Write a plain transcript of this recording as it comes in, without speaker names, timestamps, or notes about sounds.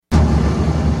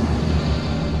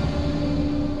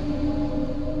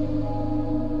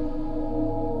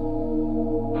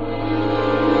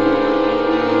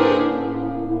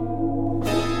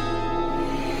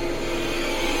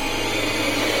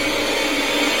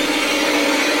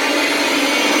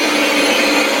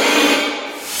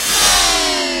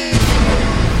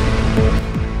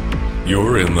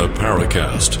believer in the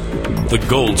Paracast, the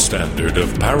gold standard of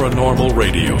paranormal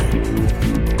radio.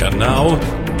 And now,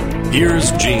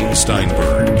 here's Gene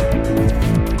Steinberg.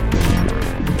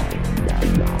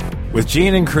 With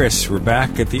Gene and Chris, we're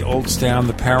back at the Old Stand,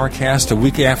 the Paracast, a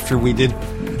week after we did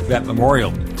that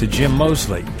memorial to Jim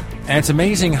Moseley. And it's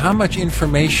amazing how much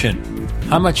information,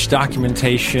 how much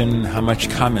documentation, how much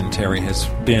commentary has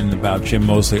been about Jim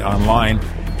Moseley online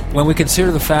when we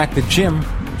consider the fact that Jim,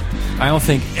 I don't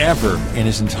think ever in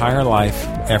his entire life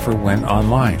ever went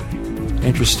online.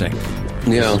 Interesting.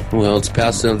 Yeah, well, it's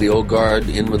passing of the old guard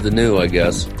in with the new, I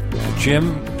guess.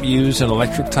 Jim used an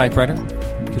electric typewriter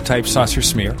to type Saucer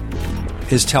Smear.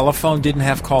 His telephone didn't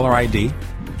have caller ID.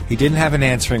 He didn't have an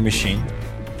answering machine.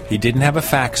 He didn't have a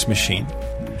fax machine.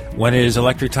 When his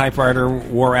electric typewriter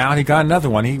wore out, he got another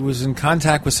one. He was in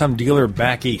contact with some dealer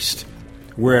back east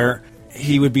where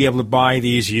he would be able to buy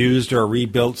these used or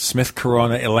rebuilt Smith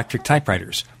Corona electric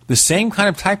typewriters. The same kind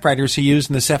of typewriters he used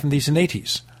in the 70s and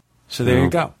 80s. So there you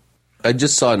go. I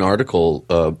just saw an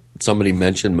article. Somebody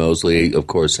mentioned Moseley, of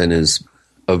course, in his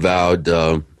avowed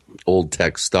old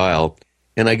tech style.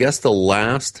 And I guess the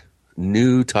last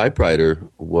new typewriter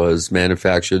was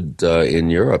manufactured in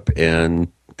Europe, and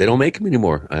they don't make them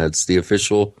anymore. It's the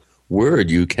official word.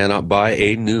 You cannot buy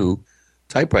a new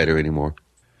typewriter anymore.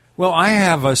 Well, I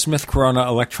have a Smith Corona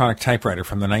electronic typewriter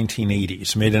from the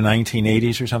 1980s, made in the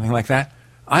 1980s or something like that.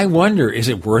 I wonder, is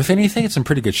it worth anything? It's in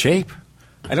pretty good shape.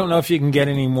 I don't know if you can get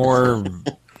any more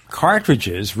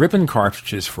cartridges, ribbon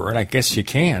cartridges for it. I guess you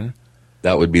can.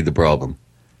 That would be the problem.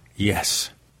 Yes.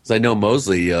 I know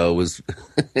Moseley was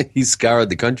he scoured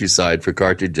the countryside for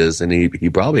cartridges, and he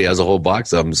probably has a whole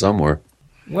box of them somewhere.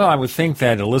 Well, I would think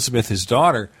that Elizabeth, his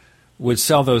daughter, would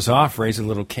sell those off, raise a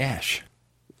little cash.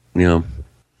 Yeah.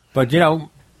 But,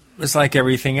 it's like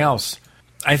everything else.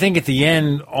 I think at the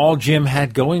end, all Jim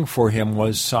had going for him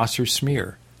was Saucer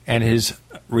Smear and his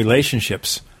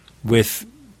relationships with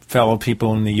fellow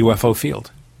people in the UFO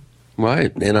field.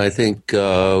 Right, and I think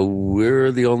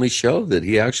we're the only show that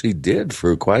he actually did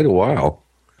for quite a while.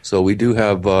 So we do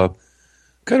have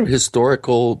kind of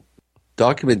historical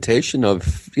documentation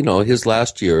of, his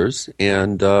last years,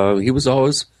 and he was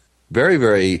always very,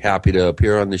 very happy to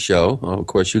appear on the show. Of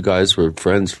course, you guys were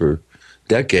friends for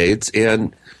decades,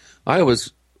 and I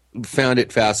always found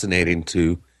it fascinating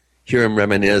to hear him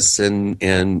reminisce and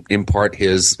impart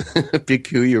his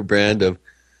peculiar brand of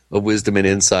wisdom and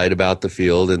insight about the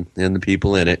field and the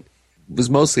people in it. It was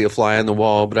mostly a fly on the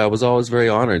wall, but I was always very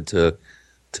honored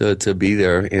to be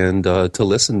there and to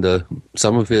listen to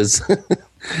some of his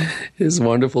his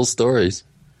wonderful stories.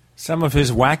 Some of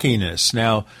his wackiness.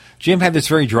 Now, Jim had this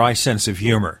very dry sense of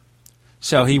humor.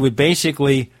 So he would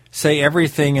basically say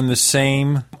everything in the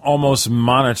same, almost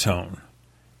monotone,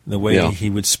 the way he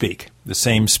would speak, the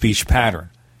same speech pattern.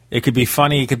 It could be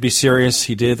funny, it could be serious.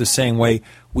 He did it the same way.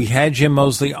 We had Jim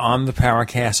Moseley on the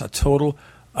Paracast a total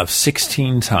of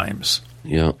 16 times.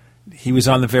 Yeah. He was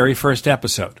on the very first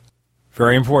episode.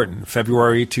 Very important.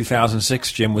 February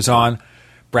 2006, Jim was on.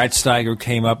 Brad Steiger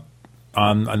came up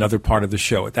on another part of the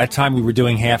show. At that time, we were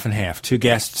doing half and half. 2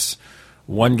 guests,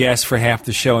 1 guest for half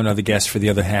the show, another guest for the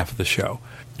other half of the show.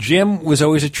 Jim was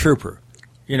always a trooper.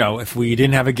 If we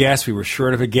didn't have a guest, we were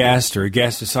short of a guest, or a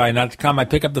guest decided not to come, I'd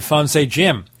pick up the phone and say,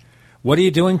 Jim, what are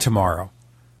you doing tomorrow?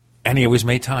 And he always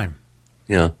made time.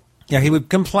 Yeah. Yeah, he would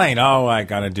complain, I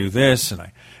got to do this, and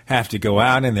I have to go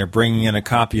out, and they're bringing in a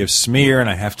copy of Smear, and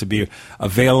I have to be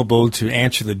available to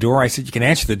answer the door. I said, you can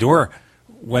answer the door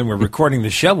when we're recording the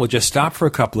show. We'll just stop for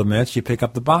a couple of minutes. You pick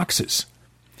up the boxes.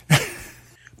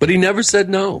 But he never said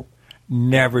no.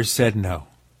 Never said no.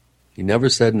 He never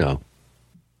said no.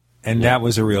 And that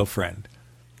was a real friend.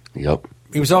 Yep.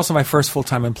 He was also my first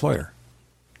full-time employer.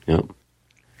 Yep.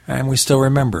 And we still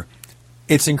remember.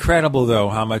 It's incredible, though,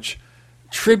 how much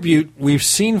tribute we've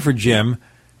seen for Jim,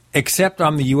 except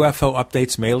on the UFO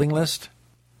Updates mailing list.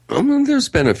 There's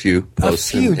been a few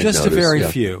posts. A few, and just notice. a very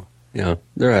few. Yeah,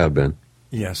 there have been.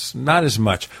 Yes, not as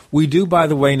much. We do, by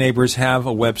the way, neighbors, have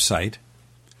a website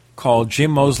called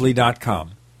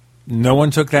JimMoseley.com. No one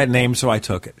took that name, so I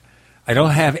took it. I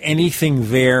don't have anything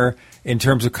there in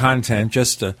terms of content,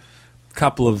 just a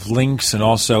couple of links and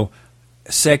also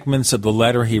segments of the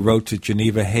letter he wrote to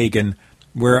Geneva Hagen,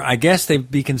 where I guess they'd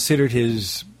be considered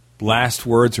his last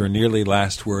words or nearly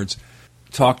last words,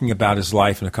 talking about his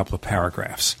life in a couple of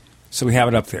paragraphs. So we have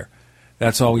it up there.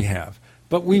 That's all we have.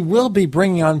 But we will be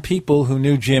bringing on people who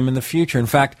knew Jim in the future. In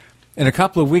fact, in a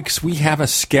couple of weeks, we have a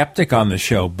skeptic on the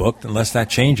show booked, unless that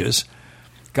changes.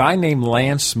 A guy named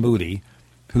Lance Moody,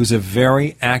 who's a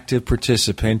very active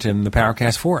participant in the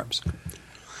Paracast forums.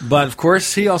 But, of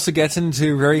course, he also gets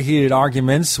into very heated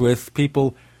arguments with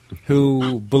people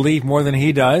who believe more than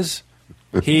he does.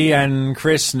 He and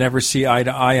Chris never see eye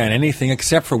to eye on anything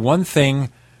except for one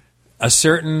thing. A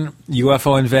certain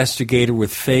UFO investigator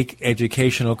with fake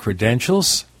educational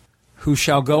credentials, who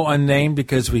shall go unnamed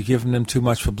because we've given him too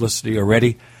much publicity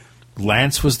already.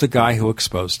 Lance was the guy who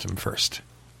exposed him first.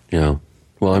 Yeah.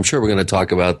 Well, I'm sure we're going to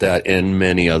talk about that and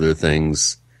many other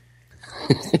things.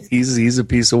 He's a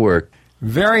piece of work.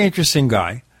 Very interesting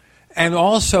guy. And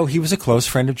also, he was a close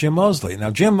friend of Jim Moseley.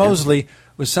 Now, Jim Moseley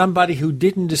was somebody who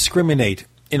didn't discriminate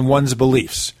in one's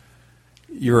beliefs.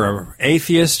 You're an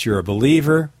atheist, you're a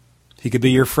believer, he could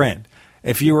be your friend.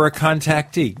 If you were a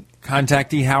contactee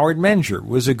Howard Menger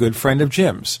was a good friend of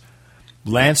Jim's.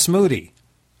 Lance Moody,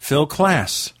 Phil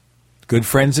Klass, good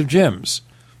friends of Jim's.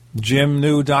 Jim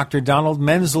knew Dr. Donald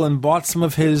Menzel and bought some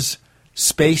of his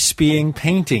space-being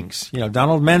paintings. You know,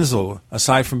 Donald Menzel,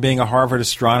 aside from being a Harvard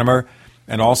astronomer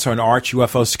and also an arch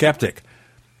UFO skeptic,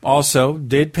 also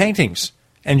did paintings,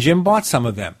 and Jim bought some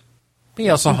of them. He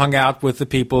also hung out with the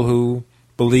people who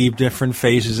believed different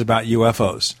phases about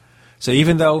UFOs. So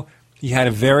even though he had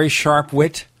a very sharp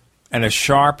wit and a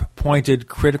sharp, pointed,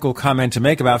 critical comment to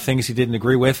make about things he didn't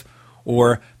agree with,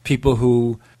 or people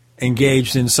who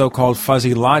engaged in so-called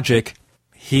fuzzy logic,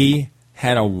 he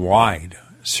had a wide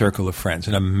circle of friends,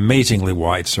 an amazingly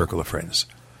wide circle of friends.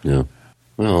 Yeah.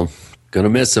 Well, gonna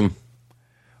miss him.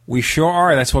 We sure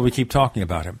are. That's why we keep talking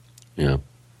about him. Yeah.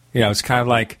 You know, it's kind of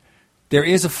like there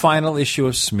is a final issue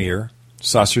of Smear,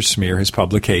 Susser Smear, his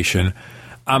publication.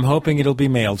 I'm hoping it'll be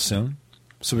mailed soon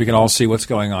so we can all see what's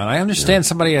going on. I understand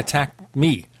somebody attacked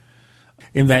me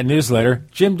in that newsletter.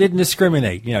 Jim didn't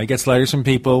discriminate. You know, he gets letters from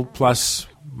people, plus,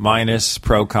 minus,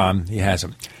 pro, con. He has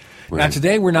them. Right. Now,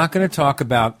 today we're not going to talk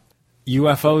about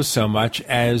UFOs so much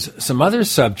as some other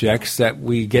subjects that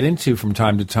we get into from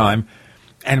time to time.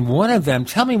 And one of them,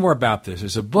 tell me more about this.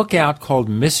 There's a book out called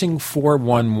Missing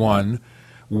 411,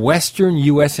 Western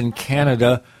U.S. and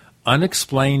Canada,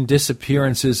 Unexplained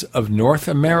Disappearances of North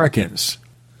Americans.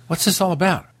 What's this all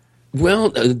about? Well,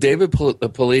 David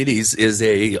Paulides is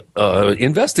a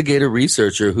investigator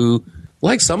researcher who,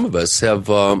 like some of us, have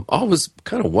always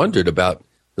kind of wondered about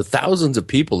the thousands of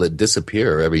people that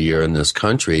disappear every year in this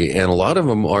country, and a lot of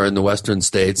them are in the western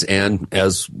states and,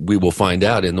 as we will find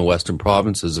out, in the western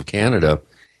provinces of Canada.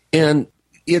 And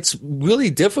it's really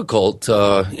difficult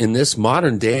in this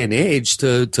modern day and age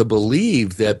to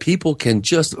believe that people can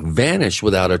just vanish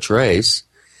without a trace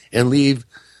and leave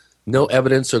no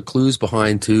evidence or clues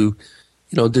behind to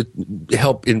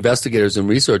help investigators and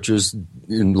researchers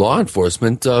in law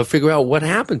enforcement figure out what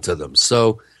happened to them.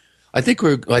 So I think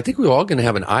we're all going to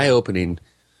have an eye-opening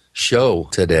show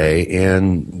today,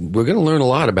 and we're going to learn a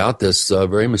lot about this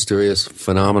very mysterious,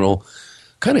 phenomenal,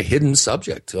 kind of hidden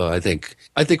subject. I think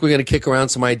we're going to kick around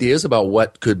some ideas about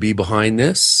what could be behind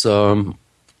this.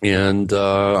 And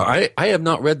I have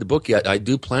not read the book yet. I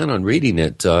do plan on reading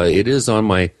it. It is on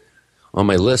my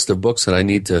list of books that I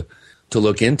need to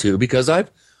look into, because I've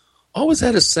always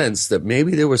had a sense that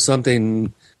maybe there was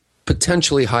something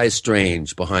potentially high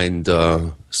strange behind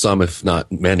some, if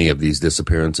not many, of these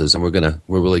disappearances, and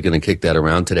we're really gonna kick that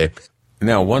around today.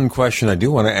 Now, one question I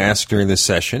do want to ask during this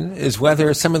session is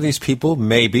whether some of these people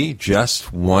maybe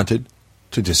just wanted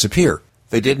to disappear.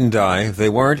 They didn't die, they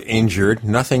weren't injured,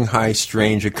 nothing high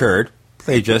strange occurred.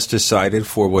 They just decided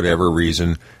for whatever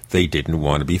reason they didn't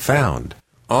want to be found.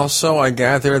 Also, I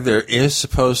gather there is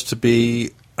supposed to be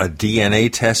a DNA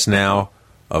test now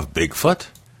of Bigfoot.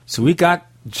 So we got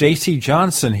J.C.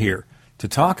 Johnson here to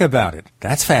talk about it.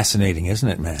 That's fascinating, isn't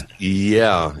it, man?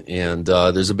 Yeah, and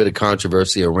there's a bit of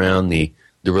controversy around the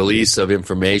release of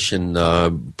information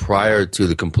prior to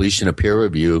the completion of peer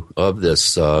review of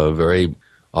this very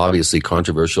obviously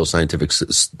controversial scientific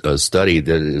study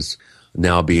that is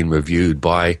now being reviewed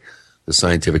by the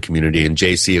scientific community. And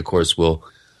J.C., of course, will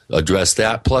address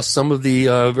that, plus some of the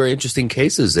very interesting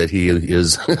cases that he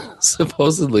is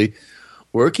supposedly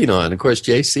working on. Of course,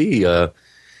 J.C.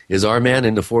 is our man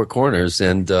in the four corners,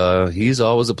 and he's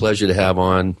always a pleasure to have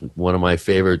on. One of my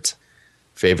favorite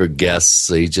guests.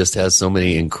 He just has so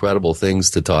many incredible things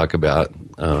to talk about.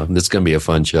 This is going to be a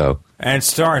fun show. And it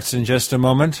starts in just a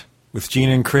moment with Gene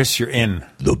and Chris. You're in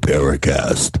the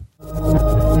Paracast.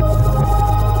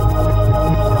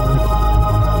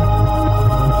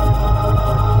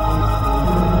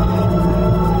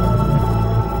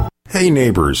 Hey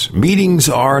neighbors, meetings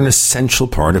are an essential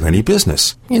part of any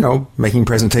business. You know, making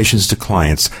presentations to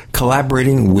clients,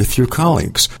 collaborating with your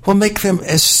colleagues. Well, make them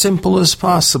as simple as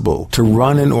possible to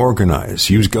run and organize.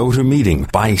 Use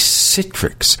GoToMeeting by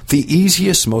Citrix, the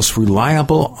easiest, most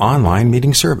reliable online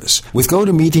meeting service. With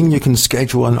GoToMeeting, you can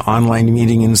schedule an online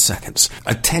meeting in seconds.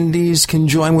 Attendees can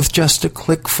join with just a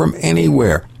click from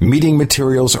anywhere. Meeting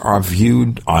materials are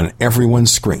viewed on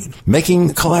everyone's screen,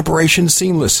 making collaboration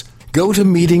seamless.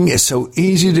 GoToMeeting is so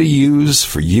easy to use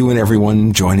for you and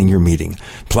everyone joining your meeting.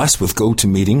 Plus, with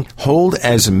GoToMeeting, hold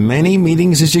as many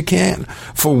meetings as you can.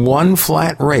 For one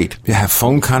flat rate, you have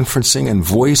phone conferencing and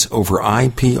voice over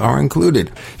IP are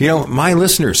included. You know, my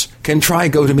listeners can try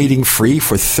GoToMeeting free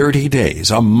for 30 days,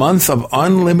 a month of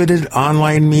unlimited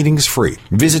online meetings free.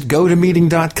 Visit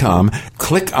GoToMeeting.com,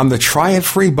 click on the Try It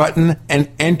Free button, and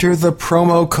enter the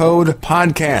promo code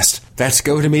PODCAST. That's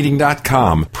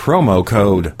GoToMeeting.com, promo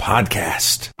code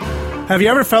PODCAST. Have you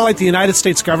ever felt like the United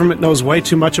States government knows way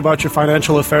too much about your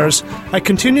financial affairs? I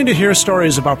continue to hear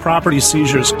stories about property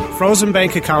seizures, frozen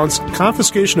bank accounts,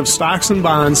 confiscation of stocks and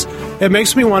bonds. It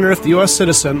makes me wonder if the U.S.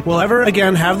 citizen will ever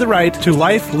again have the right to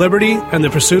life, liberty, and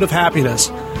the pursuit of happiness.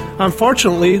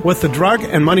 Unfortunately, with the Drug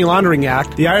and Money Laundering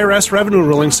Act, the IRS Revenue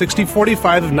Ruling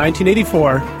 6045 of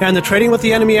 1984, and the Trading with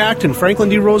the Enemy Act and Franklin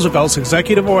D. Roosevelt's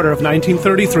Executive Order of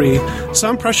 1933,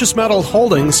 some precious metal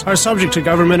holdings are subject to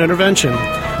government intervention.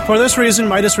 For this reason,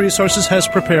 Midas Resources has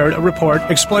prepared a report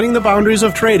explaining the boundaries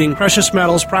of trading precious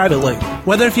metals privately.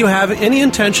 Whether if you have any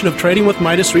intention of trading with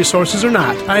Midas Resources or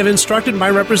not, I have instructed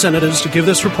my representatives to give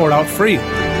this report out free.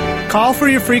 Call for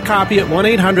your free copy at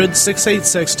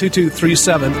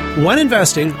 1-800-686-2237. When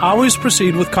investing, always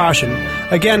proceed with caution.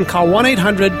 Again, call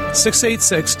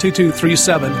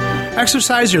 1-800-686-2237.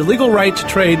 Exercise your legal right to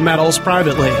trade metals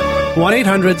privately.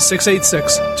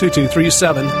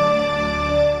 1-800-686-2237.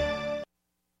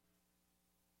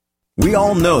 We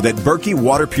all know that Berkey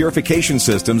Water Purification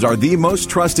Systems are the most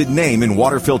trusted name in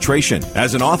water filtration.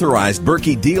 As an authorized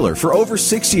Berkey dealer for over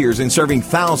 6 years and serving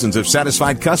thousands of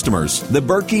satisfied customers, the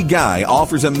Berkey Guy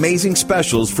offers amazing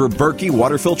specials for Berkey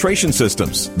Water Filtration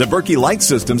Systems. The Berkey Light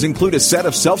Systems include a set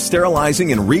of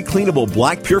self-sterilizing and recleanable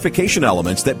black purification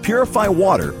elements that purify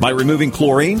water by removing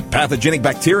chlorine, pathogenic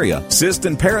bacteria, cysts,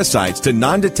 and parasites to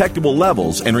non-detectable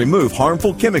levels and remove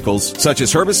harmful chemicals such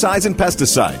as herbicides and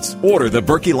pesticides. Order the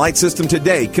Berkey Light System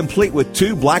today, complete with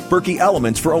 2 black Berkey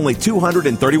elements for only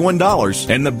 $231,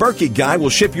 and the Berkey Guy will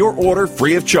ship your order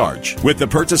free of charge. With the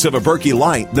purchase of a Berkey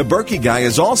Light, the Berkey Guy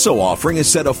is also offering a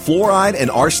set of fluoride and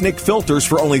arsenic filters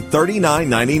for only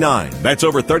 $39.99. That's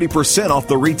over 30% off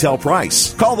the retail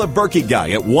price. Call the Berkey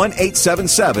Guy at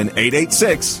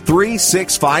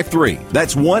 1-877-886-3653.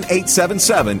 That's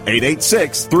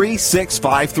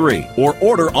 1-877-886-3653. Or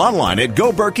order online at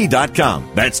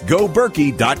GoBerkey.com. That's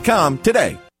GoBerkey.com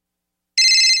today.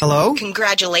 Hello?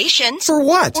 Congratulations. For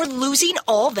what? For losing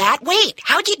all that weight.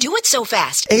 How'd you do it so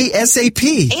fast?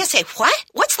 ASAP. ASAP what?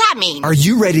 What's that mean? Are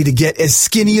you ready to get as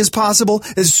skinny as possible,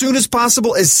 as soon as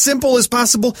possible, as simple as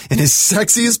possible, and as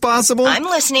sexy as possible? I'm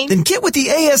listening. Then get with the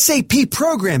ASAP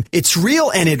program. It's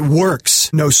real and it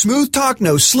works. No smooth talk,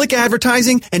 no slick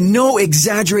advertising, and no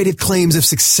exaggerated claims of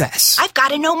success. I've got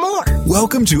to know more.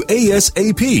 Welcome to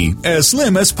ASAP, as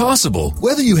slim as possible.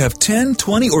 Whether you have 10,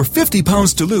 20, or 50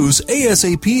 pounds to lose,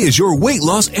 ASAP is your weight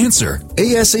loss answer.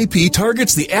 ASAP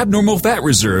targets the abnormal fat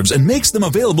reserves and makes them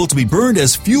available to be burned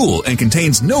as fuel and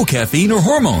contains no caffeine or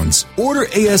hormones. Order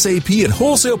ASAP at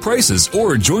wholesale prices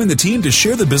or join the team to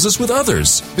share the business with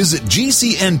others. Visit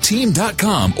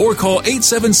GCNteam.com or call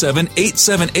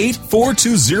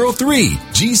 877-878-4203.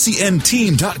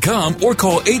 GCNteam.com or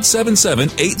call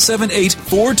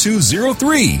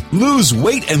 877-878-4203. Lose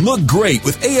weight and look great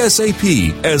with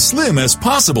ASAP, as slim as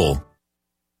possible.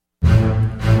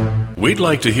 We'd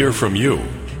like to hear from you.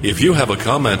 If you have a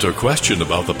comment or question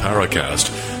about the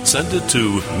Paracast, send it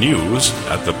to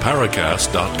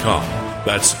news@theparacast.com.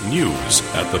 That's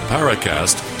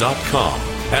news@theparacast.com.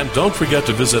 And don't forget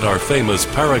to visit our famous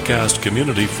Paracast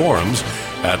community forums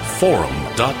at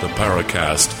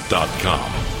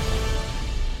forum.theparacast.com.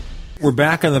 We're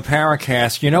back on the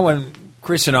Paracast. You know, when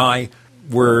Chris and I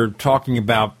were talking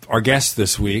about our guests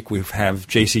this week, we have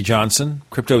J.C. Johnson,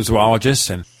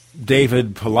 cryptozoologist, and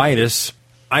David Paulides.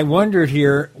 I wondered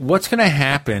here, what's going to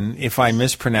happen if I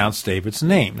mispronounce David's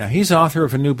name? Now, he's author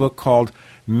of a new book called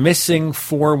Missing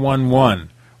 411,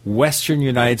 Western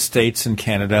United States and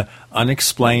Canada,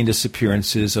 Unexplained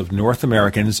Disappearances of North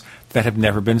Americans That Have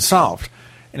Never Been Solved.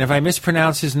 And if I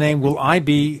mispronounce his name, will I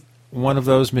be one of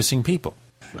those missing people?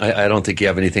 I don't think you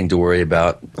have anything to worry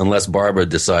about unless Barbara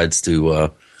decides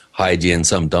to hide you in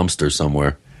some dumpster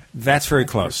somewhere. That's very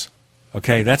close.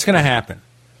 Okay, that's going to happen.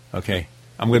 Okay,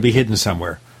 I'm going to be hidden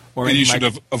somewhere. Or and you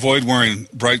should avoid wearing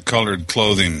bright-colored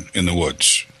clothing in the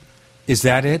woods. Is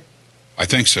that it? I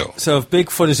think so. So if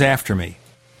Bigfoot is after me,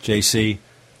 JC,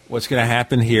 what's going to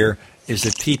happen here is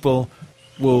that people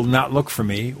will not look for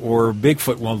me, or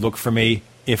Bigfoot won't look for me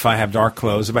if I have dark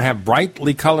clothes. If I have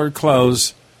brightly colored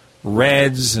clothes,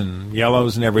 reds and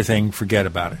yellows and everything, forget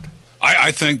about it.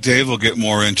 I think Dave will get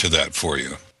more into that for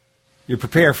you. You're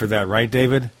prepared for that, right,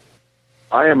 David?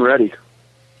 I am ready.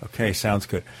 Okay, sounds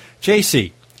good.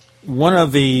 JC, one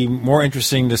of the more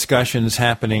interesting discussions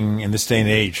happening in this day and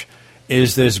age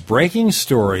is this breaking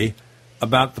story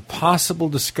about the possible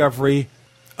discovery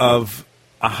of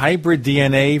a hybrid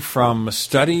DNA from a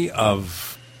study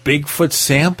of Bigfoot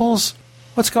samples?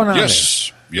 What's going on there?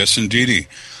 Yes, indeedy.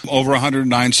 Over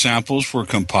 109 samples were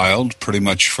compiled pretty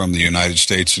much from the United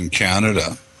States and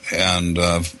Canada. And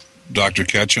Dr.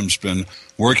 Ketchum's been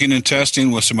working and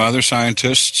testing with some other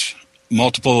scientists,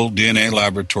 multiple DNA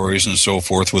laboratories and so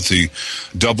forth, with the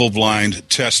double-blind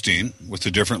testing with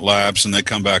the different labs, and they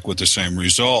come back with the same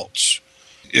results.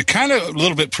 It kind of a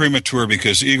little bit premature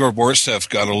because Igor Borstev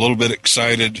got a little bit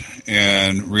excited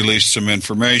and released some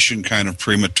information kind of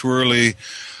prematurely.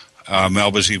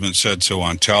 Melba's even said so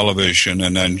on television,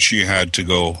 and then she had to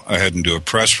go ahead and do a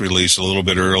press release a little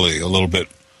bit early, a little bit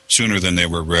sooner than they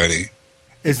were ready.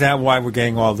 Is that why we're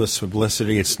getting all this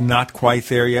publicity? It's not quite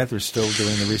there yet? They're still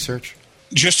doing the research?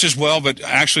 Just as well, but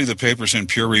actually the paper's in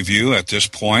peer review at this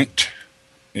point.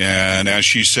 And as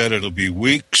she said, it'll be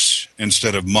weeks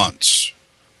instead of months.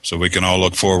 So we can all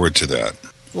look forward to that.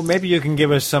 Well, maybe you can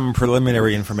give us some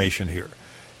preliminary information here.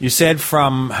 You said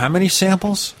from how many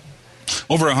samples?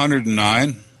 Over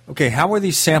 109. Okay, how were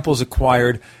these samples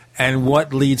acquired, and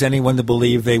what leads anyone to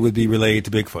believe they would be related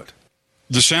to Bigfoot?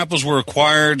 The samples were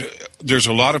acquired. There's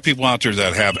a lot of people out there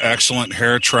that have excellent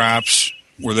hair traps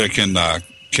where they can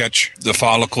catch the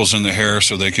follicles in the hair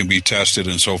so they can be tested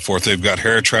and so forth. They've got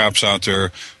hair traps out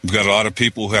there. We've got a lot of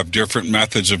people who have different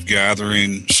methods of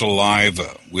gathering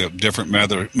saliva. We have different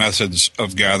methods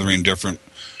of gathering different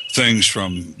things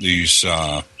from these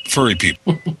furry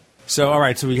people. So, all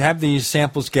right, so we have these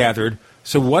samples gathered.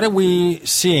 So what are we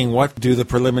seeing? What do the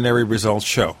preliminary results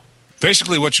show?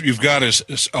 Basically, what you've got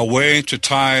is a way to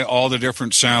tie all the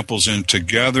different samples in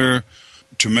together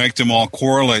to make them all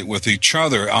correlate with each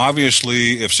other.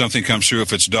 Obviously, if something comes through,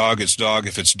 if it's dog, it's dog.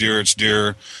 If it's deer, it's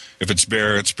deer. If it's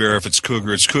bear, it's bear. If it's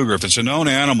cougar, it's cougar. If it's a known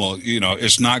animal,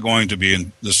 it's not going to be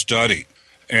in the study.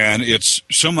 And it's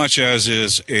so much as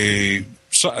is a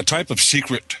type of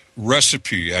secret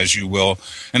recipe, as you will.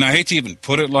 And I hate to even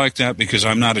put it like that because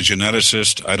I'm not a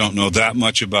geneticist. I don't know that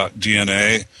much about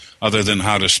DNA other than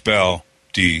how to spell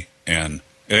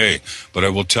DNA. But I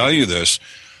will tell you this.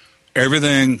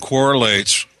 Everything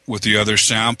correlates with the other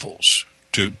samples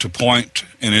to point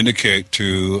and indicate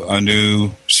to a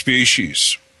new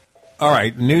species. All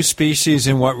right, new species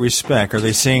in what respect? Are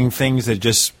they seeing things that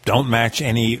just don't match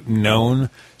any known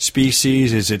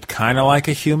species? Is it kind of like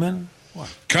a human?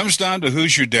 What? Comes down to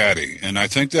who's your daddy, and I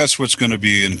think that's what's going to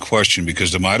be in question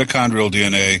because the mitochondrial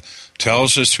DNA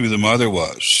tells us who the mother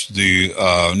was. The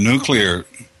nuclear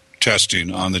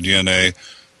testing on the DNA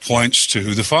points to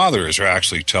who the father is, or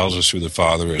actually tells us who the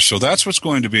father is. So that's what's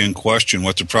going to be in question,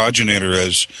 what the progenitor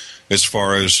is as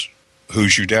far as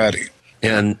who's your daddy.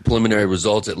 And preliminary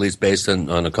results, at least based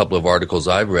on a couple of articles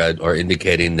I've read, are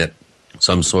indicating that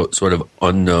some sort of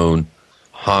unknown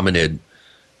hominid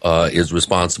is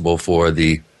responsible for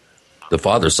the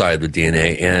father's side of the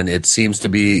DNA. And it seems to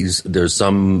be there's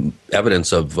some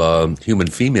evidence of human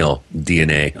female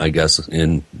DNA, I guess,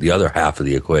 in the other half of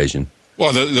the equation.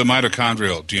 Well, the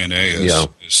mitochondrial DNA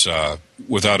is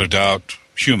without a doubt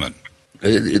human.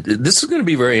 This is going to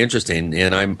be very interesting,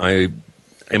 and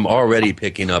I'm already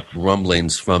picking up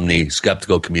rumblings from the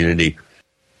skeptical community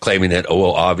claiming that,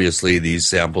 obviously these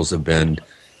samples have been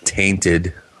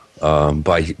tainted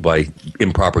by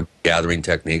improper gathering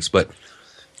techniques. But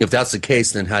if that's the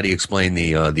case, then how do you explain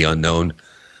the unknown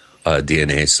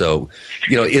DNA? So,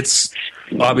 it's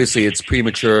obviously it's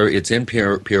premature. It's in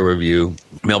peer review.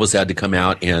 Melba's had to come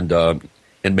out and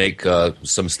make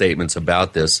some statements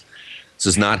about this. This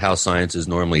is not how science is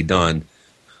normally done.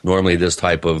 Normally, this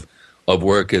type of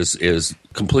work is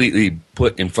completely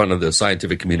put in front of the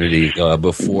scientific community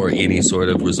before any sort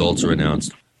of results are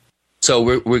announced. So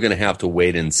we're going to have to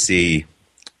wait and see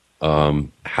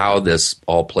how this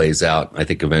all plays out, I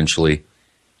think, eventually.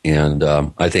 And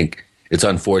I think it's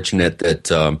unfortunate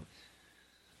that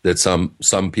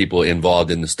some people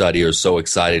involved in the study are so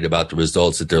excited about the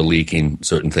results that they're leaking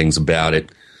certain things about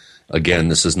it. Again,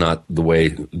 this is not the way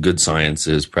good science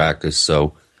is practiced,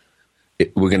 so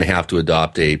we're going to have to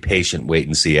adopt a patient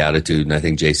wait-and-see attitude, and I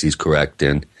think JC's correct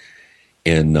in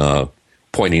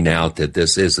pointing out that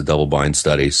this is a double-blind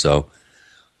study, so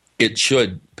it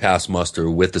should pass muster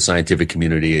with the scientific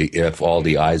community if all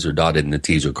the I's are dotted and the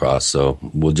T's are crossed. So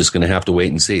we're just going to have to wait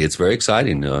and see. It's very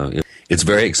exciting. It's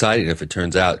very exciting if it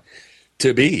turns out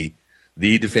to be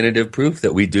the definitive proof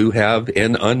that we do have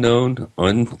an unknown,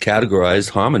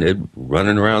 uncategorized hominid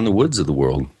running around the woods of the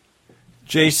world.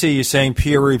 JC, you're saying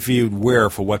peer-reviewed where,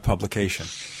 for what publication?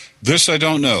 This I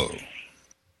don't know.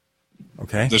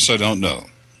 Okay. This I don't know.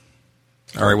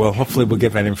 All right, well, hopefully we'll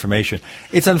get that information.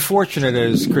 It's unfortunate,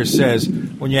 as Chris says,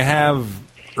 when you have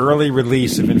early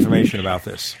release of information about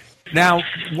this. Now,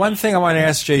 one thing I want to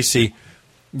ask JC,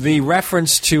 the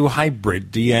reference to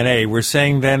hybrid DNA, we're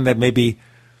saying then that maybe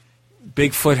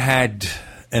Bigfoot had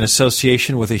an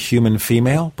association with a human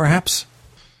female, perhaps?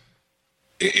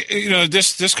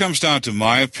 This comes down to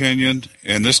my opinion,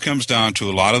 and this comes down to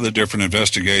a lot of the different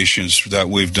investigations that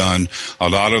we've done, a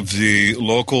lot of the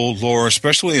local lore,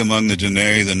 especially among the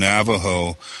Dene, the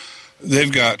Navajo.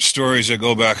 They've got stories that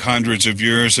go back hundreds of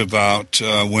years about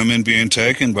women being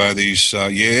taken by these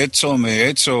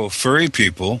Yeetzo furry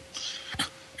people,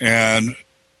 and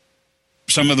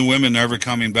some of the women never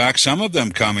coming back, some of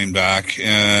them coming back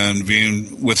and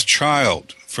being with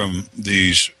child from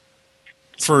these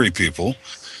furry people.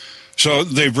 So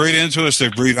they breed into us, they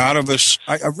breed out of us.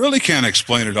 I really can't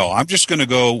explain it all. I'm just going to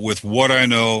go with what I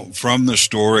know from the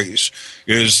stories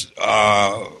is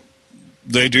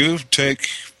they do take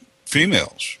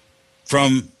females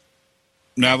from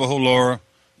Navajo lore,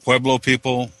 Pueblo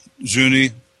people,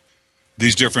 Zuni,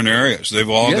 these different areas. They've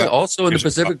all got also in the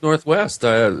Pacific Northwest.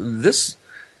 This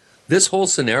whole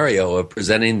scenario of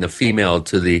presenting the female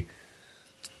to the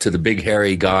big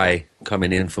hairy guy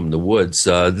coming in from the woods,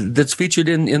 that's featured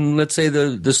in let's say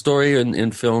the story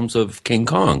in films of King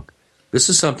Kong. This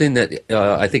is something that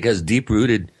I think has a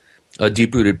deep-rooted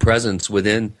presence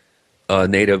within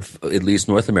native, at least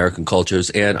North American cultures.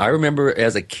 And I remember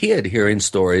as a kid hearing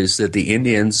stories that the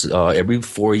Indians, every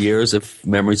 4 years, if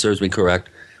memory serves me correct,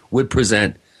 would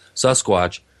present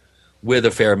Sasquatch with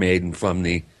a fair maiden from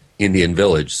the Indian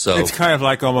village. So it's kind of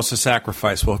like almost a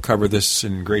sacrifice. We'll cover this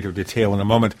in greater detail in a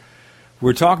moment.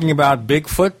 We're talking about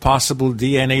Bigfoot, possible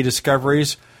DNA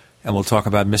discoveries, and we'll talk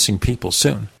about missing people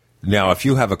soon. Now, if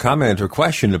you have a comment or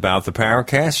question about the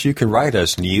Paracast, you can write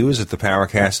us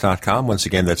news@theparacast.com. Once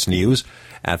again, that's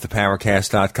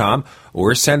news@theparacast.com.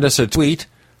 Or send us a tweet.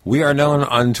 We are known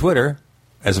on Twitter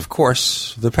as, of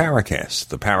course, the Paracast.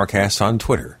 The Paracast on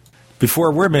Twitter.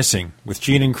 Before we're missing, with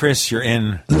Gene and Chris, you're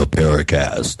in the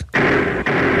Paracast.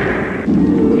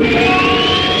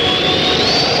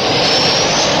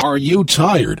 Are you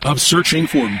tired of searching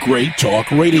for great talk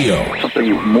radio?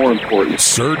 Something more important.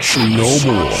 Search no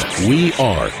more. We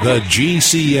are the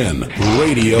GCN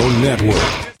Radio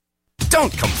Network.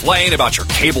 Don't complain about your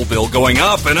cable bill going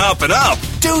up and up and up.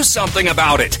 Do something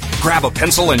about it. Grab a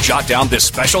pencil and jot down this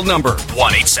special number,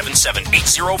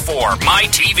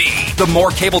 1-877-804-MY-TV. The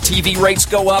more cable TV rates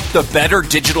go up, the better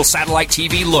digital satellite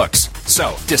TV looks.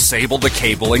 So, disable the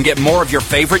cable and get more of your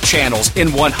favorite channels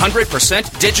in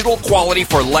 100% digital quality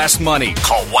for less money.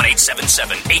 Call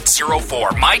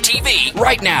 1-877-804-MY-TV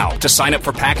right now to sign up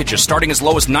for packages starting as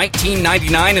low as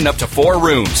 $19.99 and up to 4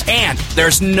 rooms. And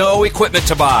there's no equipment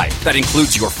to buy. That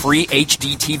includes your free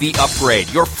HD TV upgrade,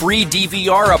 your free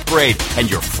DVR upgrade, and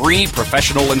your free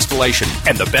professional installation.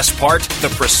 And the best part, the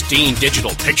pristine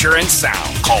digital picture and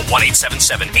sound. Call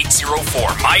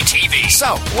 1-877-804-MY-TV.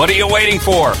 So, what are you waiting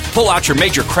for? Pull out your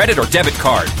major credit or debit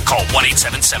card. Call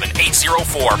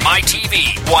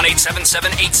 1-877-804-MY-TV.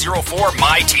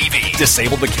 1-877-804-MY-TV.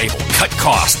 Disable the cable, cut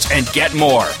costs, and get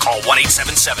more. Call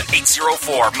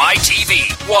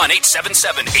 1-877-804-MY-TV.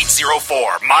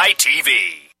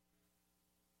 1-877-804-MY-TV.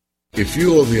 If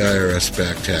you owe the IRS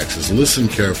back taxes, listen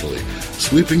carefully.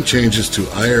 Sweeping changes to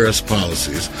IRS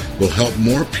policies will help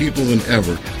more people than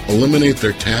ever eliminate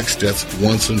their tax debts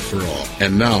once and for all.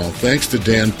 And now, thanks to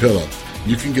Dan Pilla,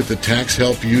 you can get the tax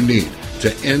help you need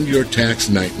to end your tax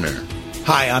nightmare.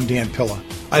 Hi, I'm Dan Pilla.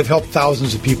 I've helped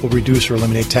thousands of people reduce or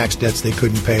eliminate tax debts they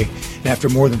couldn't pay. And after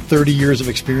more than 30 years of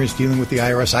experience dealing with the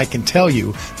IRS, I can tell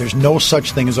you there's no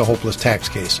such thing as a hopeless tax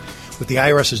case. With the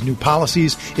IRS's new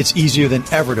policies, it's easier than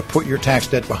ever to put your tax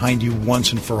debt behind you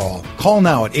once and for all. Call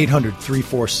now at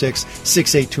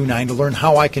 800-346-6829 to learn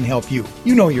how I can help you.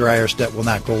 You know your IRS debt will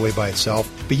not go away by itself,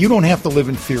 but you don't have to live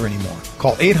in fear anymore.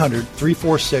 Call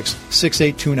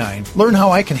 800-346-6829. Learn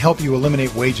how I can help you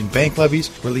eliminate wage and bank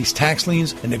levies, release tax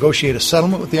liens, and negotiate a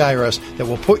settlement with the IRS that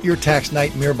will put your tax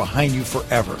nightmare behind you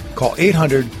forever. Call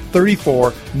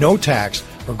 800-34-NO-TAX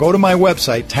or or go to my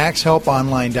website,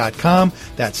 taxhelponline.com.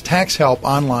 That's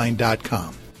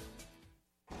taxhelponline.com.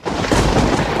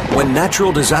 When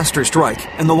natural disasters strike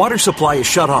and the water supply is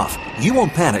shut off, you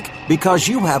won't panic because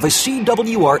you have a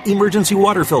CWR emergency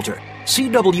water filter.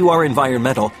 CWR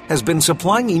Environmental has been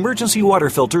supplying emergency water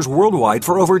filters worldwide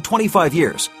for over 25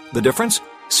 years. The difference?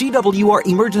 CWR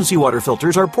emergency water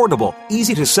filters are portable,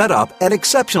 easy to set up, and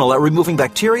exceptional at removing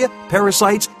bacteria,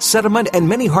 parasites, sediment, and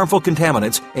many harmful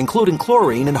contaminants, including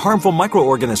chlorine and harmful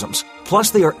microorganisms. Plus,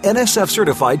 they are NSF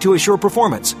certified to assure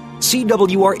performance.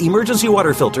 CWR emergency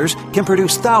water filters can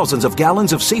produce thousands of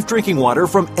gallons of safe drinking water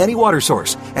from any water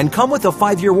source and come with a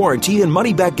 5-year warranty and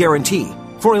money-back guarantee.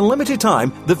 For a limited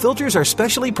time, the filters are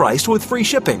specially priced with free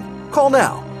shipping. Call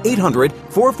now.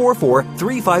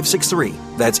 800-444-3563.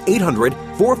 That's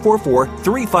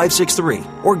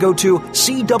 800-444-3563. Or go to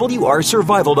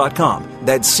cwrsurvival.com.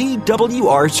 That's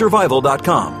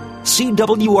cwrsurvival.com.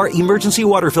 CWR Emergency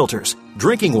Water Filters.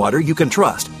 Drinking water you can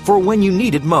trust for when you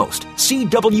need it most.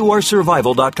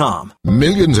 cwrsurvival.com.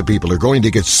 Millions of people are going to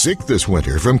get sick this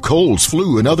winter from colds,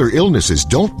 flu, and other illnesses.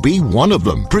 Don't be one of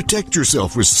them. Protect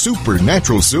yourself with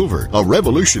Supernatural Silver, a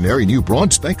revolutionary new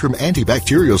broad-spectrum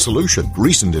antibacterial solution.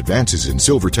 Recent advances in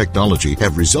silver technology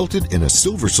have resulted in a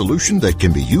silver solution that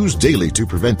can be used daily to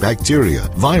prevent bacteria,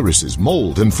 viruses,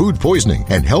 mold, and food poisoning,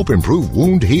 and help improve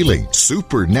wound healing.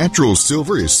 Supernatural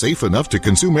Silver is safe enough to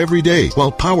consume every day,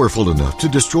 while powerful enough to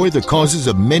destroy the causes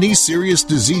of many serious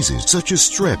diseases such as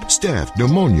strep, staph,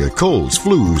 pneumonia, colds,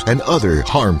 flus, and other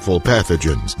harmful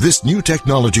pathogens. This new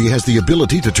technology has the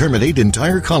ability to terminate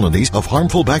entire colonies of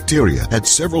harmful bacteria at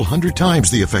several hundred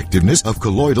times the effectiveness of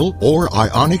colloidal or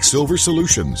ionic silver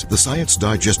solutions. The Science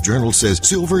Digest Journal says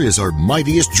silver is our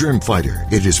mightiest germ fighter.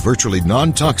 It is virtually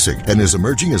non-toxic and is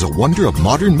emerging as a wonder of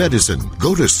modern medicine.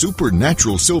 Go to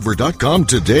supernaturalsilver.com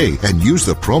today and use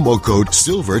the promo code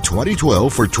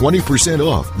SILVER2012 for 20%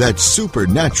 off. That's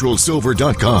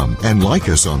supernaturalsilver.com, and like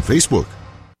us on Facebook.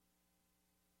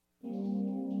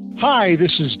 Hi,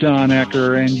 this is Don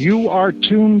Ecker, and you are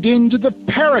tuned into the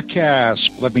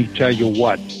Paracast. Let me tell you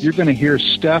what, you're going to hear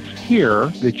stuff here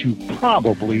that you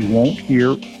probably won't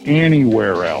hear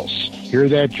anywhere else. Hear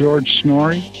that, George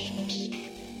Snorri?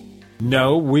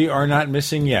 No, we are not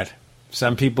missing yet.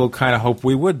 Some people kind of hope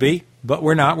we would be, but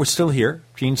we're not. We're still here.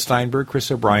 Gene Steinberg, Chris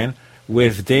O'Brien,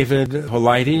 with David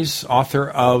Paulides,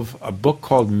 author of a book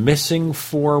called Missing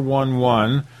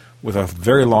 411, with a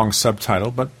very long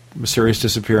subtitle, but mysterious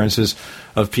disappearances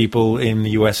of people in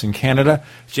the U.S. and Canada.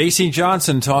 J.C.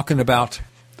 Johnson talking about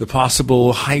the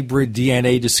possible hybrid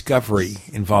DNA discovery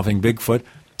involving Bigfoot.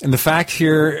 And the fact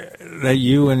here that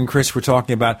you and Chris were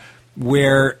talking about,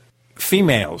 where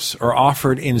females are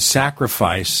offered in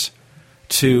sacrifice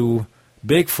to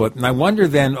Bigfoot. And I wonder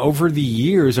then, over the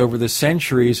years, over the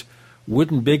centuries,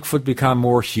 wouldn't Bigfoot become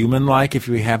more human-like if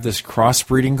we have this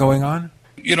crossbreeding going on?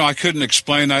 You know, I couldn't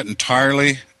explain that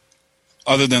entirely,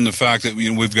 other than the fact that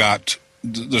we've got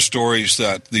the stories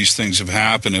that these things have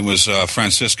happened. It was a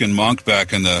Franciscan monk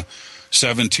back in the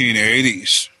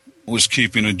 1780s was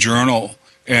keeping a journal,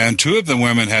 and 2 of the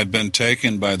women had been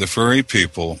taken by the furry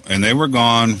people, and they were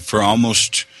gone for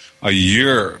almost a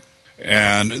year,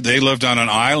 and they lived on an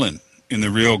island in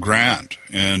the Rio Grande,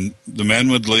 and the men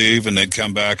would leave and they'd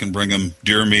come back and bring them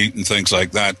deer meat and things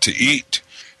like that to eat.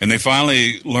 And they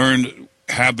finally learned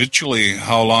habitually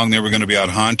how long they were going to be out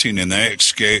hunting, and they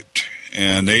escaped.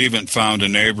 And they even found a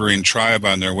neighboring tribe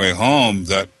on their way home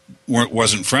that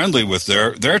wasn't friendly with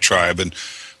their tribe. And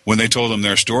when they told them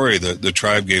their story, the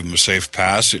tribe gave them a safe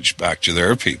passage back to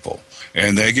their people.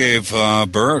 And they gave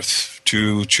birth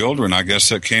to children, I guess,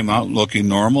 that came out looking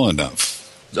normal enough.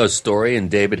 A story in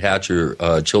David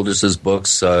Hatcher Childress's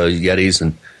books, Yetis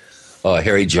and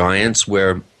Hairy Giants,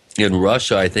 where in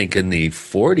Russia, I think in the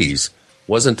 40s,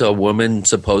 wasn't a woman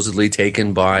supposedly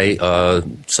taken by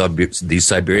these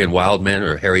Siberian wild men,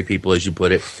 or hairy people, as you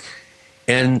put it,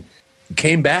 and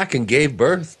came back and gave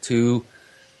birth to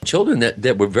children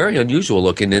that were very unusual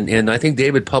looking. And I think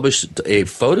David published a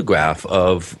photograph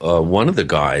of one of the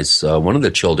guys, one of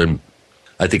the children.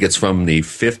 I think it's from the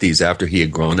 50s after he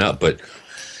had grown up, but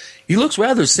he looks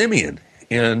rather simian,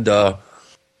 and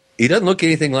he doesn't look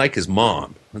anything like his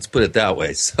mom. Let's put it that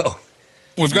way. So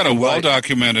we've got a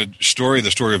well-documented story,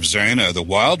 the story of Zaina, the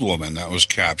wild woman that was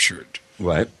captured.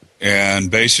 Right.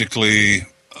 And basically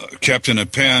kept in a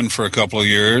pen for a couple of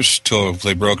years till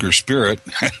they broke her spirit,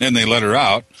 and then they let her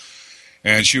out.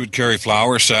 And she would carry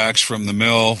flour sacks from the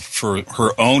mill for her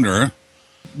owner.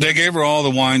 They gave her all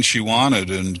the wine she wanted,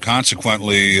 and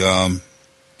consequently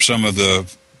some of the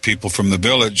people from the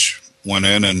village went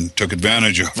in and took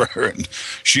advantage of her. And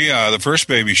she, the first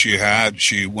baby she had,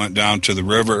 she went down to the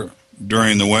river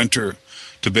during the winter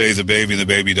to bathe the baby, and the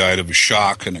baby died of a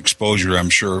shock and exposure, I'm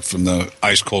sure, from the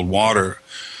ice-cold water.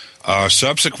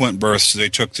 Subsequent births, they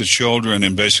took the children,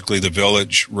 and basically the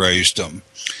village raised them.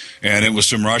 And it was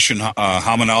some Russian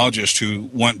hominologists who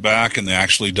went back, and they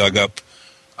actually dug up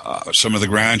some of the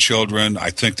grandchildren. I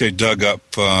think they dug up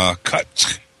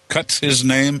Kut's his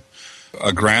name,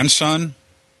 a grandson.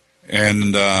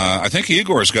 And I think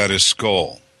Igor's got his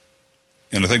skull.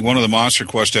 And I think one of the Monster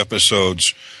Quest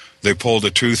episodes, they pulled a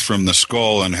tooth from the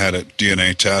skull and had it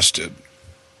DNA tested.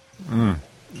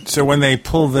 So when they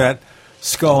pulled that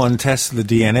skull and tested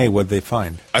the DNA, what did they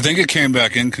find? I think it came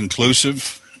back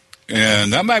inconclusive.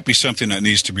 And that might be something that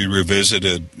needs to be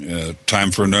revisited.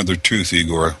 Time for another tooth,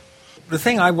 Igor. The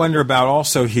thing I wonder about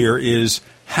also here is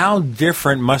how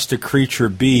different must a creature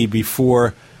be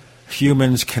before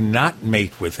humans cannot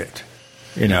mate with it?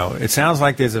 You know, it sounds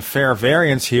like there's a fair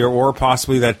variance here, or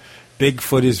possibly that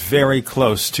Bigfoot is very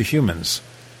close to humans.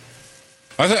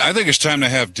 I think it's time to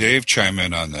have Dave chime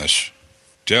in on this.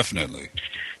 Definitely.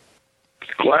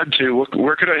 Glad to.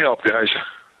 Where could I help, guys?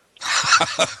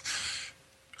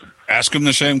 Ask him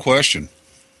the same question.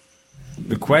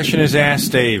 The question is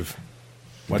asked, Dave.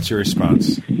 What's your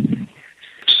response?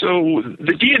 So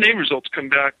the DNA results come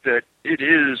back that it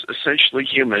is essentially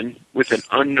human with an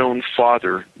unknown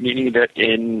father, meaning that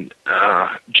in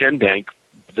GenBank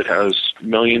that has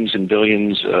millions and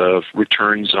billions of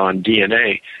returns on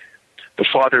DNA, the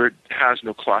father has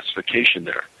no classification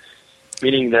there,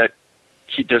 meaning that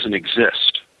he doesn't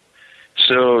exist.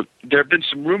 So there have been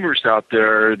some rumors out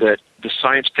there that the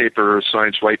science paper,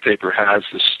 science white paper, has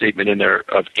the statement in there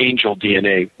of angel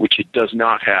DNA, which it does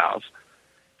not have.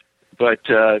 But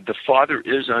the father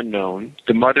is unknown,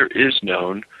 the mother is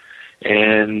known,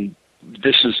 and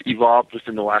this has evolved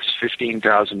within the last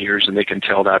 15,000 years, and they can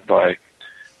tell that by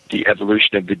the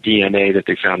evolution of the DNA that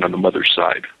they found on the mother's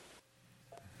side.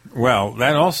 Well,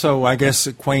 that also, I guess,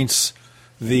 acquaints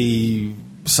the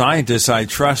scientists I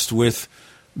trust with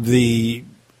the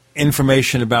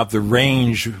information about the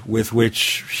range with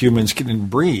which humans can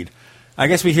breed. I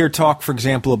guess we hear talk, for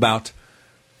example, about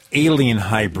alien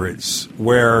hybrids,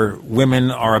 where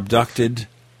women are abducted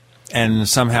and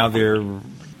somehow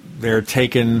they're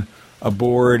taken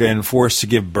aboard and forced to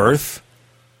give birth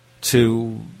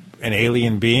to an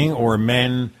alien being, or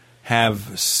men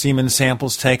have semen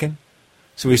samples taken.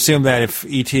 So we assume that if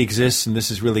ET exists and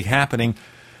this is really happening,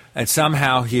 that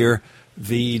somehow here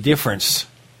the difference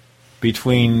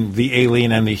between the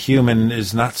alien and the human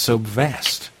is not so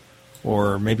vast.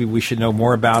 Or maybe we should know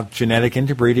more about genetic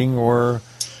interbreeding or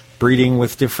breeding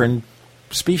with different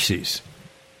species.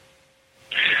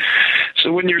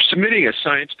 So when you're submitting a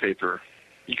science paper,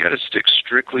 you got to stick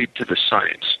strictly to the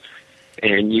science.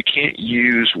 And you can't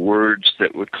use words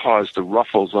that would cause the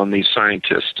ruffles on these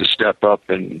scientists to step up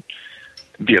and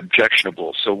be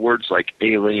objectionable. So words like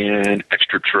alien,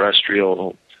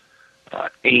 extraterrestrial,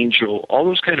 angel, all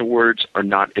those kind of words are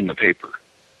not in the paper.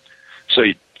 So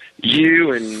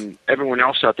you and everyone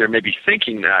else out there may be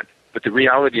thinking that, but the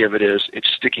reality of it is it's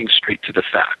sticking straight to the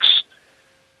facts.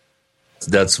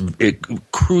 That's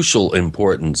crucial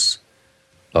importance.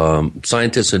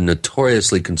 Scientists are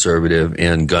notoriously conservative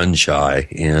and gun-shy,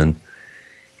 and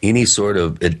any sort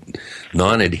of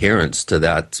non-adherence to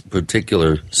that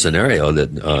particular scenario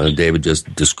that David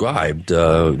just described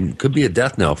could be a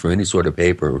death knell for any sort of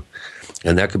paper,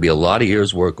 and that could be a lot of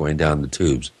years' work going down the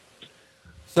tubes.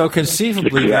 So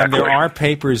conceivably, then, there are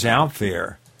papers out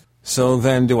there. So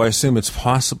then do I assume it's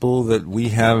possible that we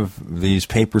have these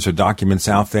papers or documents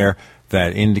out there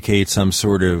that indicate some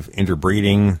sort of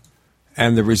interbreeding,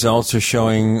 and the results are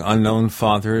showing unknown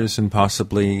fathers and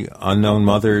possibly unknown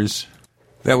mothers,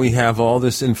 that we have all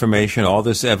this information, all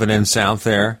this evidence out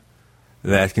there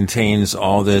that contains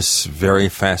all this very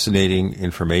fascinating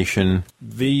information?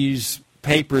 These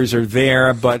papers are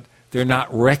there, but they're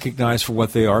not recognized for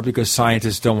what they are because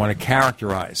scientists don't want to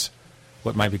characterize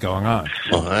what might be going on.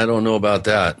 Well, I don't know about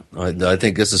that. I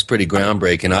think this is pretty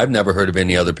groundbreaking. I've never heard of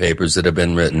any other papers that have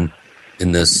been written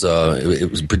in this, it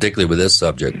was particularly with this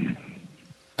subject.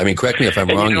 I mean, correct me if I'm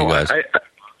wrong, you guys.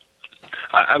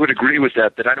 I would agree with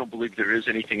that I don't believe there is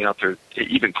anything out there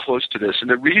even close to this. And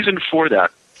the reason for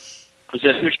that is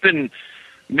that there's been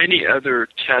many other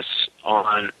tests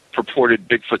on purported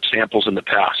Bigfoot samples in the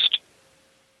past.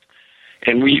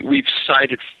 And we've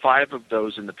cited 5 of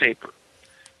those in the paper.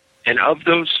 And of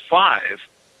those 5,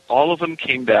 all of them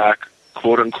came back,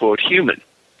 quote-unquote, human.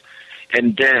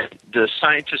 And then the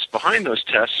scientists behind those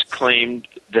tests claimed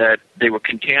that they were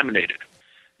contaminated.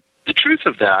 The truth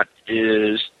of that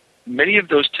is many of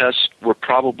those tests were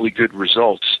probably good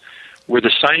results, where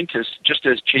the scientists, just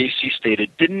as JC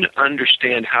stated, didn't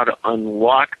understand how to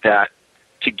unlock that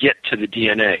to get to the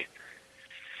DNA.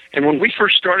 And when we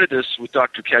first started this with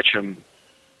Dr. Ketchum,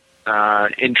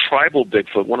 in Tribal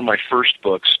Bigfoot, one of my first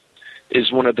books,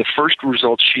 is one of the first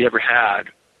results she ever had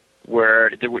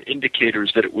where there were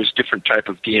indicators that it was different type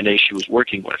of DNA she was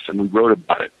working with, and we wrote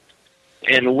about it.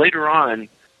 And later on,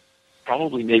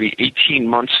 probably maybe 18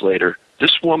 months later,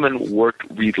 this woman worked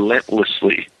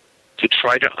relentlessly to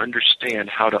try to understand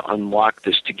how to unlock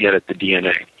this to get at the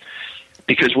DNA.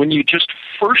 Because when you just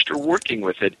first are working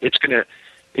with it, it's going to,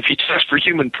 if you test for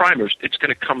human primers, it's going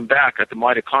to come back at the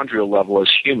mitochondrial level as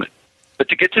human. But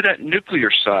to get to that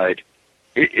nuclear side,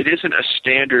 it isn't a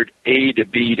standard A to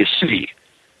B to C.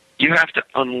 You have to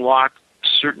unlock a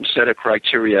certain set of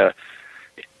criteria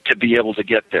to be able to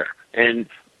get there. And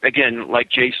again, like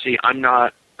JC, I'm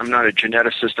not a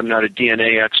geneticist, I'm not a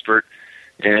DNA expert,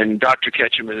 and Dr.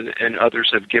 Ketchum and others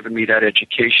have given me that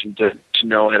education to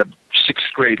know at a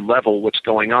 6th grade level what's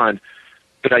going on.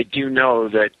 But I do know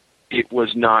that it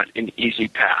was not an easy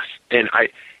path, and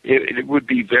it would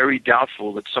be very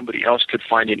doubtful that somebody else could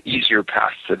find an easier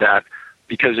path to that,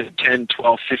 because in 10,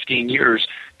 12, 15 years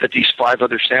that these 5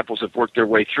 other samples have worked their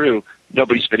way through,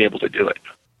 nobody's been able to do it.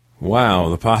 Wow,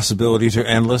 the possibilities are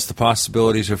endless, the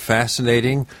possibilities are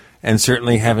fascinating, and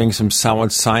certainly having some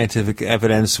solid scientific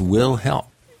evidence will help.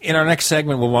 In our next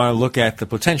segment, we'll want to look at the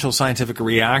potential scientific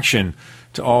reaction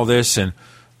to all this and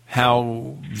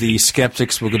how the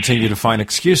skeptics will continue to find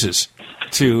excuses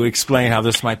to explain how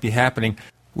this might be happening.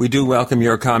 We do welcome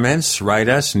your comments. Write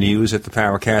us,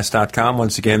 news@thepowercast.com.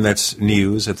 Once again, that's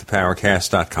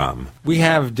news@thepowercast.com. We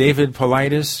have David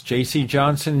Paulides, J.C.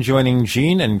 Johnson joining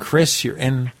Gene and Chris. You're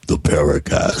in The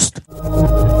Paracast.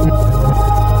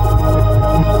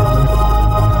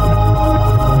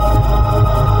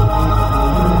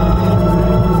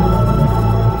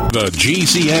 The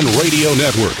GCN Radio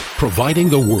Network, providing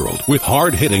the world with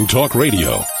hard-hitting talk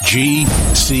radio.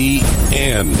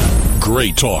 GCN.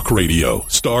 Great talk radio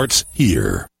starts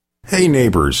here. Hey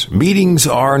neighbors, meetings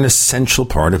are an essential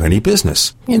part of any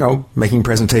business. You know, making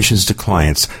presentations to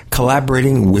clients,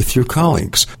 collaborating with your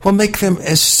colleagues. Well, make them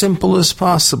as simple as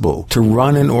possible to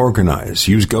run and organize.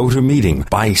 Use GoToMeeting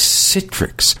by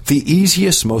Citrix, the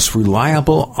easiest, most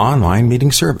reliable online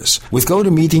meeting service. With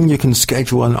GoToMeeting, you can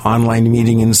schedule an online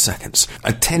meeting in seconds.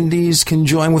 Attendees can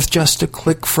join with just a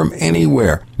click from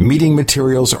anywhere. Meeting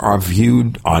materials are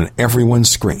viewed on everyone's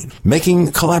screen,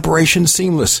 making collaboration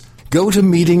seamless.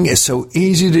 GoToMeeting is so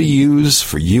easy to use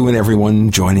for you and everyone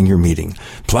joining your meeting.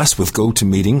 Plus, with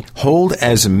GoToMeeting, hold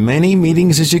as many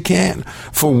meetings as you can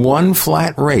for one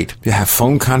flat rate. You have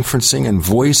phone conferencing and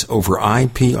voice over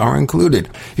IP are included.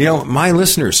 You know, my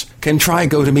listeners can try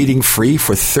GoToMeeting free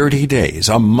for 30 days,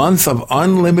 a month of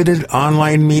unlimited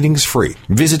online meetings free.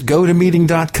 Visit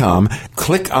GoToMeeting.com,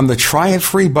 click on the Try It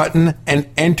Free button, and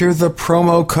enter the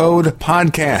promo code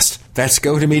PODCAST. That's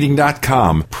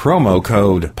GoToMeeting.com, promo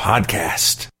code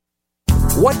PODCAST.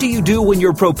 What do you do when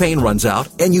your propane runs out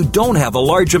and you don't have a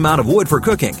large amount of wood for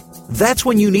cooking? That's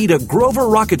when you need a Grover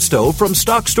rocket stove from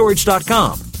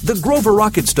StockStorage.com. The Grover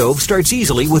rocket stove starts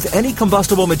easily with any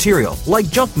combustible material like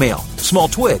junk mail, small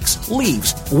twigs,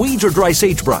 leaves, weeds, or dry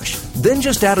sagebrush. Then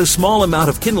just add a small amount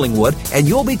of kindling wood and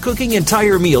you'll be cooking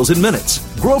entire meals in minutes.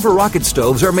 Grover rocket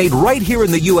stoves are made right here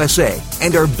in the USA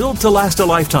and are built to last a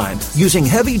lifetime using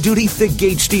heavy-duty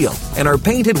thick-gauge steel and are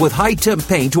painted with high-temp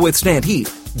paint to withstand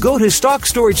heat. Go to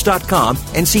StockStorage.com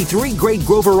and see 3 great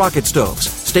Grover rocket stoves,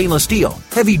 stainless steel,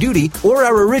 heavy duty, or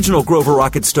our original Grover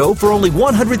rocket stove for only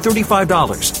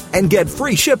 $135 and get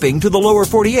free shipping to the lower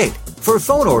 48. For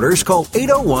phone orders, call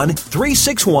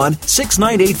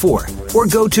 801-361-6984 or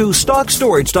go to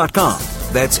StockStorage.com.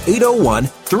 That's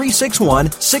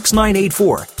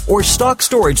 801-361-6984 or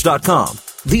StockStorage.com.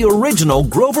 The original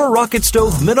Grover rocket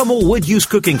stove minimal wood use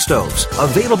cooking stoves,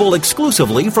 available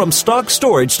exclusively from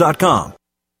StockStorage.com.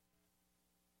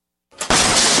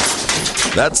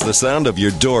 That's the sound of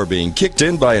your door being kicked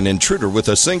in by an intruder with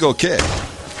a single kick.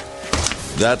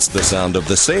 That's the sound of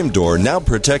the same door now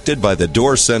protected by the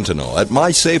Door Sentinel at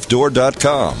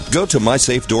MySafeDoor.com. Go to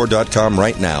MySafeDoor.com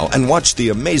right now and watch the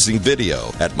amazing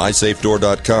video. At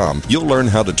MySafeDoor.com, you'll learn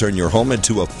how to turn your home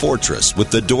into a fortress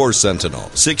with the Door Sentinel.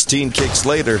 16 kicks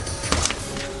later,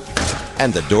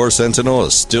 and the Door Sentinel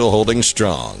is still holding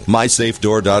strong.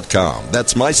 MySafeDoor.com.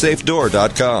 That's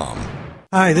MySafeDoor.com.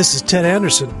 Hi, this is Ted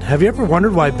Anderson. Have you ever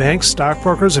wondered why banks,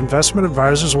 stockbrokers, investment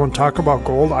advisors won't talk about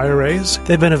gold IRAs?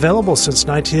 They've been available since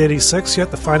 1986,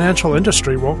 yet the financial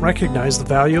industry won't recognize the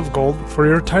value of gold for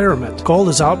your retirement. Gold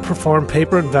has outperformed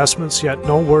paper investments, yet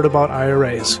no word about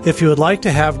IRAs. If you would like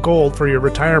to have gold for your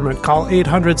retirement, call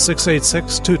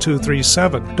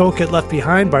 800-686-2237. Don't get left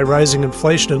behind by rising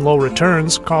inflation and low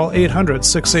returns. Call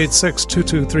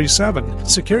 800-686-2237.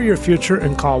 Secure your future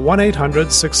and call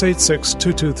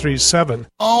 1-800-686-2237.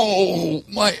 Oh,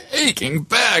 my aching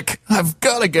back. I've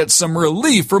got to get some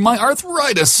relief for my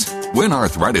arthritis. When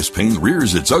arthritis pain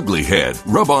rears its ugly head,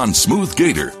 rub on Smooth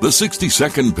Gator, the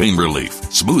 60-second pain relief.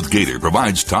 Smooth Gator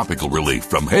provides topical relief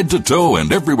from head to toe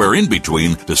and everywhere in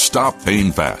between to stop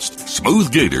pain fast.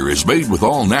 Smooth Gator is made with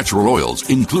all natural oils,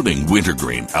 including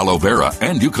wintergreen, aloe vera,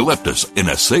 and eucalyptus in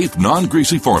a safe,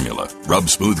 non-greasy formula. Rub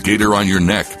Smooth Gator on your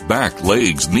neck, back,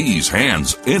 legs, knees,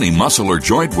 hands, any muscle or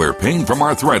joint where pain from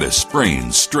arthritis, sprains,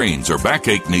 strains, or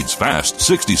backache needs fast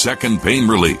 60-second pain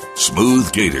relief. Smooth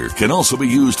Gator can also be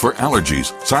used for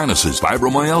allergies, sinuses,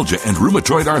 fibromyalgia, and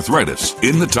rheumatoid arthritis.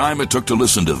 In the time it took to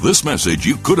listen to this message,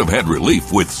 you could have had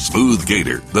relief with Smooth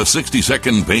Gator, the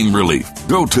 60-second pain relief.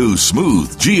 Go to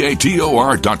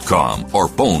smoothgator.com or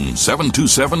phone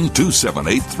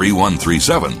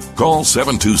 727-278-3137. Call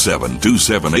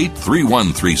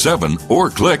 727-278-3137 or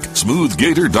click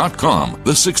smoothgator.com,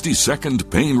 the 60-second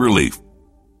pain relief.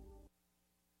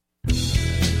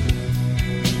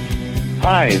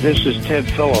 Hi, this is Ted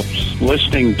Phillips,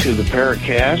 listening to the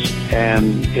Paracast,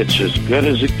 and it's as good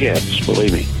as it gets,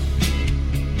 believe me.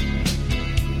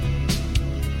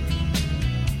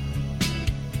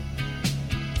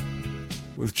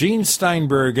 With Gene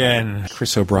Steinberg and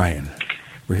Chris O'Brien.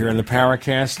 We're here in the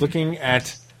Paracast looking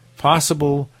at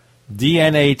possible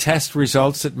DNA test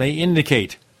results that may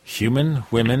indicate human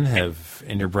women have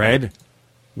interbred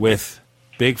with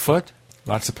Bigfoot.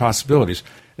 Lots of possibilities.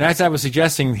 And as I was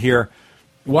suggesting here,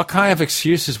 what kind of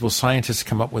excuses will scientists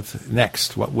come up with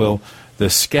next? What will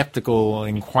the skeptical,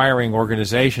 inquiring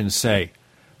organizations say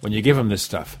when you give them this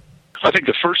stuff? I think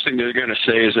the first thing they're going to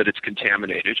say is that it's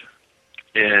contaminated.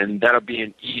 And that'll be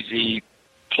an easy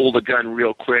pull the gun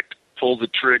real quick, pull the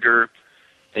trigger,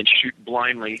 and shoot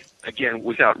blindly, again,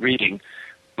 without reading.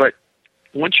 But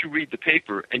once you read the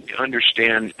paper and you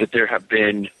understand that there have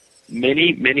been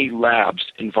many, many labs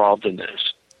involved in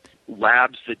this,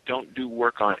 labs that don't do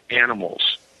work on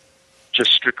animals,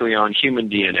 just strictly on human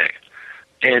DNA.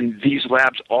 And these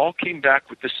labs all came back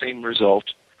with the same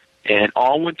result and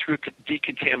all went through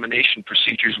decontamination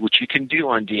procedures, which you can do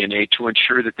on DNA to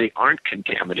ensure that they aren't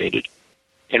contaminated.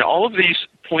 And all of these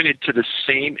pointed to the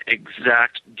same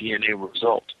exact DNA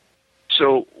result.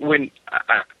 So when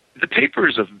the paper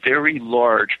is a very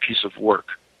large piece of work,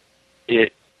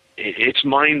 it's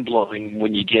mind-blowing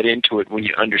when you get into it, when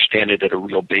you understand it at a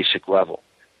real basic level.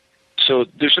 So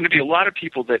there's going to be a lot of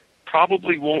people that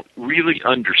probably won't really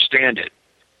understand it.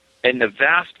 And the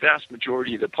vast, vast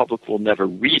majority of the public will never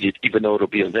read it, even though it'll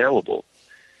be available.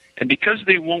 And because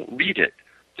they won't read it,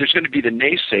 there's going to be the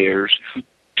naysayers who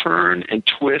turn and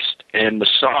twist and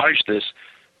massage this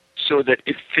so that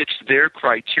it fits their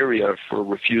criteria for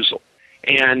refusal.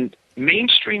 And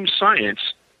mainstream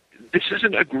science, this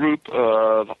isn't a group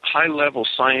of high-level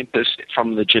scientists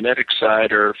from the genetic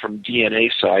side or from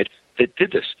DNA side that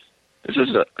did this. This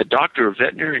is a doctor of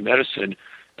veterinary medicine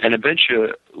and a bunch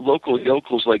of local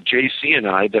yokels like JC and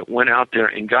I that went out there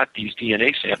and got these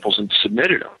DNA samples and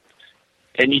submitted them.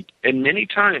 And many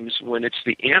times when it's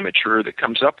the amateur that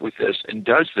comes up with this and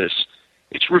does this,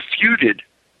 it's refuted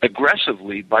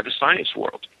aggressively by the science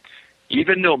world.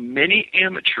 Even though many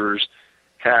amateurs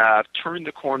have turned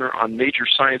the corner on major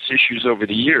science issues over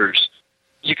the years,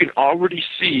 you can already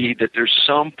see that there's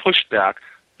some pushback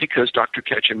because Dr.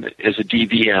 Ketchum is a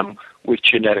DVM with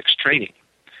genetics training.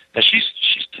 Now, she's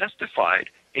testified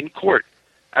in court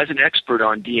as an expert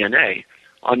on DNA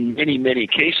on many, many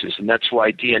cases, and that's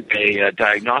why DNA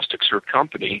Diagnostics, her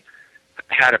company,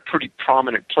 had a pretty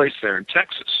prominent place there in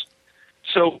Texas.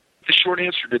 So the short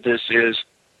answer to this is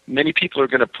many people are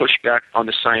going to push back on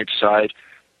the science side,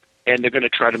 and they're going to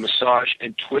try to massage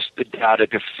and twist the data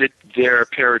to fit their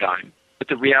paradigm. But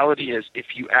the reality is,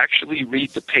 if you actually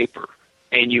read the paper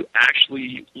and you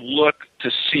actually look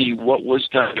to see what was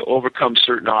done to overcome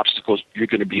certain obstacles, you're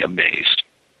going to be amazed.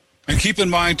 And keep in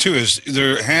mind, too, is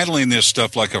they're handling this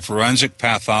stuff like a forensic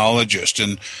pathologist.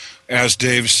 And as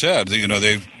Dave said, you know,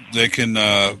 they can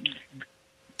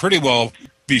pretty well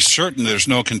be certain there's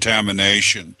no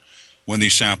contamination when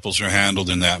these samples are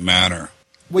handled in that manner.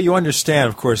 Well, you understand,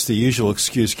 of course, the usual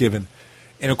excuse given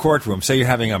in a courtroom. Say you're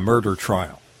having a murder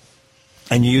trial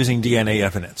and you're using DNA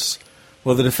evidence.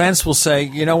 Well, the defense will say,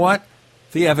 you know what?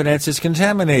 the evidence is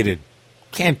contaminated.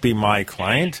 Can't be my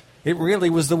client. It really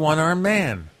was the one-armed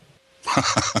man.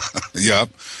 Yep,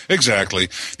 exactly.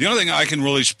 The only thing I can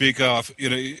really speak of,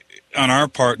 on our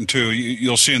part, and too,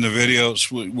 you'll see in the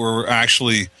videos, we're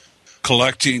actually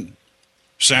collecting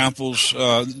samples.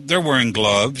 They're wearing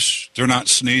gloves. They're not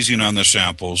sneezing on the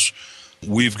samples.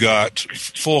 We've got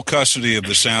full custody of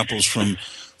the samples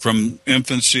from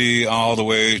infancy all the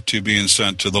way to being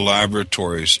sent to the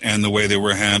laboratories, and the way they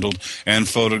were handled, and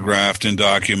photographed and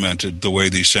documented the way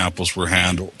these samples were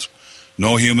handled.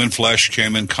 No human flesh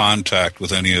came in contact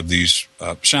with any of these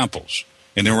samples,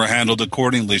 and they were handled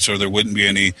accordingly so there wouldn't be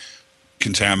any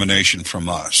contamination from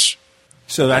us.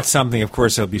 So that's something, of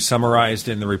course, that'll be summarized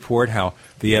in the report, how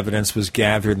the evidence was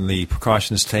gathered and the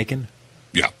precautions taken?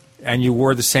 Yeah. And you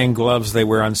wore the same gloves they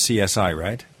wear on CSI,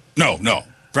 right? No.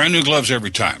 Brand new gloves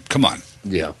every time. Come on.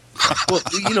 Yeah. Well,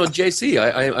 JC,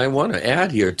 I want to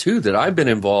add here, too, that I've been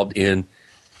involved in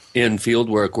field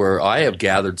work where I have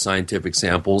gathered scientific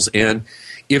samples, and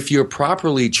if you're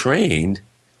properly trained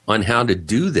on how to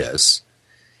do this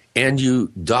and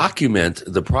you document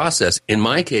the process, in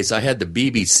my case, I had the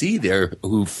BBC there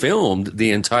who filmed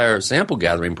the entire sample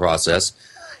gathering process.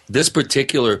 This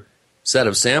particular set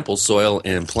of samples, soil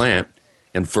and plant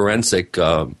and forensic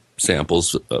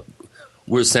samples,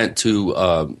 were sent to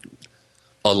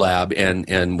a lab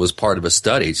and was part of a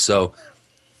study. So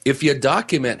if you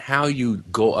document how you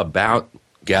go about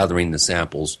gathering the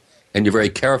samples, and you're very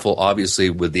careful, obviously,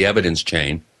 with the evidence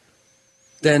chain,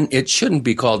 then it shouldn't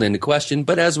be called into question.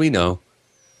 But as we know,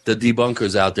 the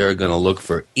debunkers out there are going to look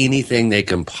for anything they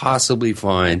can possibly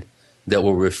find that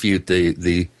will refute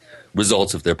the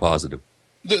results if they're positive.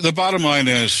 The bottom line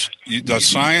is the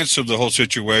science of the whole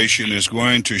situation is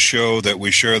going to show that we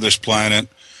share this planet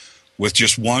with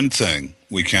just one thing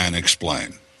we can't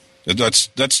explain. That's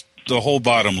the whole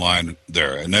bottom line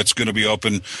there, and that's going to be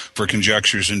open for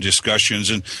conjectures and discussions.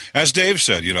 And as Dave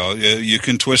said, you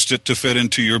can twist it to fit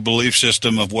into your belief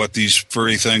system of what these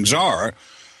furry things are.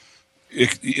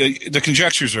 The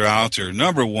conjectures are out there.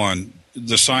 Number one,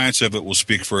 the science of it will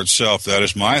speak for itself. That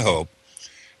is my hope.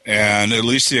 And at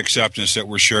least the acceptance that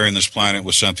we're sharing this planet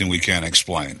with something we can't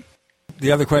explain.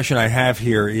 The other question I have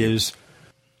here is,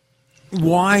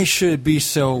 why should it be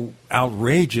so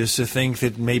outrageous to think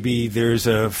that maybe there's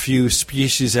a few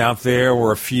species out there,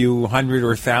 or a few hundred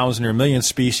or thousand or million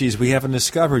species we haven't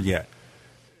discovered yet?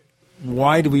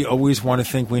 Why do we always want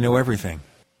to think we know everything?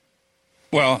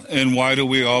 Well, and why do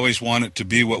we always want it to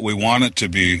be what we want it to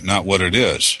be, not what it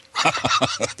is?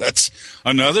 That's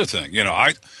another thing.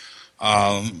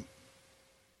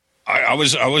 I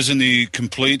was in the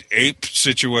complete ape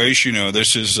situation.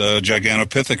 This is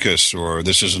Gigantopithecus, or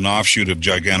this is an offshoot of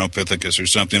Gigantopithecus, or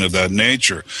something of that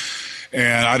nature.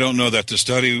 And I don't know that the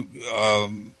study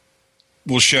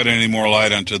will shed any more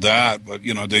light onto that, but,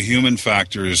 the human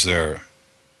factor is there.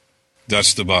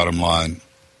 That's the bottom line.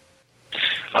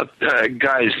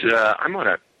 Guys, I'm on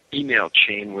an email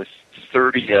chain with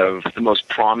 30 of the most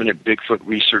prominent Bigfoot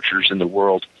researchers in the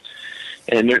world.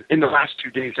 And in the last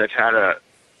 2 days, I've had a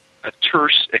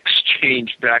terse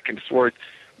exchange back and forth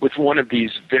with one of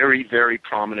these very, very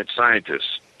prominent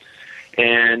scientists.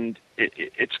 And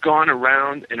it's gone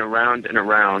around and around and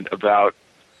around about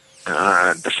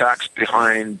the facts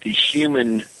behind the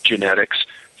human genetics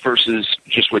versus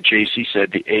just what JC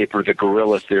said, the ape or the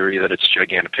gorilla theory that it's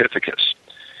Gigantopithecus.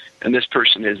 And this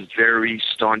person is very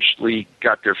staunchly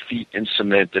got their feet in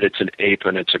cement that it's an ape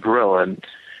and it's a gorilla.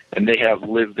 And they have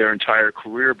lived their entire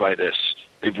career by this.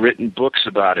 They've written books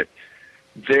about it.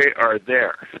 They are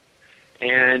there.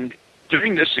 And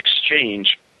during this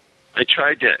exchange, I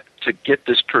tried to get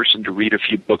this person to read a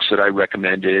few books that I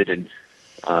recommended and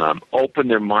open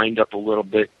their mind up a little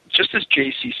bit. Just as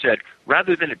JC said,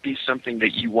 rather than it be something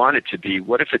that you want it to be,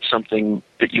 what if it's something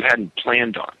that you hadn't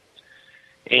planned on?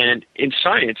 And in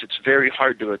science, it's very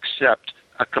hard to accept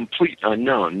a complete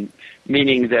unknown,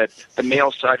 meaning that the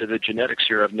male side of the genetics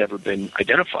here have never been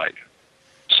identified.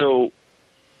 So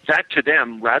that to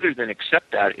them, rather than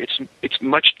accept that, it's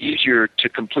much easier to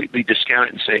completely discount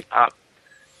it and say,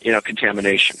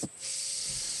 contamination.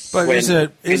 But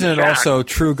isn't it also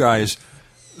true, guys,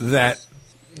 that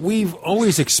we've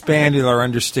always expanded our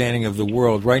understanding of the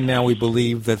world? Right now we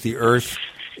believe that the Earth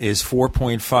is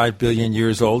 4.5 billion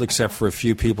years old, except for a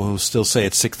few people who still say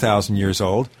it's 6,000 years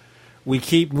old. We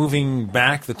keep moving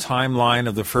back the timeline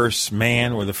of the first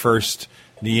man or the first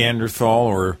Neanderthal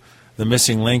or the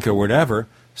missing link or whatever.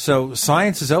 So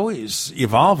science is always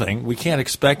evolving. We can't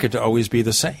expect it to always be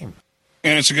the same.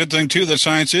 And it's a good thing, too, that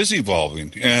science is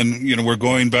evolving. And, we're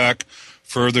going back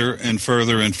further and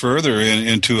further and further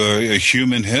into a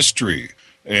human history.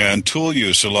 and tool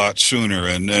use a lot sooner.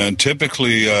 And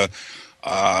typically,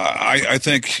 I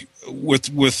think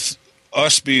with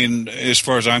us being, as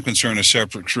far as I'm concerned, a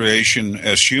separate creation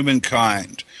as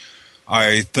humankind,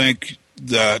 I think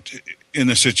that in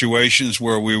the situations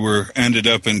where we ended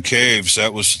up in caves,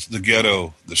 that was the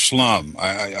ghetto, the slum.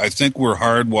 I think we're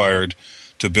hardwired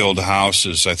to build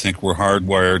houses. I think we're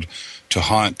hardwired to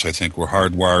hunt. I think we're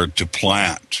hardwired to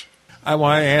plant. I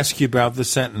want to ask you about the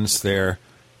sentence there.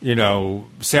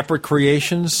 Separate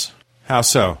creations? How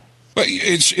so? But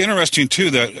it's interesting, too,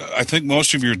 that I think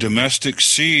most of your domestic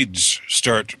seeds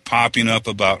start popping up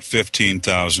about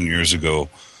 15,000 years ago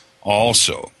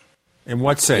also. In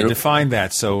what say? Define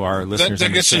that so our listeners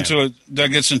understand. That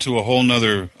gets into a whole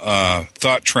nother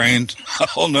thought train, a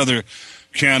whole nother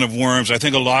can of worms. I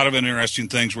think a lot of interesting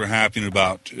things were happening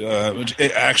about,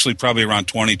 actually probably around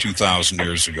 22,000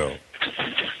 years ago.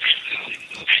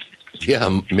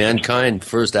 Yeah, mankind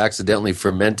first accidentally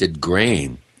fermented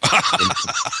grain.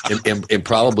 and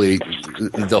probably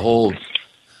the whole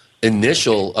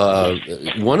initial,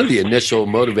 one of the initial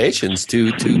motivations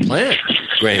to plant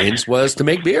grains was to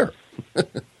make beer.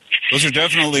 Those are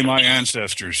definitely my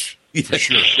ancestors, for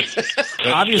sure.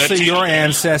 Obviously, your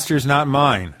ancestors, not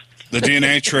mine. The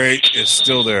DNA trait is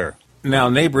still there. Now,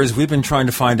 neighbors, we've been trying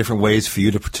to find different ways for you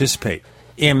to participate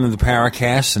in the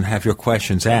Paracast and have your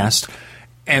questions asked.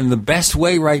 And the best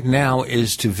way right now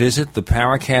is to visit the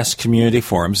Paracast Community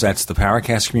Forums. That's the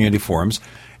Paracast Community Forums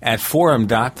at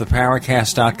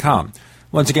forum.theparacast.com.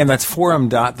 Once again, that's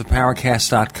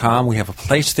forum.theparacast.com. We have a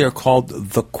place there called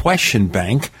the Question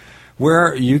Bank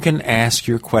where you can ask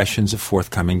your questions of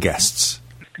forthcoming guests.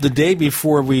 The day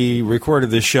before we recorded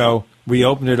this show, we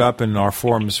opened it up in our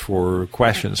forums for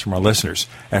questions from our listeners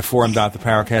at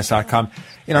forum.theparacast.com.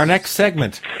 In our next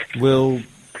segment, we'll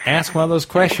ask one of those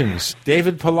questions.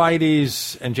 David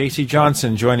Paulides and J.C.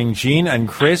 Johnson joining Gene and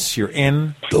Chris. You're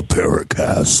in the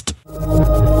Paracast.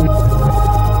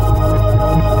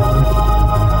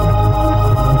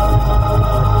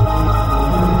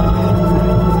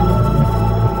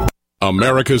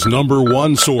 America's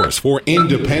 #1 source for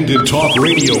independent talk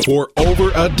radio for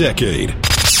over a decade.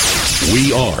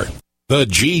 We are the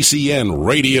GCN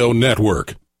Radio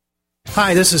Network.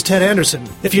 Hi, this is Ted Anderson.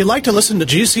 If you'd like to listen to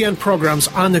GCN programs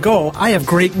on the go, I have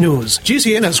great news.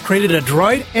 GCN has created a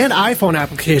Droid and iPhone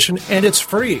application, and it's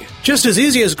free. Just as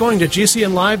easy as going to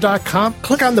GCNlive.com,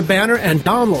 click on the banner, and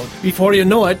download. Before you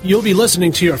know it, you'll be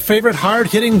listening to your favorite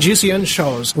hard-hitting GCN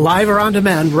shows, live or on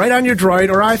demand, right on your Droid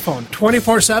or iPhone,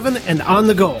 24/7 and on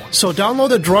the go. So download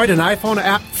the Droid and iPhone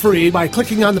app free by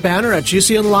clicking on the banner at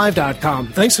GCNlive.com.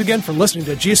 Thanks again for listening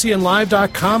to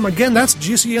GCNlive.com. Again, that's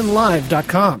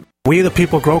GCNlive.com. We the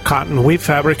people grow cotton, weave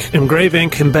fabric, engrave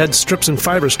ink, embed strips and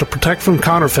fibers to protect from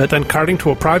counterfeit and carting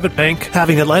to a private bank,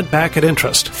 having it lent back at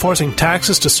interest, forcing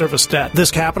taxes to service debt.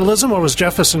 This capitalism, or was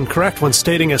Jefferson correct when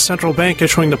stating a central bank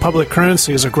issuing the public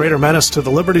currency is a greater menace to the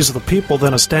liberties of the people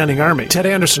than a standing army? Ted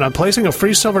Anderson, I'm placing a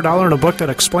free silver dollar in a book that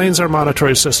explains our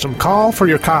monetary system. Call for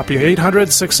your copy,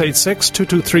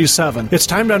 800-686-2237. It's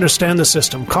time to understand the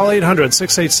system. Call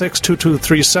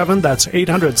 800-686-2237. That's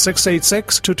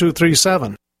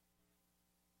 800-686-2237.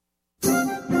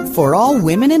 For all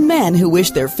women and men who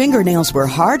wish their fingernails were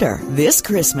harder, this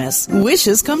Christmas,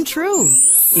 wishes come true.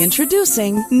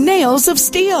 Introducing Nails of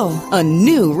Steel, a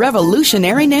new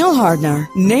revolutionary nail hardener.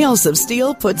 Nails of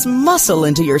Steel puts muscle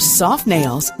into your soft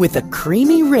nails with a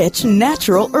creamy, rich,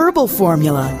 natural herbal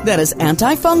formula that is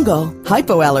antifungal,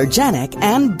 hypoallergenic,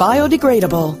 and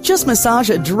biodegradable. Just massage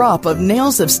a drop of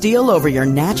Nails of Steel over your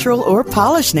natural or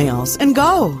polished nails and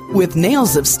go. With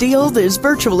Nails of Steel, there's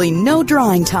virtually no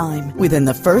drying time. Within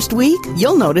the first week,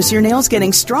 you'll notice your nails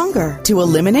getting stronger to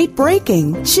eliminate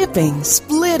breaking, chipping,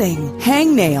 splitting,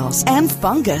 hangnails, and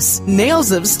fungus.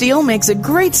 Nails of Steel makes a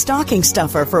great stocking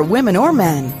stuffer for women or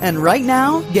men. And right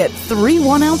now, get 3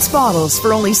 1-ounce bottles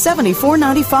for only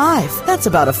 $74.95. That's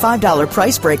about a $5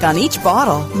 price break on each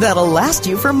bottle. That'll last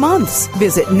you for months.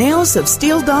 Visit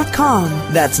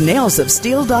nailsofsteel.com. That's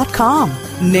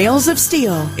nailsofsteel.com. Nails of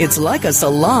Steel. It's like a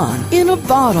salon in a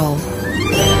bottle.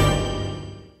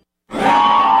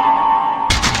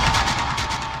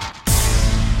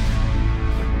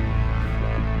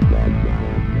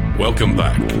 Welcome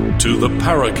back to the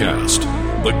Paracast,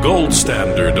 the gold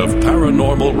standard of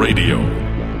paranormal radio.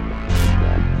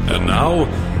 And now,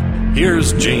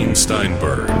 here's Gene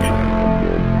Steinberg.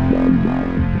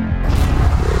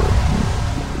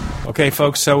 Okay,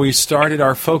 folks, so we started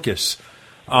our focus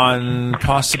on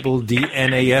possible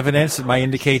DNA evidence that might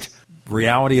indicate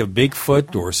reality of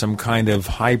Bigfoot or some kind of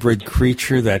hybrid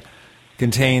creature that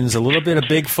contains a little bit of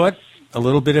Bigfoot, a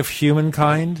little bit of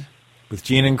humankind. with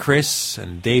Gene and Chris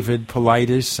and David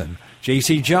Paulides and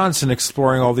J.C. Johnson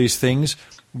exploring all these things.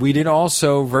 We did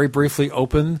also very briefly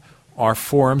open our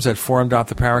forums at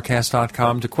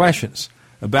forum.theparacast.com to questions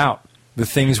about the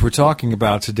things we're talking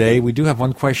about today. We do have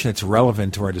one question that's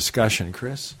relevant to our discussion,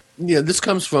 Chris. Yeah, this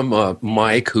comes from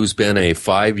Mike, who's been a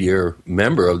 5-year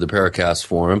member of the Paracast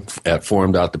Forum at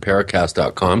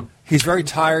forum.theparacast.com. He's very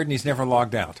tired and he's never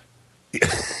logged out.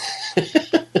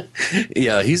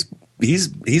 Yeah, he's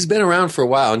been around for a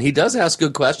while, and he does ask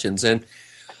good questions. And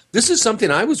this is something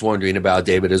I was wondering about,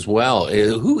 David, as well.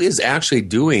 Who is actually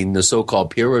doing the so-called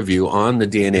peer review on the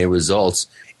DNA results,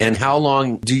 and how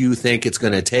long do you think it's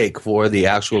going to take for the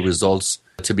actual results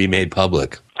to be made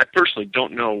public? I personally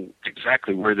don't know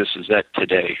exactly where this is at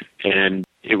today, and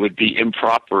it would be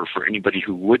improper for anybody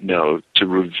who would know to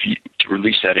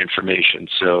release that information.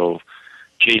 So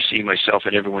JC, myself,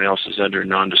 and everyone else is under a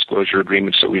non-disclosure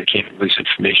agreement, so we can't release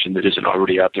information that isn't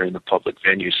already out there in the public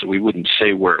venue, so we wouldn't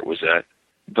say where it was at.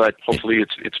 But hopefully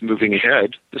it's moving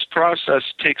ahead. This process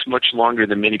takes much longer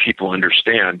than many people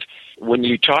understand. When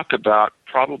you talk about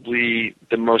probably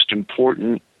the most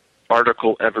important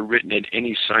article ever written in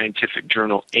any scientific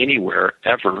journal anywhere,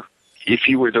 ever, if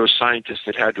you were those scientists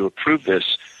that had to approve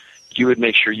this, you would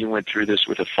make sure you went through this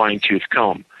with a fine-tooth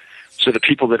comb. So the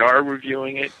people that are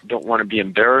reviewing it don't want to be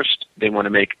embarrassed. They want to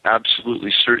make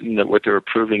absolutely certain that what they're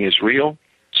approving is real,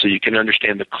 so you can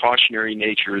understand the cautionary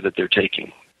nature that they're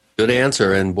taking. Good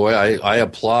answer, and boy, I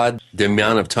applaud the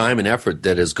amount of time and effort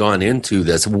that has gone into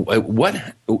this.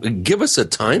 Give us a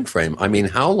time frame. I mean,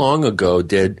 how long ago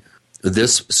did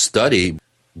this study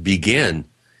begin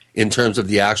in terms of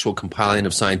the actual compiling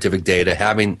of scientific data,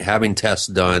 having tests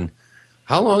done?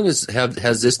 How long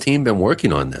has this team been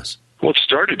working on this? Well, it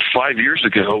started 5 years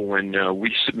ago when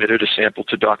we submitted a sample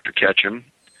to Dr. Ketchum.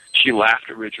 She laughed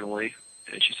originally,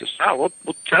 and she says,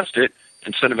 we'll test it.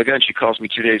 And son of a gun, she calls me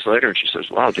 2 days later, and she says,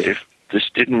 wow, Dave, this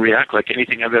didn't react like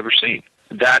anything I've ever seen.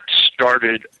 That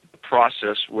started the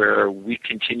process where we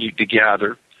continued to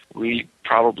gather. We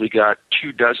probably got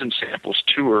 24 samples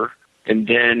to her, and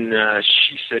then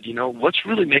she said, let's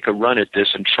really make a run at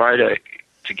this and try to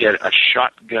get a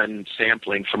shotgun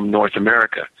sampling from North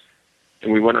America.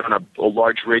 And we went on a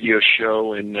large radio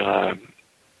show in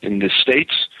the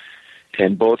States,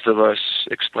 and both of us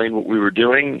explained what we were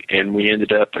doing, and we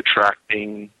ended up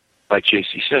attracting, like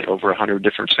JC said, over 100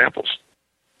 different samples.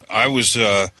 I was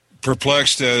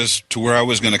perplexed as to where I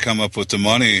was going to come up with the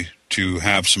money to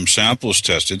have some samples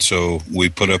tested, so we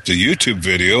put up the YouTube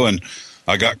video, and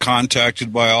I got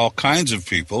contacted by all kinds of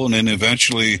people, and then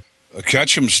eventually a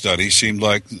Ketchum study seemed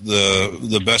like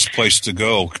the best place to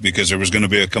go because there was going to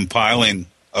be a compiling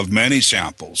of many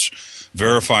samples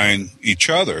verifying each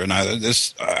other, and I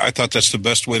thought that's the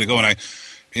best way to go, and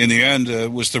in the end,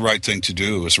 it was the right thing to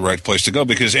do. It was the right place to go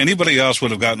because anybody else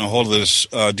would have gotten a hold of this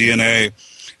DNA.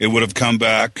 It would have come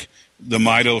back the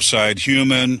mitoside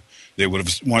human. They would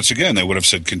have, once again, they would have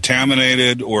said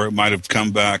contaminated, or it might have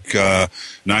come back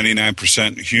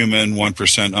 99% human,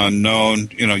 1% unknown.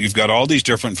 You've got all these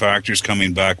different factors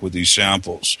coming back with these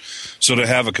samples. So to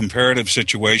have a comparative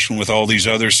situation with all these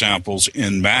other samples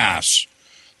in mass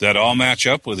that all match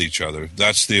up with each other,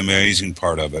 that's the amazing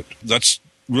part of it. That's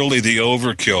really the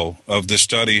overkill of the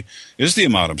study, is the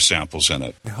amount of samples in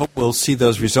it. I hope we'll see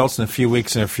those results in a few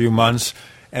weeks and a few months,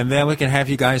 and then we can have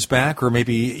you guys back, or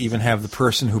maybe even have the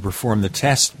person who performed the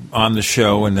test on the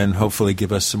show, and then hopefully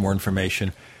give us some more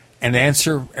information and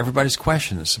answer everybody's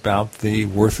questions about the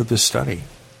worth of this study.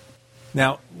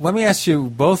 Now, let me ask you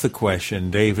both a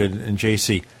question, David and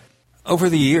JC. Over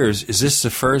the years, is this the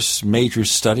first major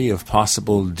study of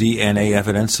possible DNA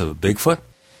evidence of Bigfoot?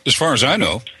 As far as I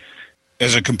know,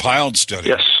 as a compiled study.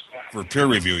 Yes. For peer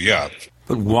review, yeah.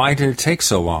 But why did it take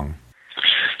so long?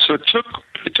 So it took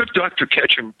Dr.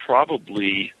 Ketchum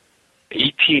probably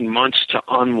 18 months to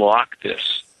unlock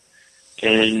this.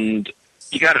 And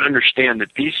you got to understand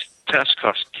that these tests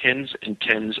cost tens and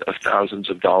tens of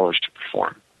thousands of dollars to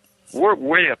perform. We're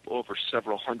way up over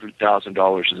several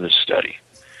 $100,000 in this study.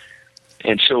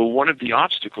 And so one of the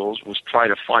obstacles was try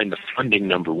to find the funding,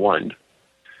 number one.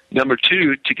 Number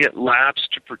two, to get labs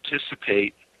to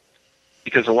participate,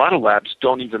 because a lot of labs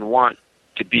don't even want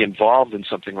to be involved in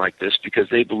something like this because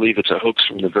they believe it's a hoax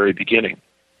from the very beginning.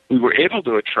 We were able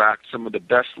to attract some of the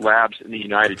best labs in the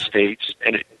United States,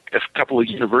 and a couple of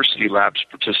university labs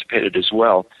participated as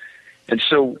well. And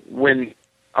so when,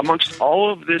 amongst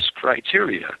all of this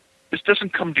criteria, this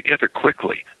doesn't come together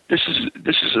quickly. This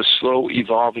is a slow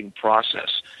evolving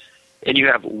process. And you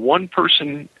have one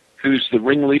person who's the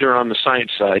ringleader on the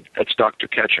science side, that's Dr.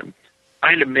 Ketchum,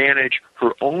 trying to manage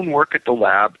her own work at the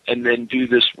lab and then do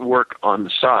this work on the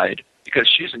side because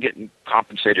she isn't getting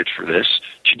compensated for this.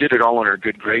 She did it all on her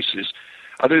good graces.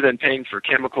 Other than paying for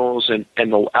chemicals and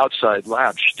the outside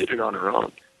lab, she did it on her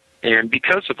own. And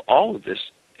because of all of this,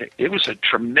 it was a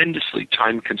tremendously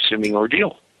time-consuming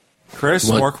ordeal. Chris,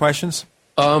 more questions?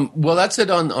 Well, that's it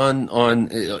on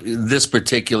this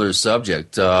particular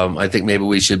subject. I think maybe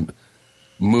we should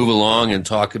move along and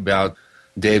talk about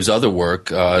Dave's other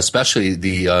work, especially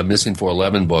the Missing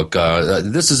 411 book.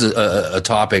 This is a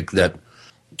topic that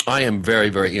I am very,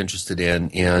 very interested in,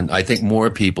 and I think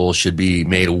more people should be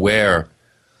made aware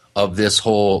of this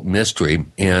whole mystery.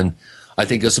 And I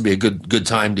think this would be a good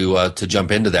time to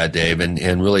jump into that, Dave,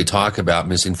 and really talk about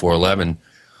Missing 411.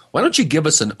 Why don't you give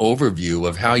us an overview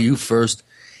of how you first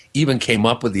even came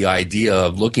up with the idea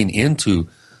of looking into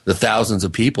the thousands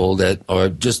of people that are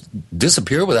just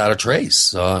disappear without a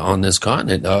trace on this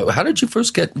continent? How did you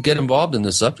first get involved in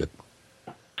this subject?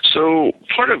 So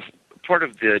part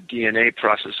of the DNA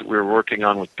process that we were working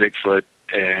on with Bigfoot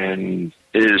and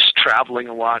is traveling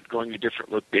a lot, going to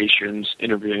different locations,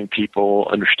 interviewing people,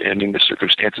 understanding the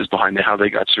circumstances behind how they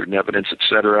got certain evidence,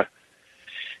 etc.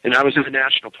 And I was in the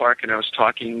national park, and I was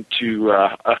talking to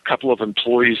a couple of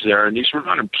employees there, and these were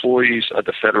not employees of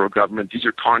the federal government. These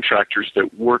are contractors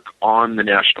that work on the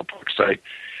national park site.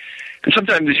 And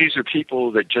sometimes these are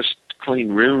people that just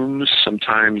clean rooms.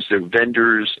 Sometimes they're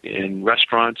vendors in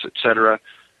restaurants, etc.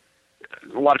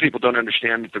 A lot of people don't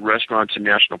understand that the restaurants in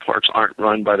national parks aren't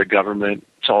run by the government.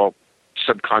 It's all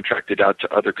subcontracted out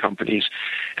to other companies.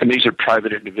 And these are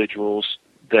private individuals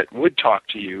that would talk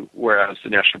to you, whereas the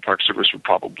National Park Service would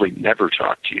probably never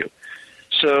talk to you.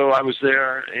 So I was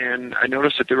there, and I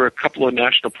noticed that there were a couple of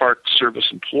National Park Service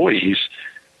employees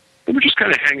that were just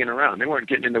kind of hanging around. They weren't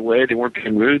getting in the way. They weren't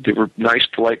being rude. They were nice,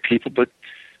 polite people, but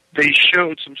they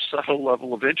showed some subtle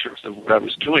level of interest in what I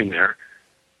was doing there.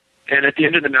 And at the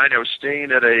end of the night, I was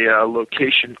staying at a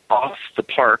location off the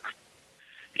park,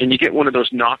 and you get one of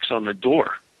those knocks on the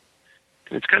door.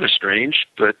 And it's kind of strange,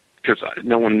 but because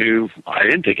no one knew, I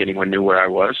didn't think anyone knew where I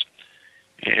was.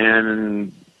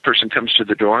 And the person comes to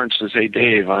the door and says, "Hey,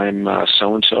 Dave, I'm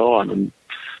so-and-so. I'm an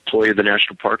employee of the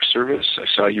National Park Service. I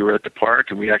saw you were at the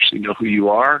park, and we actually know who you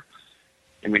are,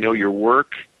 and we know your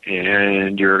work,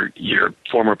 and you're a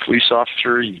former police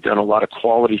officer. You've done a lot of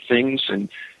quality things, and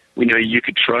we know you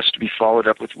could trust to be followed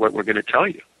up with what we're going to tell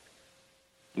you."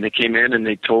 And they came in and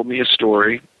they told me a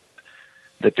story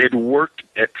that they'd worked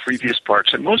at previous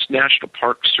parks. And most National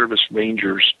Park Service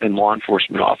rangers and law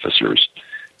enforcement officers,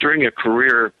 during a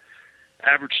career,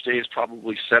 average stay is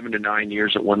probably 7 to 9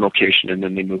 years at one location, and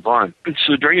then they move on. And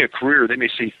so during a career, they may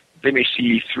see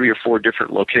 3 or 4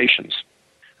 different locations.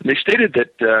 And they stated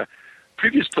that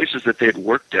previous places that they had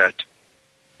worked at,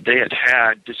 they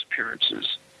had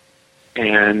disappearances.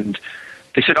 And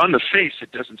they said on the face,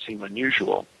 it doesn't seem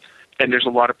unusual. And there's a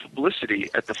lot of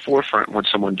publicity at the forefront when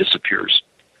someone disappears.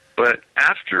 But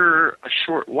after a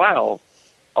short while,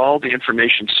 all the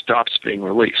information stops being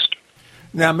released.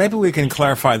 Now, maybe we can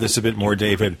clarify this a bit more,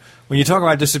 David. When you talk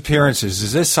about disappearances,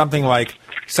 is this something like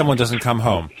someone doesn't come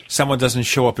home, someone doesn't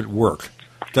show up at work,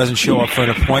 doesn't show up for an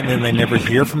appointment, and they never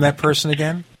hear from that person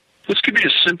again? This could be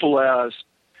as simple as,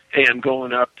 hey, I'm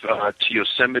going up to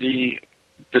Yosemite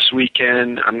this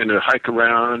weekend. I'm going to hike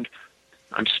around.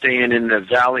 I'm staying in the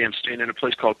valley. I'm staying in a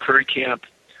place called Curry Camp.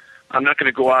 I'm not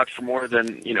going to go out for more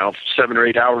than 7 or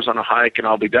 8 hours on a hike, and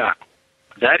I'll be back.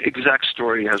 That exact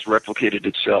story has replicated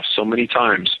itself so many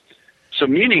times. So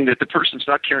meaning that the person's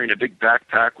not carrying a big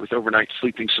backpack with overnight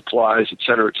sleeping supplies, et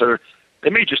cetera, et cetera. They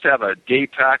may just have a day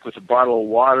pack with a bottle of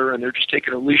water, and they're just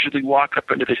taking a leisurely walk up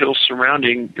into the hills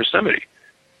surrounding Yosemite.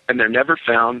 And they're never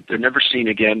found. They're never seen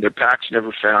again. Their pack's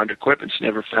never found. Equipment's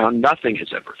never found. Nothing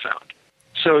is ever found.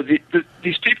 So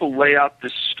these people lay out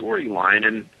this storyline,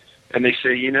 and they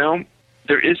say,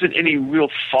 there isn't any real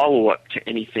follow-up to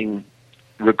anything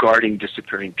regarding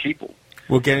disappearing people.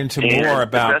 We'll get into more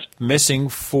about Missing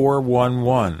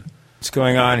 411. What's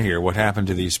going on here? What happened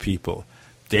to these people?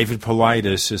 David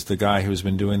Paulides is the guy who's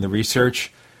been doing the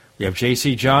research. We have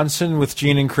J.C. Johnson with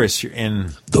Gene and Chris. You're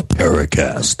in the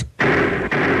Paracast.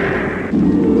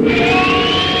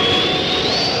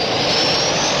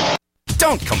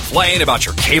 Don't complain about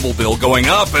your cable bill going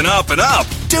up and up and up.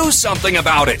 Do something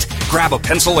about it. Grab a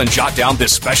pencil and jot down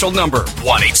this special number,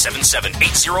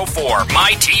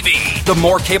 1-877-804-MY-TV. The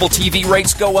more cable TV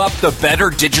rates go up, the better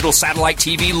digital satellite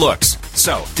TV looks.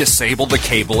 So, disable the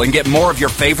cable and get more of your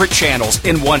favorite channels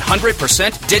in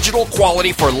 100% digital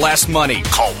quality for less money.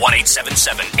 Call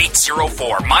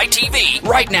 1-877-804-MyTV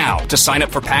right now to sign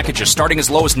up for packages starting as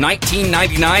low as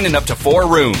 $19.99 and up to 4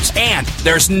 rooms. And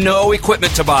there's no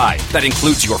equipment to buy. That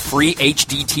includes your free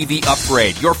HD TV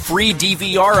upgrade, your free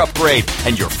DVR upgrade,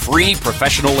 and your free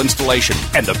professional installation.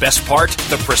 And the best part,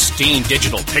 the pristine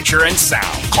digital picture and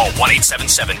sound. Call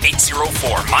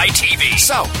 1-877-804-MyTV.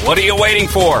 So, what are you waiting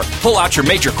for? Pull out your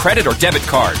major credit or debit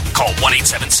card. Call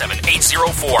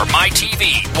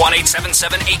 1-877-804-MyTV.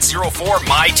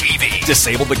 1-877-804-MyTV.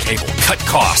 Disable the cable, cut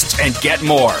costs, and get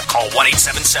more. Call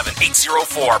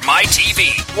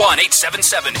 1-877-804-MyTV.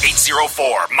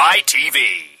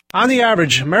 1-877-804-MyTV. On the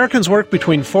average, Americans work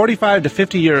between 45 to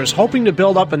 50 years, hoping to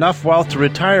build up enough wealth to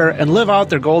retire and live out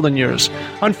their golden years.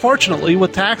 Unfortunately,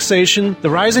 with taxation, the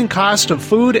rising cost of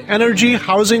food, energy,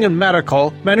 housing, and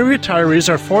medical, many retirees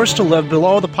are forced to live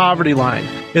below the poverty line.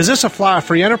 Is this a flaw of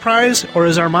free enterprise, or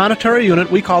is our monetary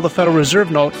unit we call the Federal Reserve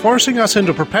Note forcing us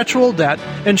into perpetual debt,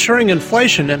 ensuring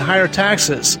inflation and higher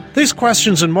taxes? These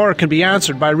questions and more can be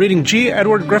answered by reading G.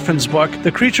 Edward Griffin's book,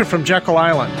 The Creature from Jekyll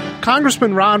Island.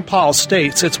 Congressman Ron Paul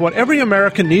states it's what every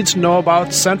American needs to know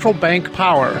about central bank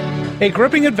power. A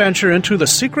gripping adventure into the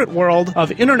secret world of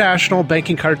international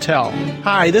banking cartel.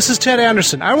 Hi, this is Ted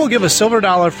Anderson. I will give a silver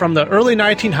dollar from the early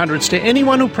 1900s to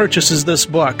anyone who purchases this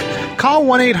book. Call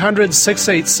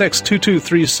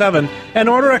 1-800-686-2237 and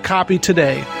order a copy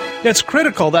today. It's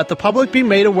critical that the public be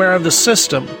made aware of the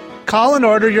system. Call and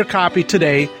order your copy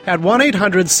today at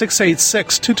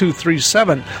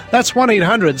 1-800-686-2237. That's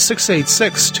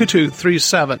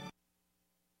 1-800-686-2237.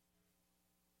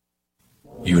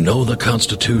 You know the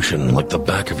Constitution like the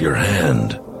back of your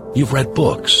hand. You've read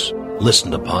books,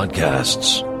 listened to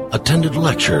podcasts, attended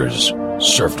lectures,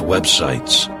 surfed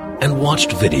websites, and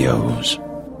watched videos.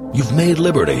 You've made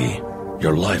liberty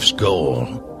your life's goal,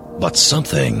 but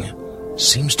something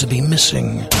seems to be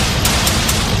missing.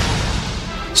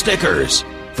 Stickers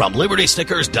from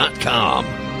LibertyStickers.com.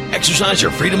 Exercise your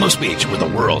freedom of speech with the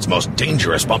world's most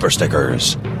dangerous bumper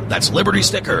stickers. That's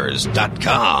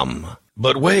LibertyStickers.com.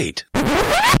 But wait,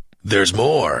 there's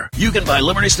more. You can buy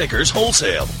Liberty Stickers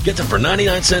wholesale. Get them for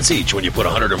 99 cents each when you put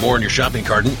 100 or more in your shopping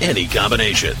cart in any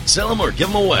combination. Sell them or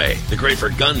give them away. They're great for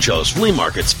gun shows, flea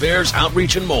markets, fairs,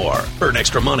 outreach, and more. Earn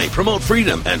extra money, promote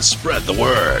freedom, and spread the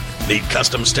word. Need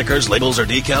custom stickers, labels, or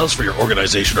decals for your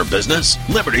organization or business?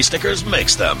 Liberty Stickers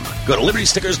makes them. Go to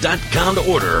LibertyStickers.com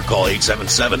to order or call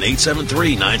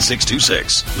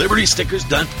 877-873-9626.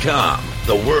 LibertyStickers.com,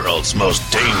 the world's most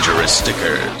dangerous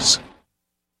stickers.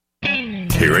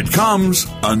 Here it comes,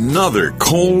 another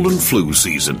cold and flu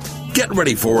season. Get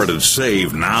ready for it and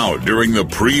save now during the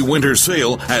pre-winter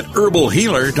sale at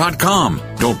herbalhealer.com.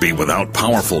 Don't be without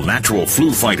powerful natural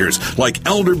flu fighters like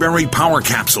elderberry power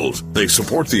capsules. They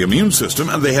support the immune system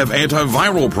and they have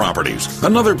antiviral properties.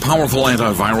 Another powerful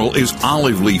antiviral is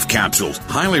olive leaf capsules,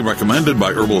 highly recommended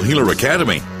by Herbal Healer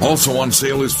Academy. Also on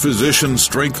sale is Physician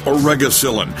Strength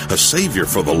Oregacillin, a savior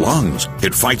for the lungs.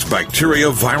 It fights bacteria,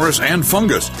 virus, and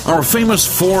fungus. Our famous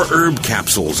 4-herb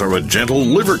capsules are a gentle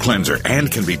liver cleanser and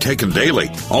can be taken daily.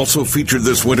 Also featured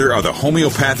this winter are the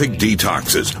homeopathic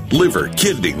detoxes, liver,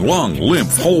 kidney, lung,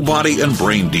 lymph, whole body, and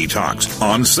brain detox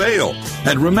on sale.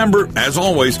 And remember, as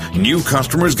always, new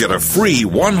customers get a free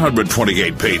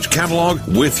 128-page catalog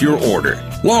with your order.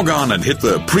 Log on and hit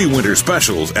the pre-winter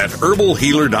specials at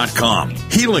herbalhealer.com.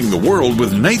 Healing the world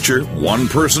with nature, one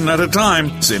person at a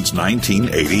time since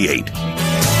 1988.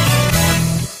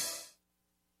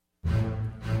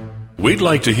 We'd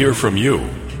like to hear from you.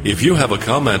 If you have a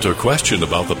comment or question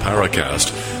about the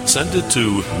Paracast, send it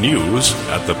to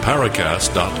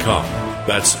news@theparacast.com.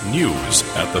 That's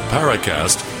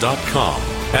news@theparacast.com.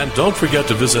 And don't forget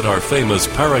to visit our famous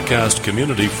Paracast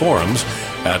community forums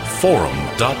at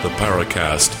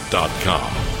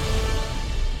forum.theparacast.com.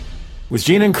 With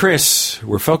Gene and Chris,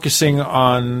 we're focusing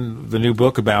on the new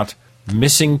book about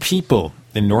missing people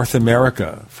in North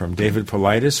America from David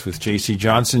Paulides, with J.C.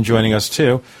 Johnson joining us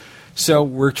too. So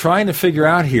we're trying to figure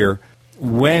out here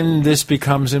when this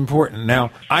becomes important.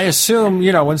 Now, I assume,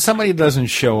 when somebody doesn't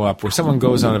show up, or someone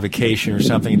goes on a vacation or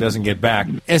something and doesn't get back,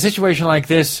 in a situation like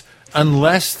this,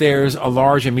 unless there's a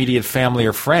large immediate family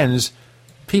or friends,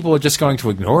 people are just going to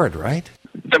ignore it, right?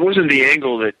 That wasn't the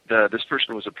angle that this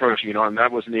person was approaching it on.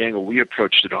 That wasn't the angle we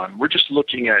approached it on. We're just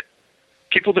looking at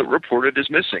people that reported as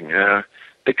missing.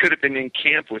 They could have been in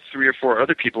camp with 3 or 4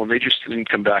 other people, and they just didn't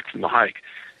come back from the hike.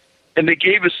 And they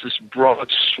gave us this broad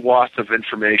swath of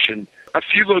information, a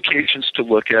few locations to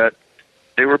look at.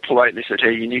 They were polite, and they said,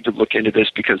 hey, you need to look into this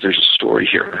because there's a story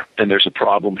here, and there's a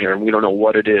problem here, and we don't know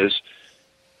what it is,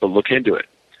 but look into it.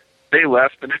 They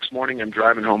left. The next morning, I'm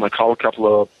driving home. I call a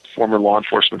couple of former law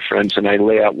enforcement friends, and I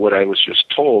lay out what I was just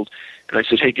told. And I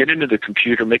said, hey, get into the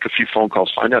computer, make a few phone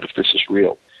calls, find out if this is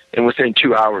real. And within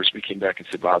 2 hours, we came back and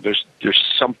said, wow, there's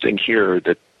something here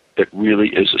that really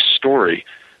is a story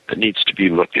that needs to be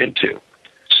looked into.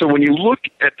 So when you look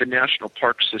at the national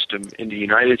park system in the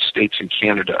United States and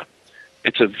Canada,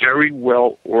 it's a very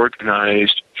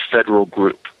well-organized federal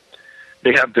group.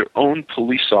 They have their own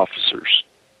police officers.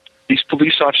 These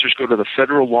police officers go to the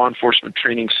Federal Law Enforcement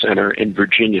Training Center in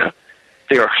Virginia.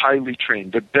 They are highly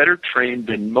trained. They're better trained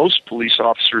than most police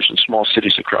officers in small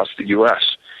cities across the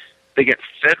U.S. They get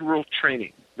federal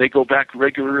training. They go back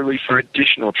regularly for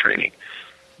additional training.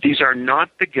 These are not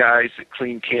the guys that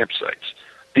clean campsites.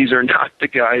 These are not the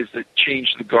guys that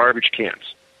change the garbage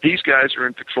cans. These guys are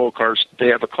in patrol cars. They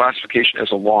have a classification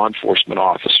as a law enforcement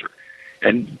officer.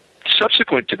 And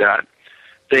subsequent to that,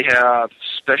 they have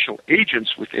special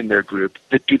agents within their group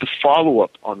that do the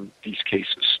follow-up on these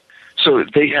cases. So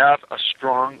they have a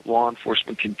strong law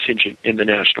enforcement contingent in the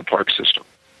national park system.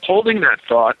 Holding that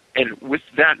thought, and with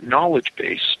that knowledge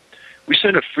base, we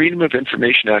sent a Freedom of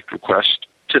Information Act request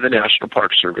to the National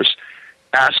Park Service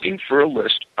asking for a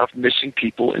list of missing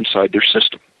people inside their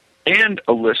system, and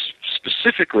a list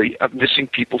specifically of missing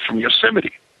people from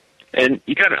Yosemite. And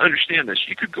you got to understand this.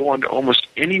 You could go onto almost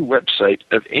any website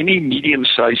of any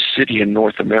medium-sized city in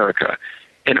North America,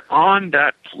 and on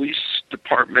that police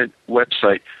department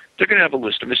website, they're going to have a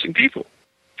list of missing people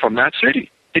from that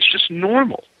city. It's just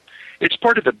normal. It's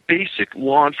part of the basic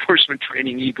law enforcement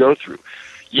training you go through.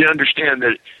 You understand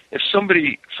that if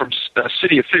somebody from a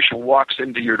city official walks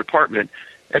into your department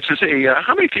and says, hey,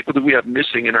 how many people do we have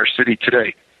missing in our city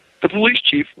today? The police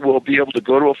chief will be able to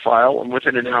go to a file and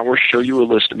within an hour show you a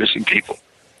list of missing people.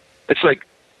 It's like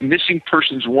missing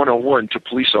persons 101 to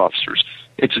police officers.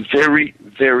 It's very,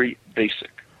 very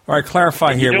basic. All right,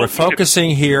 clarify here. We're focusing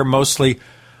here mostly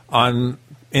on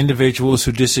individuals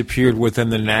who disappeared within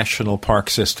the national park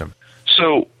system.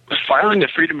 So filing a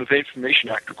Freedom of Information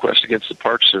Act request against the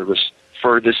Park Service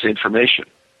for this information.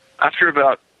 After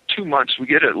about 2 months, we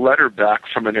get a letter back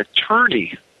from an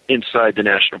attorney inside the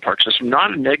national park system,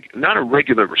 not a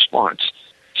regular response,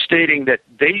 stating that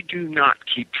they do not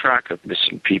keep track of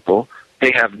missing people.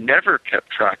 They have never kept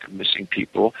track of missing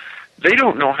people. They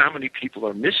don't know how many people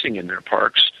are missing in their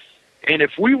parks. And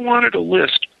if we wanted a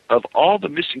list of all the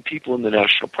missing people in the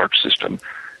national park system,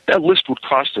 that list would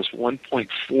cost us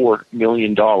 $1.4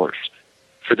 million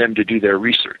for them to do their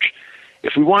research.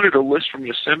 If we wanted a list from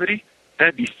Yosemite,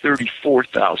 that'd be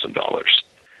 $34,000.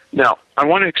 Now, I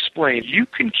want to explain, you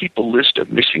can keep a list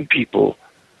of missing people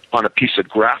on a piece of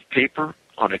graph paper,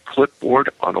 on a clipboard,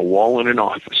 on a wall in an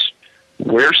office.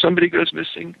 Where somebody goes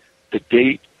missing, the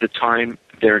date, the time,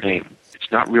 their name.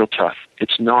 It's not real tough.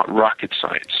 It's not rocket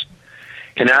science.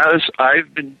 And as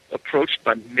I've been approached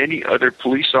by many other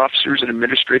police officers and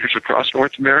administrators across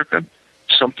North America,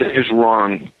 something is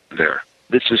wrong there.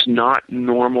 This is not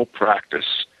normal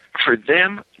practice. For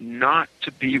them not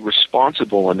to be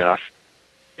responsible enough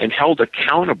and held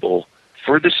accountable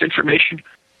for this information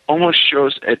almost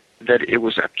shows that it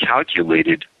was a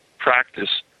calculated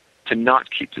practice to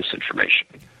not keep this information.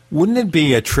 Wouldn't it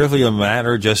be a trivial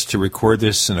matter just to record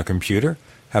this in a computer?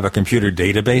 Have a computer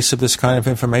database of this kind of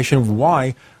information?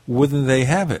 Why wouldn't they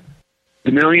have it?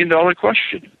 The million-dollar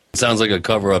question. Sounds like a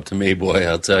cover-up to me, boy,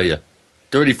 I'll tell you.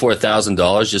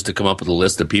 $34,000 just to come up with a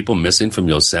list of people missing from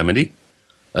Yosemite?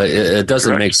 It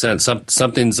doesn't make sense.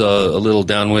 Something's a little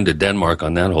downwind to Denmark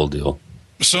on that whole deal.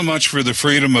 So much for the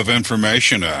Freedom of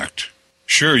Information Act.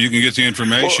 Sure, you can get the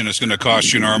information. It's going to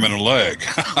cost you an arm and a leg.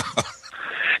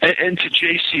 and to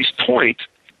JC's point,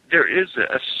 there is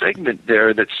a segment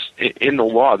there that's in the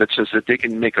law that says that they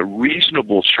can make a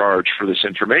reasonable charge for this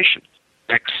information.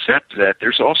 Except that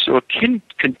there's also a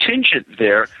contingent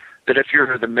there that if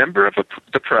you're the member of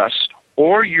the press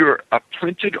or you're a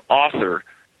printed author,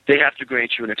 they have to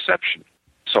grant you an exception.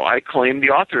 So I claimed the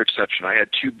author exception. I had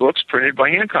 2 books printed by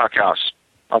Hancock House,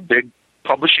 a big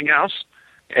publishing house,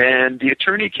 and the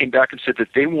attorney came back and said that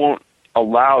they won't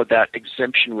allow that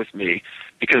exemption with me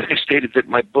because they stated that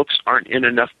my books aren't in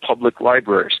enough public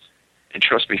libraries. And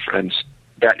trust me, friends,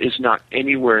 that is not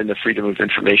anywhere in the Freedom of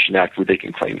Information Act where they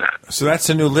can claim that. So that's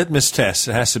a new litmus test.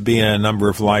 It has to be in a number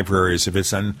of libraries. If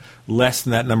it's in less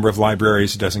than that number of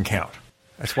libraries, it doesn't count.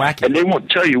 That's wacky. And they won't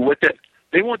tell you what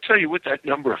that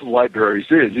number of libraries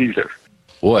is either.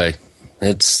 Boy,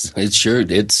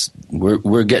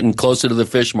 we're getting closer to the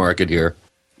fish market here.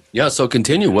 Yeah, so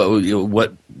continue.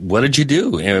 What did you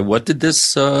do? And what did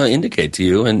this indicate to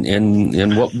you?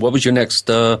 And what was your next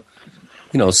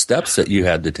steps that you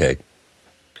had to take?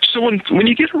 So when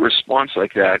you get a response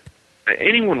like that,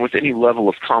 anyone with any level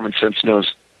of common sense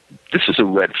knows this is a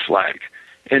red flag.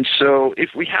 And so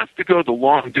if we have to go the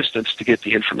long distance to get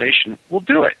the information, we'll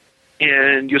do it.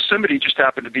 And Yosemite just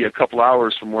happened to be a couple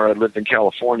hours from where I lived in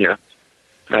California.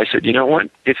 And I said, you know what?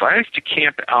 If I have to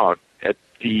camp out at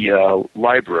the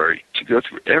library to go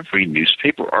through every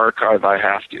newspaper archive I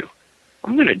have to,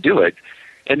 I'm going to do it.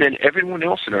 And then everyone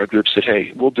else in our group said,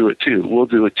 hey, we'll do it too. We'll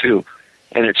do it too.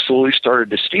 And it slowly started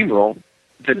to steamroll.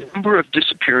 The number of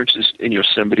disappearances in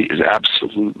Yosemite is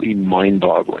absolutely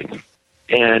mind-boggling.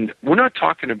 And we're not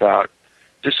talking about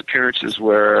disappearances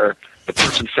where the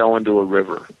person fell into a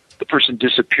river, the person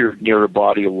disappeared near a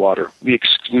body of water. We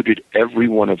excluded every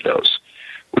one of those.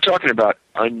 We're talking about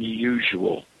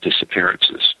unusual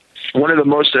disappearances. One of the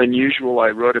most unusual I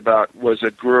wrote about was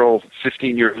a girl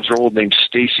 15 years old named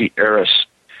Stacy Eris.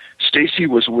 Stacy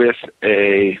was with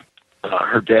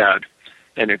her dad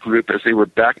and a group as they were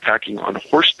backpacking on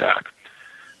horseback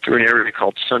through an area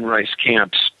called Sunrise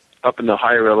Camps up in the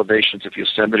higher elevations of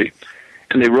Yosemite.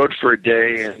 And they rode for a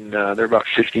day, and there were about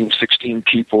 15, 16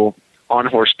 people on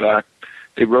horseback.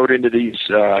 They rode into these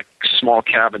small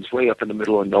cabins way up in the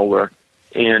middle of nowhere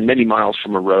and many miles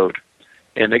from a road.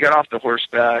 And they got off the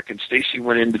horseback, and Stacy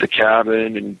went into the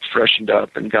cabin and freshened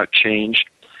up and got changed.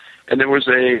 And there was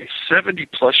a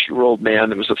 70-plus-year-old man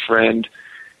that was a friend,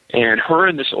 and her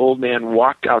and this old man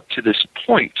walked out to this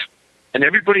point. And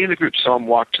everybody in the group saw him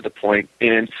walk to the point,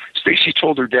 and Stacy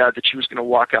told her dad that she was going to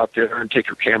walk out there and take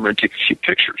her camera and take a few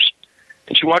pictures.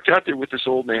 And she walked out there with this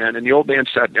old man, and the old man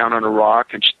sat down on a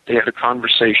rock, and they had a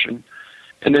conversation.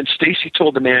 And then Stacy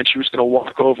told the man she was going to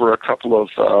walk over a couple of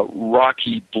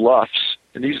rocky bluffs.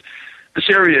 And this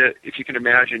area, if you can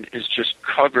imagine, is just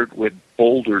covered with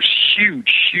boulders,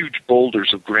 huge, huge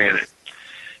boulders of granite.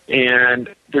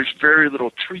 And there's very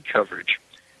little tree coverage.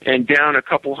 And down a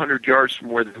couple 100 yards from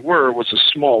where they were was a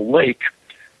small lake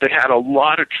that had a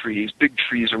lot of trees, big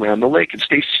trees around the lake. And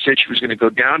Stacy said she was going to go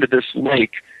down to this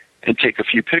lake and take a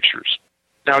few pictures.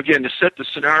 Now, again, to set the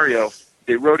scenario,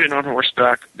 they rode in on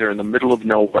horseback. They're in the middle of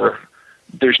nowhere.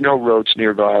 There's no roads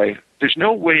nearby. There's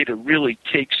no way to really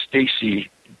take Stacy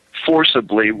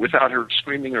forcibly without her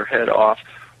screaming her head off,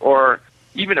 or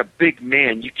even a big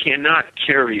man. You cannot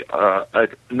carry a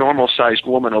normal-sized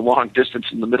woman a long distance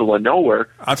in the middle of nowhere.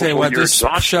 I'll tell you what, this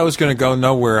show is going to go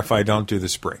nowhere if I don't do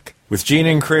this break. With Gene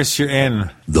and Chris, you're in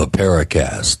The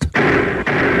Paracast.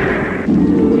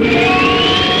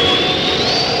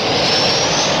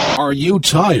 Are you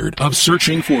tired of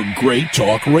searching for great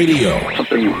talk radio?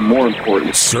 Something more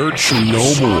important. Search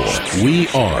no more. We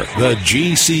are the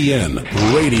GCN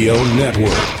Radio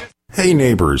Network. Hey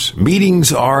neighbors,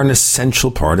 meetings are an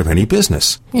essential part of any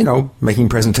business. You know, making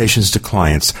presentations to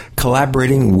clients,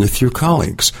 collaborating with your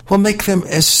colleagues. Well, make them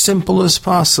as simple as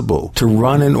possible to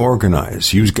run and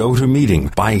organize. Use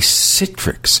GoToMeeting by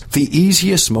Citrix, the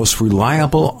easiest, most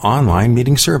reliable online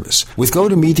meeting service. With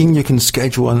GoToMeeting, you can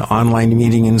schedule an online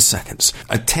meeting in seconds.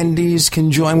 Attendees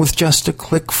can join with just a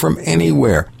click from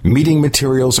anywhere. Meeting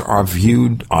materials are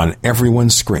viewed on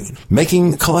everyone's screen,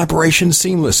 making collaboration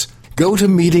seamless.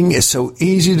 GoToMeeting is so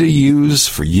easy to use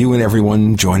for you and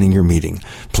everyone joining your meeting.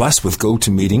 Plus, with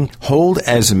GoToMeeting, hold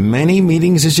as many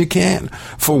meetings as you can.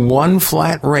 For one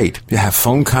flat rate, you have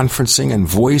phone conferencing and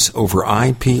voice over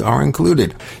IP are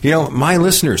included. You know, my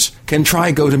listeners can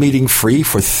try GoToMeeting free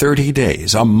for 30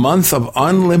 days. A month of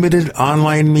unlimited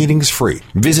online meetings free.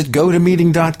 Visit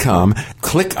GoToMeeting.com,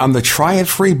 click on the Try It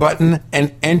Free button,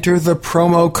 and enter the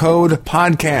promo code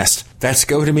PODCAST. That's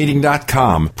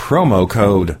GoToMeeting.com, promo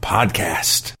code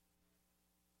PODCAST.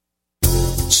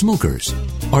 Smokers,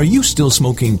 are you still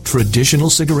smoking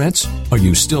traditional cigarettes? Are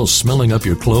you still smelling up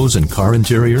your clothes and car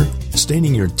interior,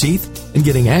 staining your teeth, and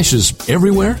getting ashes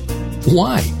everywhere?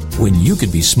 Why? When you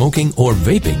could be smoking or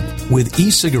vaping with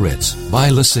e-cigarettes by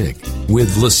LeSig.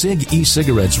 With LeSig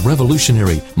e-cigarettes'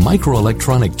 revolutionary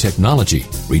microelectronic technology,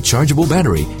 rechargeable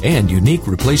battery, and unique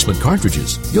replacement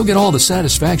cartridges, you'll get all the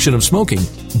satisfaction of smoking,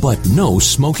 but no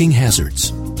smoking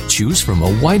hazards. Choose from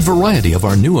a wide variety of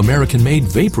our new American-made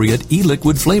Vaporite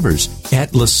e-liquid flavors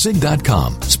at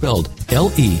LeSig.com, spelled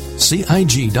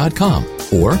LECIG.com,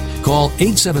 or call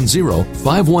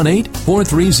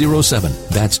 870-518-4307.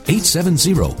 That's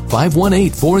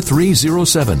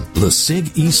 870-518-4307.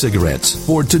 LeSig e-cigarettes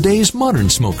for today's modern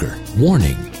smoker.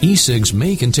 Warning, e-cigs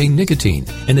may contain nicotine,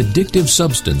 an addictive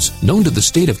substance known to the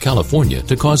state of California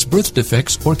to cause birth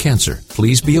defects or cancer.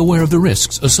 Please be aware of the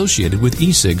risks associated with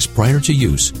e-cigs prior to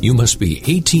use. You must be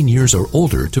 18 years or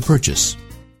older to purchase.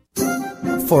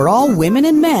 For all women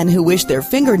and men who wish their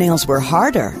fingernails were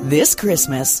harder, this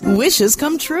Christmas, wishes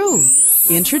come true.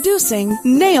 Introducing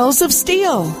Nails of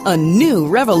Steel, a new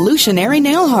revolutionary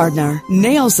nail hardener.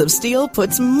 Nails of Steel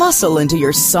puts muscle into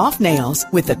your soft nails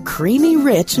with a creamy,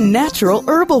 rich, natural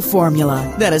herbal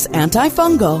formula that is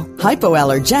antifungal,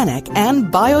 hypoallergenic,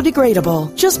 and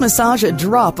biodegradable. Just massage a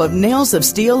drop of Nails of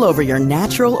Steel over your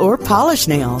natural or polished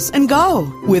nails and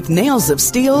go. With Nails of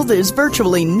Steel, there's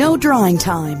virtually no drying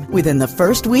time. Within the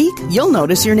first week, you'll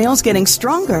notice your nails getting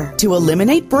stronger to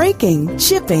eliminate breaking,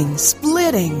 chipping,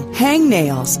 splitting, hangnails,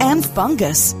 and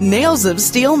fungus. Nails of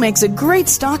Steel makes a great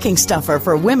stocking stuffer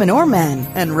for women or men.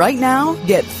 And right now,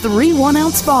 get 3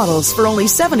 1-ounce bottles for only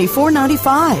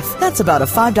 $74.95. That's about a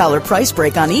 $5 price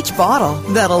break on each bottle.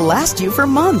 That'll last you for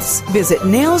months. Visit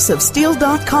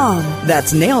nailsofsteel.com.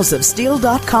 That's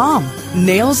nailsofsteel.com.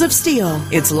 Nails of Steel.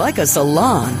 It's like a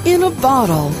salon in a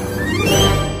bottle.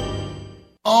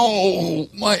 Oh,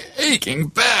 my aching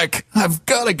back. I've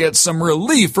got to get some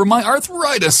relief for my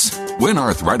arthritis. When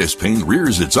arthritis pain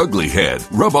rears its ugly head,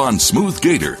 rub on Smooth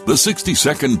Gator, the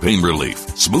 60-second pain relief.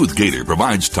 Smooth Gator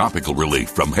provides topical relief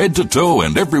from head to toe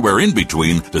and everywhere in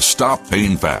between to stop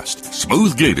pain fast.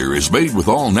 Smooth Gator is made with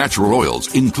all natural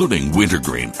oils, including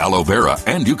wintergreen, aloe vera,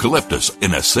 and eucalyptus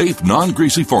in a safe,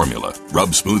 non-greasy formula.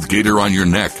 Rub Smooth Gator on your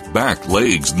neck, back,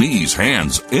 legs, knees,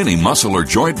 hands, any muscle or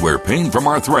joint where pain from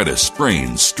arthritis,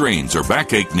 sprains, strains, or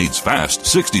backache needs fast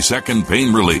 60-second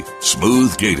pain relief.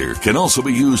 Smooth Gator can also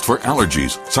be used for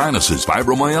allergies, sinuses,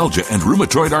 fibromyalgia, and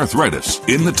rheumatoid arthritis.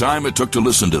 In the time it took to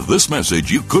listen to this message,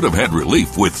 you could have had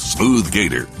relief with Smooth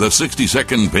Gator, the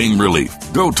 60-second pain relief.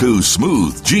 Go to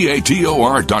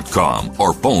smoothgator.com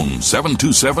or phone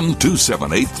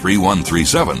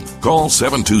 727-278-3137. Call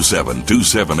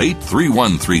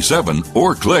 727-278-3137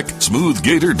 or click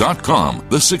smoothgator.com,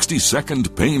 the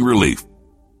 60-second pain relief.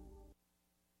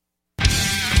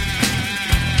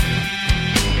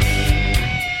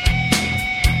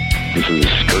 This is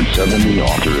Kurt Sutherland, the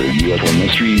author of UFO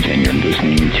Mysteries, and you're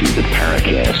listening to the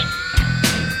Paracast.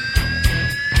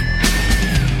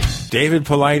 David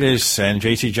Paulides and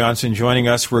J.C. Johnson joining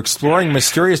us. We're exploring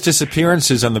mysterious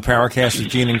disappearances on the Paracast with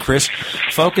Gene and Chris,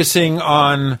 focusing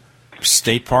on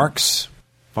state parks,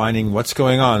 finding what's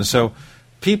going on. So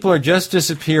people are just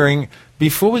disappearing.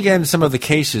 Before we get into some of the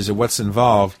cases of what's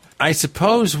involved, I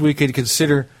suppose we could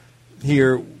consider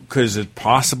here, because it's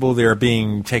possible they're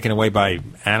being taken away by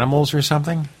animals or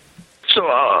something? So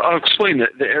I'll explain the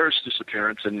Harris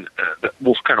disappearance, and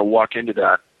we'll kind of walk into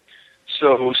that.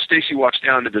 So Stacy walks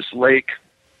down to this lake,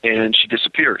 and she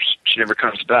disappears. She never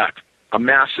comes back. A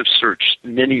massive search,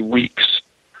 many weeks.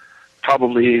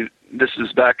 Probably this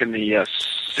is back in the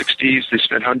 60s. They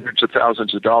spent hundreds of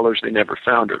thousands of dollars. They never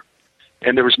found her.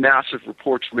 And there was massive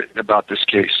reports written about this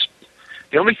case.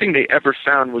 The only thing they ever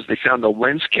found was they found the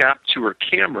lens cap to her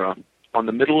camera on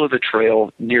the middle of the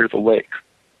trail near the lake.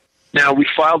 Now, we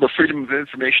filed a Freedom of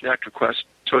Information Act request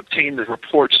to obtain the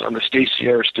reports on the Stacey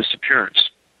Harris disappearance,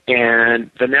 and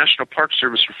the National Park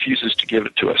Service refuses to give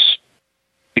it to us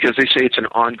because they say it's an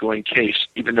ongoing case,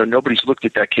 even though nobody's looked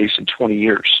at that case in 20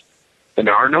 years. And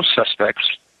there are no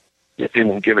suspects, yet they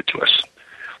won't give it to us.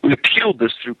 We appealed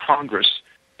this through Congress,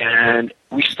 and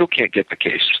we still can't get the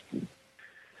case.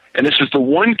 And this is the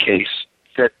one case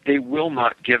that they will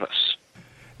not give us.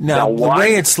 Now the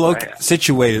way it's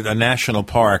situated, a national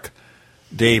park,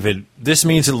 David, this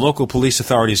means that local police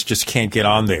authorities just can't get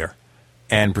on there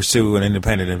and pursue an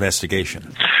independent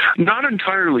investigation. Not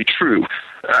entirely true.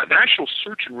 The actual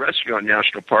search and rescue on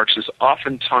national parks is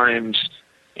oftentimes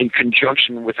in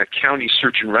conjunction with a county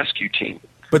search and rescue team.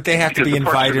 But they have to be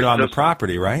invited on the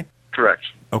property, right? Correct.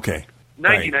 Okay.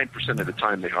 99% of the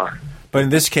time they are. But in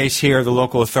this case here, the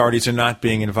local authorities are not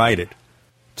being invited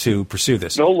to pursue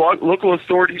this. No, local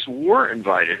authorities were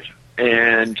invited,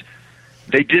 and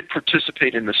they did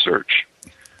participate in the search.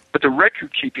 But the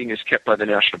record keeping is kept by the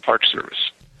National Park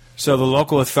Service. So the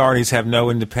local authorities have no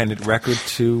independent record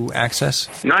to access?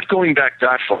 Not going back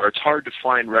that far. It's hard to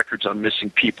find records on missing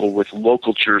people with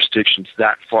local jurisdictions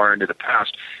that far into the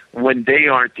past when they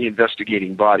aren't the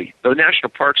investigating body. The National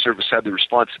Park Service had the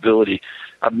responsibility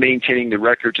of maintaining the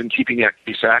records and keeping that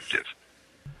case active.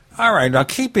 All right. Now,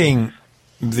 keeping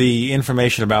the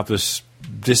information about this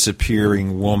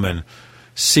disappearing woman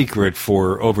secret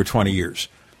for over 20 years,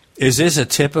 is this a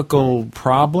typical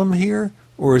problem here,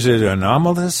 or is it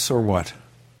anomalous, or what?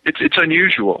 It's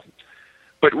unusual.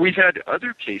 But we've had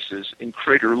other cases in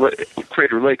Crater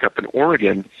Lake up in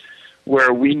Oregon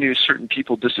where we knew certain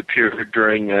people disappeared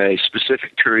during a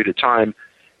specific period of time.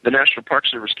 The National Park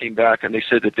Service came back and they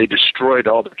said that they destroyed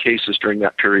all their cases during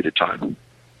that period of time.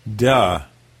 Duh.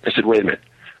 I said, wait a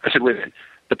minute.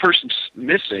 The person's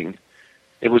missing.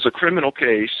 It was a criminal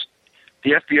case.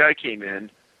 The FBI came in.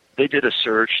 They did a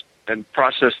search. and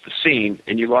processed the scene,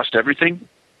 and you lost everything?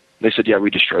 They said, yeah, we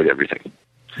destroyed everything.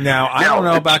 Now, I don't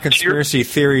know about conspiracy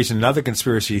theories and other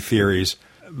conspiracy theories,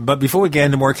 but before we get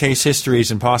into more case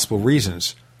histories and possible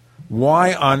reasons,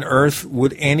 why on earth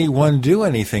would anyone do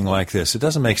anything like this? It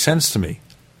doesn't make sense to me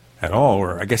at all,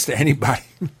 or I guess to anybody.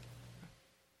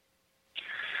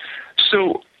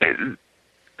 So,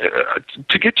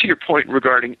 to get to your point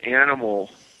regarding animal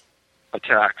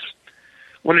attacks,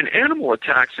 when an animal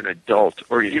attacks an adult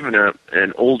or even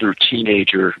an older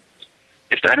teenager,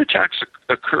 if that attack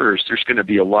occurs, there's going to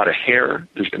be a lot of hair,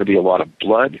 there's going to be a lot of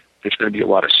blood, there's going to be a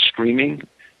lot of screaming,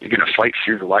 you're going to fight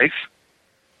for your life.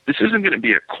 This isn't going to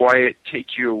be a quiet,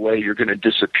 take you away, you're going to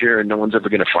disappear, and no one's ever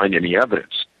going to find any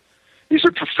evidence. These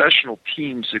are professional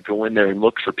teams that go in there and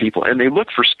look for people, and they look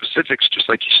for specifics just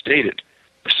like you stated.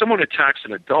 If someone attacks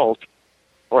an adult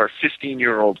or a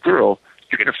 15-year-old girl,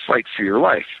 you're going to fight for your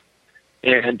life.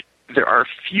 And there are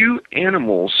few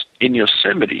animals in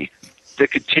Yosemite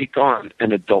that could take on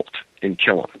an adult and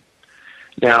kill him.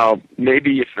 Now,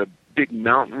 maybe if a big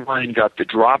mountain lion got the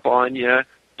drop on you,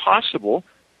 possible,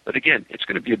 but again, it's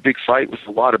going to be a big fight with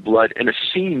a lot of blood and a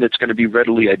scene that's going to be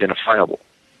readily identifiable.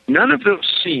 None of those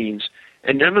scenes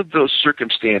and none of those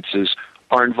circumstances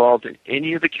are involved in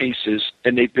any of the cases,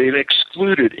 and they've been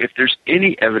excluded if there's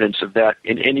any evidence of that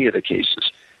in any of the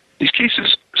cases. These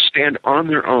cases stand on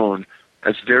their own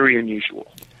as very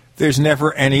unusual. There's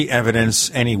never any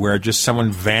evidence anywhere, just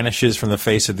someone vanishes from the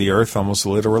face of the earth, almost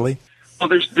literally? Well,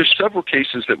 there's several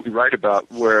cases that we write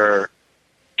about where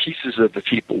pieces of the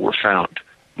people were found,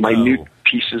 minute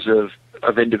pieces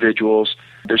of individuals.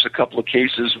 There's a couple of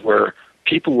cases where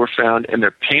people were found and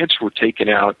their pants were taken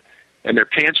out, and their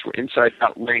pants were inside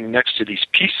out laying next to these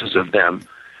pieces of them,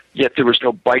 yet there was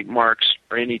no bite marks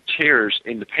or any tears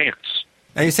in the pants.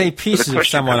 Now, you say pieces of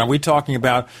someone. Are we talking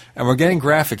about, and we're getting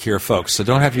graphic here, folks, so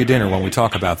don't have your dinner when we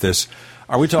talk about this.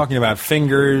 Are we talking about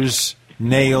fingers,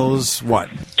 nails, what?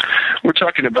 We're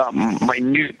talking about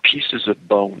minute pieces of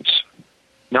bones.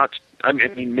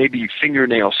 Maybe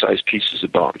fingernail-sized pieces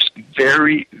of bones.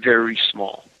 Very, very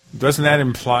small. Doesn't that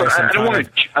imply some kind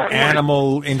of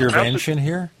animal intervention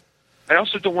here? I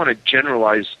also don't want to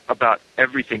generalize about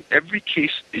everything. Every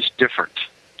case is different.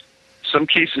 Some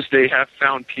cases they have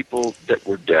found people that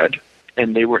were dead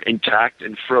and they were intact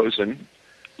and frozen.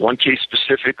 One case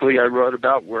specifically I wrote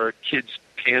about where a kid's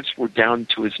pants were down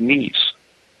to his knees,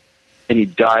 and he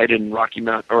died in Rocky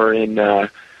Mountain or in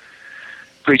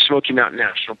Great Smoky Mountain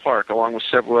National Park, along with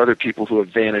several other people who have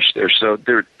vanished there. So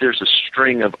there's a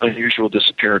string of unusual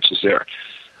disappearances there.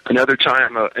 Another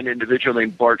time, an individual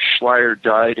named Bart Schleier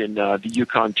died in the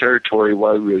Yukon Territory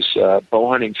while he was bow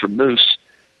hunting for moose.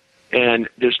 And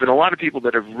there's been a lot of people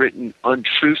that have written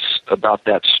untruths about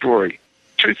that story.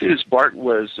 Truth is, Bart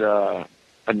was a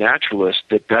naturalist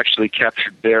that actually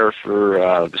captured bear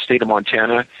for the state of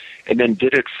Montana and then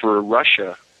did it for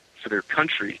Russia, for their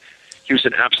country. He was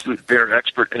an absolute bear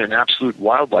expert and an absolute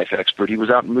wildlife expert. He was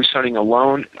out moose hunting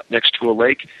alone next to a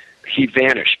lake. He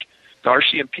vanished. The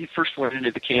RCMP first went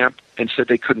into the camp and said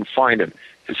they couldn't find him.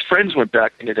 His friends went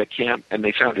back into that camp, and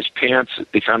they found his pants,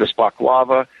 they found his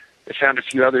baklava, they found a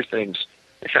few other things.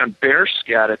 They found bear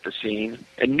scat at the scene,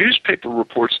 and newspaper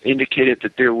reports indicated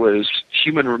that there was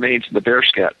human remains in the bear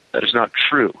scat. That is not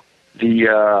true.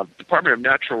 The Department of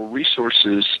Natural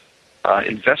Resources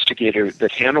investigator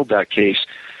that handled that case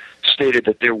stated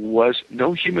that there was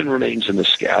no human remains in the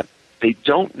scat. They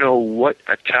don't know what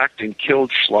attacked and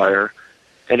killed Schleier,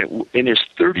 and in his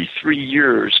 33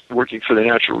 years working for the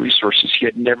Natural Resources, he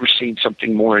had never seen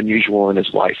something more unusual in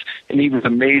his life. And he was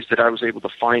amazed that I was able to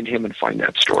find him and find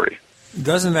that story.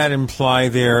 Doesn't that imply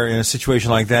there, in a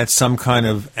situation like that, some kind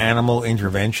of animal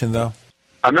intervention, though?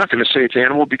 I'm not going to say it's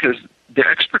animal because the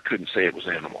expert couldn't say it was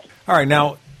animal. All right,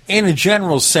 now, in a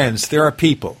general sense, there are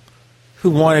people who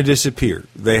want to disappear.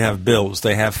 They have bills.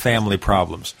 They have family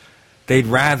problems. They'd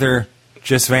rather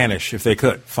just vanish if they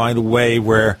could, find a way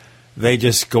where they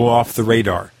just go off the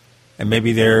radar. And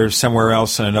maybe they're somewhere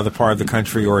else in another part of the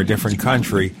country or a different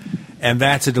country, and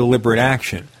that's a deliberate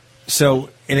action. So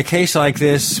in a case like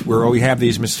this, where we have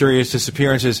these mysterious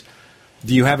disappearances,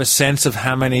 do you have a sense of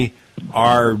how many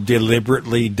are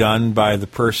deliberately done by the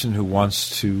person who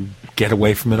wants to get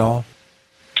away from it all?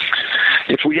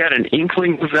 If we had an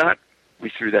inkling of that, we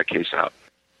threw that case out.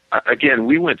 Again,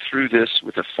 we went through this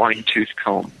with a fine-tooth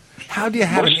comb. How do you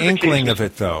have an inkling of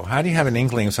it, though? How do you have an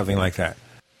inkling of something like that?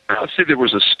 Let's say there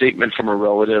was a statement from a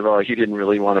relative, he didn't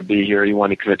really want to be here, he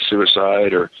wanted to commit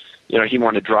suicide, or he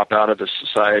wanted to drop out of the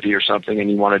society or something, and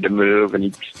he wanted to move, and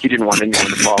he didn't want anyone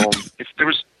to follow him. If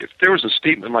there was a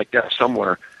statement like that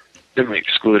somewhere, then we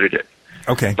excluded it.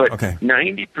 Okay. But okay.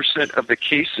 90% of the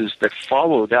cases that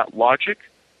follow that logic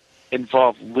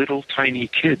involve little tiny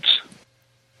kids.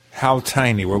 How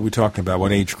tiny? What are we talking about?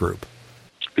 What age group?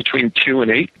 Between 2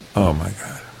 and 8. Oh, my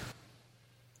God.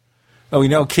 Oh, we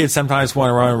know kids sometimes want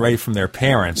to run away from their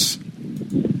parents,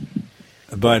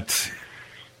 but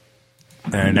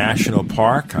in a national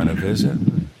park on a visit?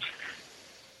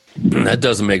 That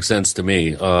doesn't make sense to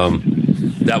me.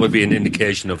 That would be an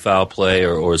indication of foul play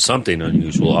or something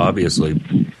unusual, obviously.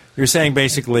 You're saying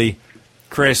basically,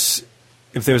 Chris,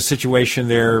 if there was a situation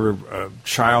there,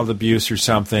 child abuse or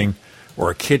something,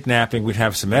 or a kidnapping, we'd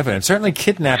have some evidence. Certainly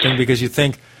kidnapping, because you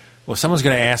think, well, someone's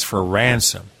going to ask for a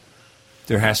ransom.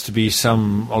 There has to be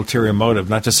some ulterior motive,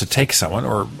 not just to take someone,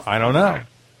 or I don't know.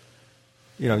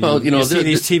 You see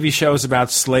these TV shows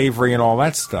about slavery and all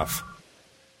that stuff.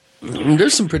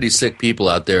 There's some pretty sick people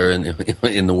out there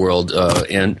in the world,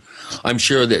 and I'm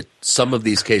sure that some of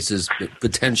these cases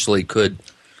potentially could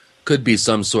be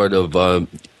some sort of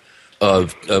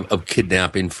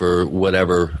kidnapping for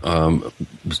whatever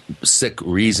sick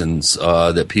reasons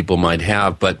that people might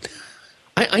have. But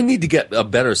I need to get a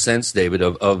better sense, David,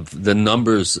 of the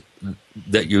numbers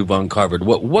that you've uncovered.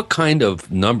 What kind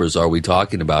of numbers are we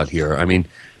talking about here? I mean,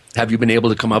 have you been able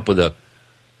to come up with a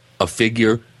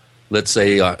figure? Let's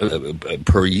say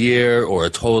per year or a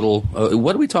total.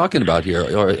 What are we talking about here?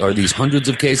 Are these hundreds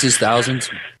of cases, thousands?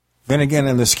 Then again,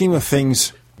 in the scheme of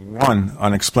things, one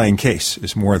unexplained case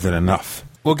is more than enough.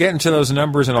 We'll get into those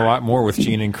numbers and a lot more with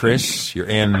Gene and Chris. You're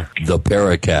in the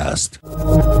Paracast.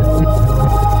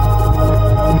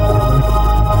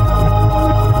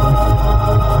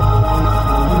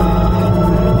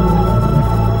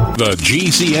 The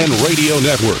GCN Radio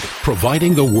Network,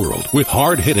 providing the world with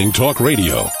hard-hitting talk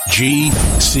radio.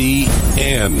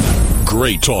 GCN.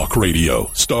 Great talk radio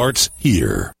starts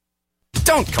here.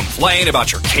 Don't complain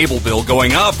about your cable bill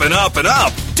going up and up and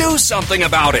up. Do something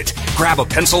about it. Grab a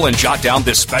pencil and jot down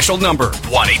this special number,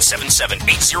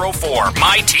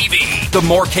 1-877-804-MY-TV. The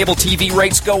more cable TV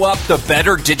rates go up, the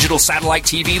better digital satellite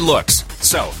TV looks.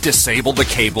 So, disable the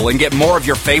cable and get more of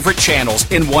your favorite channels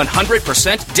in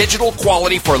 100% digital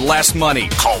quality for less money.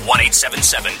 Call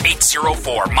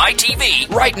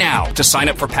 1-877-804-MY-TV right now to sign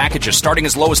up for packages starting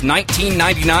as low as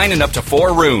 $19.99 and up to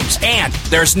 4 rooms. And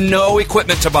there's no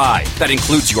equipment to buy. That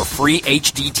includes your free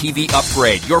HD TV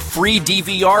upgrade, your free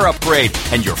DVR upgrade,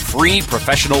 and your free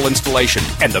professional installation.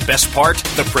 And the best part,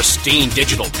 the pristine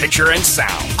digital picture and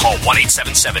sound. Call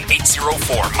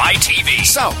 1-877-804-MY-TV.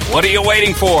 So, what are you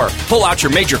waiting for? Pull out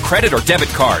your major credit or debit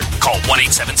card. Call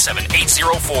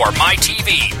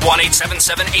 1-877-804-MY-TV.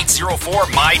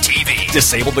 1-877-804-MY-TV.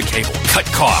 Disable the cable, cut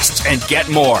costs, and get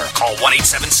more. Call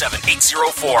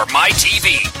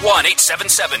 1-877-804-MY-TV.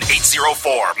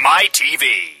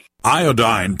 1-877-804-MY-TV.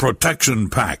 Iodine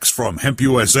protection packs from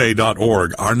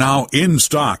hempusa.org are now in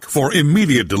stock for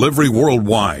immediate delivery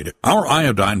worldwide. Our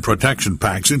iodine protection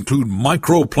packs include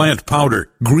microplant powder,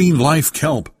 green life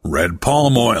kelp, red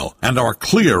palm oil, and our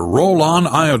clear roll-on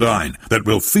iodine that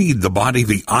will feed the body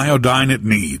the iodine it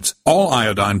needs. All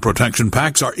iodine protection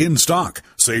packs are in stock.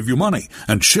 Save you money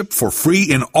and ship for free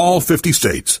in all 50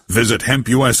 states. Visit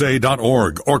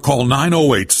hempusa.org or call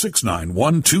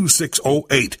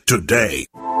 908-691-2608 today.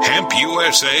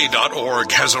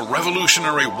 HempUSA.org has a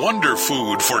revolutionary wonder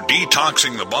food for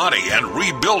detoxing the body and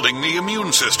rebuilding the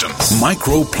immune system.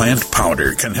 Microplant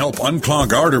powder can help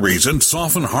unclog arteries and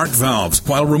soften heart valves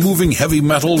while removing heavy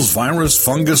metals, virus,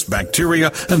 fungus,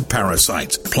 bacteria, and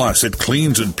parasites. Plus, it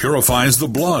cleans and purifies the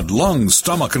blood, lungs,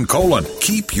 stomach, and colon.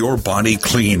 Keep your body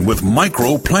clean with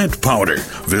microplant powder.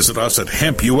 Visit us at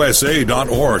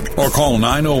HempUSA.org or call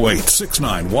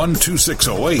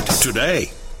 908-691-2608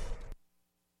 today.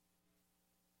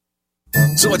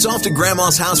 So it's off to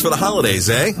Grandma's house for the holidays,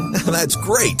 eh? That's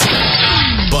great.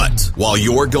 But while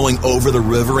you're going over the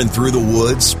river and through the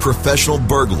woods, professional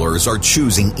burglars are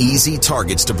choosing easy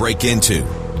targets to break into.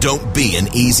 Don't be an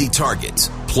easy target.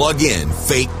 Plug in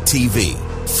fake TV.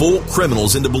 Fool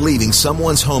criminals into believing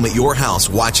someone's home at your house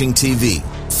watching TV.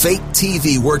 Fake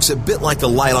TV works a bit like a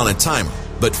light on a timer,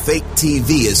 but fake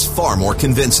TV is far more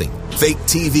convincing. Fake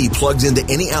TV plugs into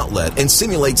any outlet and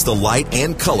simulates the light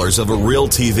and colors of a real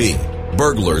TV.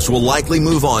 Burglars will likely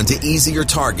move on to easier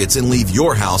targets and leave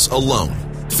your house alone.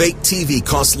 Fake TV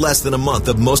costs less than a month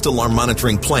of most alarm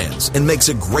monitoring plans and makes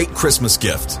a great Christmas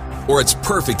gift. Or it's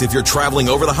perfect if you're traveling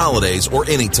over the holidays or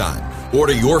anytime.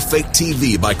 Order your fake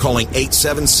TV by calling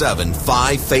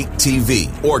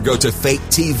 877-5-FAKE-TV or go to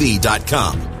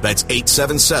faketv.com. That's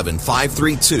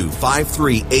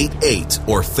 877-532-5388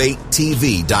 or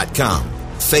faketv.com.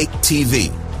 Fake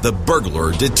TV, the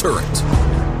burglar deterrent.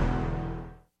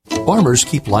 Farmers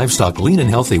keep livestock lean and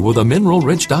healthy with a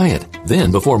mineral-rich diet.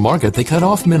 Then, before market, they cut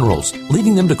off minerals,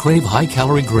 leaving them to crave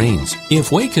high-calorie grains.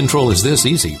 If weight control is this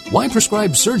easy, why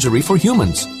prescribe surgery for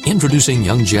humans? Introducing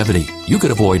Youngevity. You could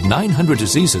avoid 900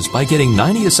 diseases by getting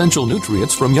 90 essential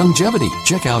nutrients from Youngevity.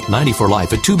 Check out 90 for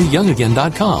Life at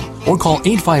tobeyoungagain.com or call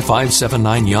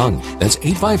 855-79-YOUNG. That's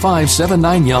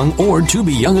 855-79-YOUNG or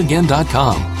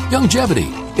tobeyoungagain.com.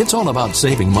 Youngevity. It's all about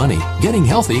saving money, getting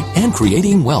healthy, and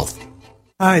creating wealth.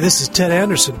 Hi, this is Ted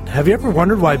Anderson. Have you ever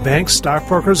wondered why banks,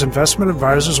 stockbrokers, investment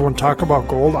advisors won't talk about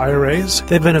gold IRAs?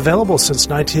 They've been available since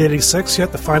 1986,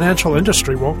 yet the financial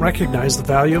industry won't recognize the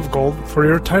value of gold for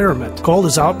your retirement. Gold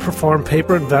has outperformed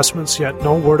paper investments, yet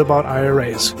no word about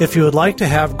IRAs. If you would like to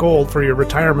have gold for your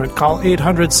retirement, call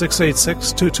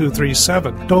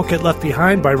 800-686-2237. Don't get left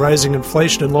behind by rising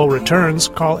inflation and low returns.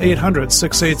 Call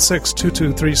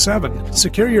 800-686-2237.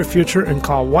 Secure your future and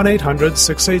call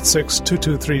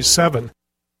 1-800-686-2237.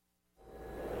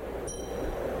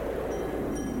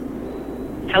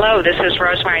 Hello, this is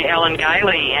Rosemary Ellen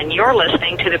Guiley, and you're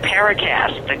listening to the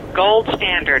Paracast, the gold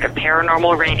standard of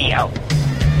paranormal radio.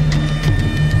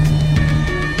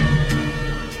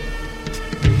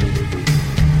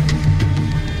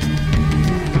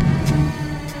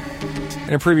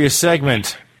 In a previous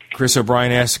segment, Chris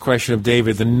O'Brien asked the question of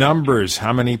David, the numbers,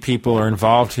 how many people are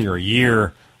involved here, a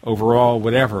year, overall,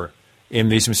 whatever, in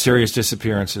these mysterious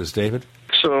disappearances. David?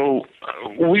 So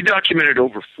we documented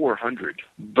over 400,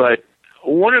 but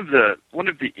one of the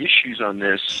issues on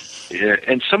this,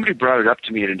 and somebody brought it up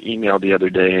to me in an email the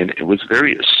other day, and it was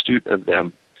very astute of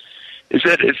them, is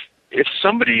that if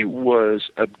somebody was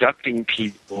abducting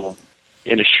people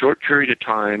in a short period of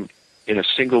time in a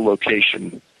single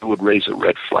location, it would raise a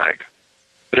red flag.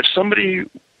 But if somebody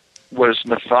was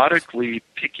methodically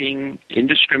picking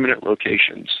indiscriminate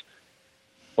locations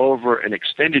over an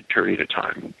extended period of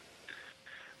time,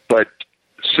 but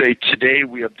say today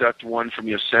we abduct one from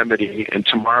Yosemite and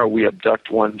tomorrow we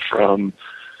abduct one from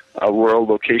a rural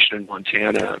location in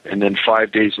Montana and then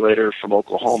 5 days later from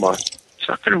Oklahoma, it's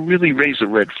not going to really raise a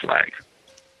red flag.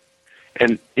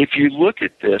 And if you look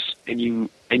at this and you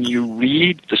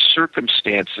read the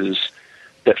circumstances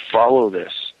that follow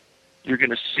this, you're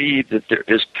going to see that there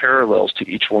is parallels to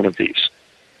each one of these.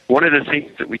 One of the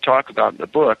things that we talk about in the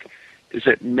book is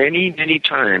that many, many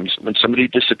times when somebody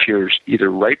disappears, either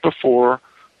right before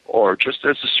or just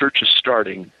as the search is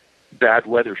starting, bad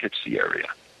weather hits the area.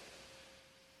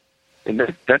 And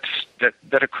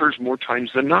that occurs more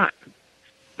times than not.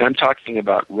 And I'm talking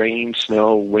about rain,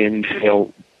 snow, wind,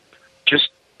 hail.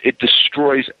 Just, it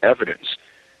destroys evidence.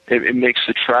 It makes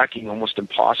the tracking almost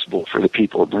impossible for the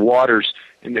people. The waters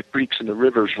in the creeks and the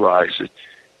rivers rise.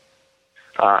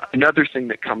 Another thing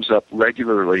that comes up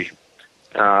regularly,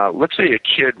 let's say a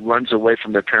kid runs away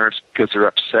from their parents because they're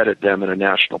upset at them in a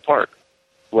national park.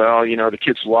 Well, the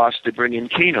kid's lost, they bring in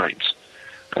canines.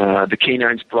 The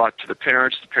canine's brought to the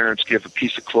parents give a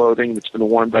piece of clothing that's been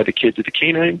worn by the kid to the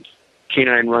canine.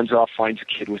 Canine runs off, finds the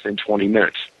kid within 20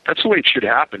 minutes. That's the way it should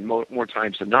happen more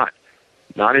times than not.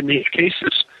 Not in these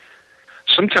cases.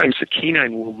 Sometimes the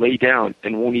canine will lay down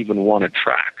and won't even want to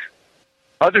track.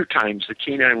 Other times the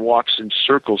canine walks in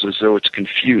circles as though it's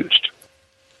confused.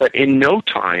 But in no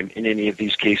time in any of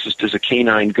these cases does a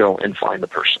canine go and find the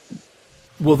person.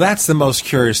 Well, that's the most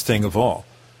curious thing of all,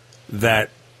 that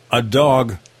a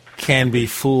dog can be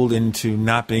fooled into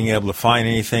not being able to find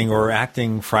anything or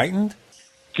acting frightened?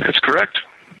 That's correct.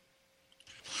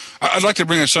 I'd like to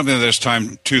bring up something this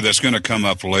time, too, that's going to come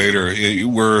up later.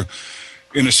 We're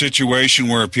in a situation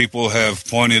where people have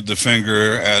pointed the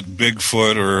finger at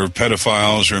Bigfoot or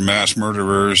pedophiles or mass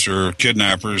murderers or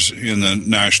kidnappers in the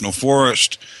national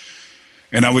forest.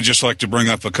 And I would just like to bring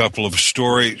up a couple of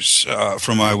stories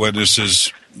from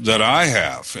eyewitnesses that I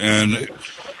have. And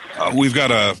we've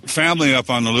got a family up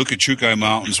on the Lukachukai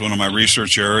Mountains, one of my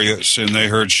research areas, and they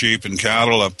herd sheep and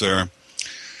cattle up there.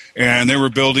 And they were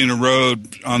building a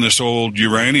road on this old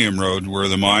uranium road where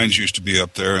the mines used to be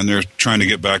up there, and they're trying to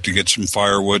get back to get some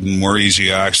firewood and more easy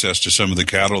access to some of the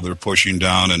cattle they're pushing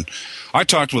down. And I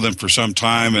talked with them for some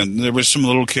time, and there was some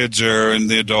little kids there and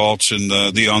the adults and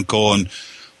the uncle, and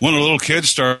one of the little kids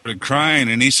started crying,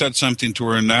 and he said something to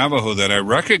her in Navajo that I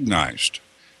recognized.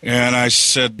 And I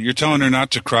said, "You're telling her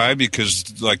not to cry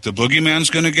because, like, the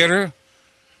boogeyman's going to get her?"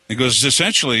 He goes,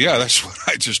 "Essentially, yeah, that's what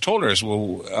I just told her." I said,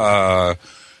 "Well,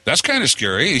 that's kind of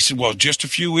scary." He said, "Well, just a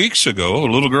few weeks ago, a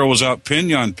little girl was out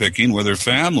pinon picking with her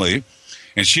family,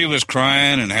 and she was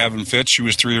crying and having fits. She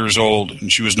was 3 years old,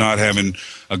 and she was not having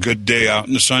a good day out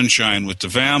in the sunshine with the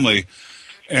family.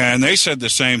 And they said the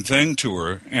same thing to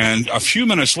her. And a few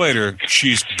minutes later,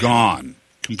 she's gone,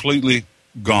 completely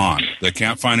gone. They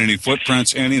can't find any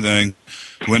footprints, anything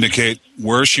to indicate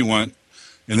where she went.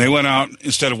 And they went out,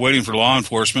 instead of waiting for law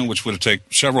enforcement, which would have taken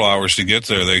several hours to get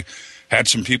there, they had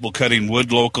some people cutting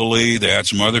wood locally. They had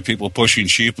some other people pushing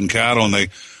sheep and cattle, and they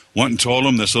went and told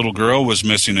them this little girl was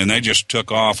missing, and they just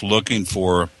took off looking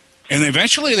for her. And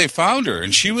eventually they found her,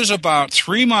 and she was about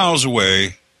 3 miles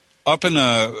away up in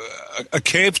a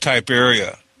cave-type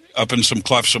area, up in some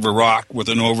clefts of a rock with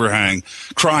an overhang,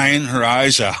 crying her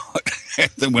eyes out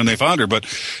when they found her. But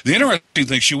the interesting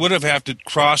thing, she would have had to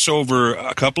cross over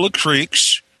a couple of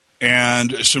creeks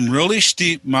and some really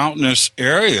steep mountainous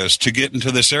areas to get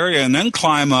into this area, and then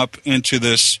climb up into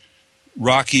this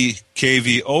rocky,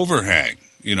 cavey overhang.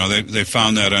 You know, they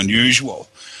found that unusual.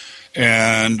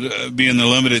 And being the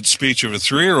limited speech of a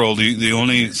 3-year-old, the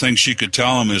only thing she could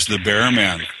tell him is the bear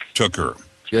man took her.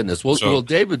 Goodness. Well,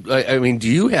 David, I mean, do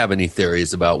you have any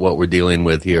theories about what we're dealing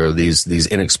with here, these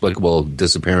inexplicable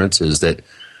disappearances that,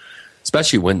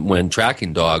 especially when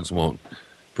tracking dogs won't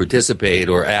participate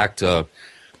or act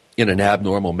in an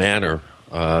abnormal manner?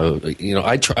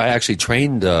 I actually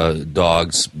trained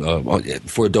dogs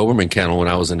for a Doberman kennel when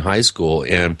I was in high school,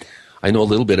 and I know a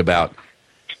little bit about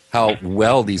how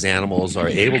well these animals are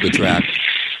able to track.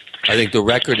 I think the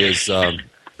record is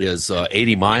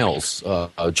 80 miles.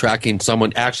 Tracking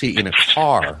someone actually in a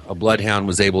car, a bloodhound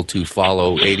was able to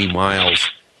follow 80 miles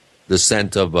the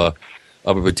scent of a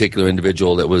particular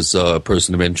individual that was a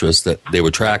person of interest that they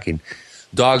were tracking.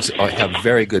 Dogs have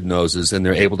very good noses, and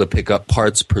they're able to pick up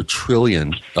parts per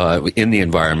trillion in the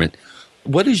environment.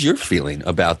 What is your feeling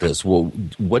about this? Well,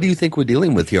 what do you think we're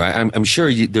dealing with here? I'm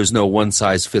sure there's no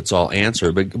one-size-fits-all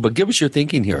answer, but give us your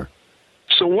thinking here.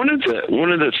 So one of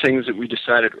the things that we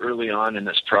decided early on in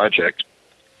this project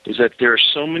is that there are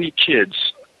so many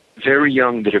kids, very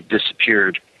young, that have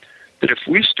disappeared, that if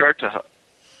we start to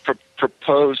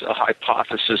propose a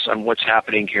hypothesis on what's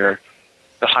happening here,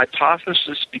 the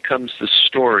hypothesis becomes the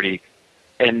story,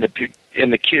 and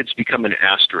the kids become an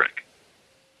asterisk.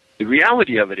 The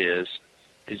reality of it is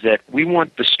that we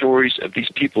want the stories of these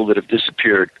people that have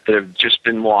disappeared, that have just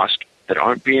been lost, that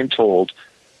aren't being told,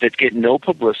 that get no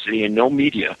publicity and no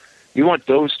media. We want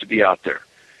those to be out there.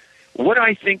 What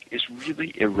I think is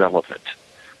really irrelevant,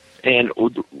 and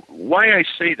why I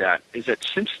say that is that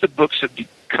since the books have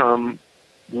become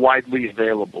widely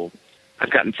available,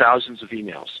 I've gotten thousands of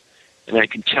emails. And I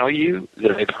can tell you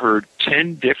that I've heard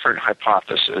 10 different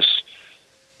hypotheses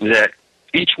that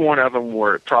each one of them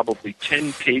were probably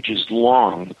 10 pages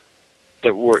long,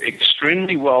 that were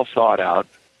extremely well thought out,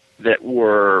 that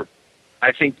were,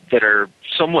 I think, that are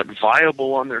somewhat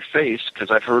viable on their face,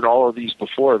 because I've heard all of these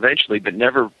before eventually, but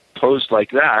never posed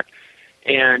like that.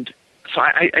 And so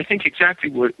I think exactly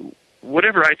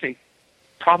whatever I think,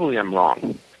 probably I'm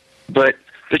wrong. But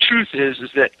the truth is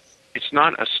that it's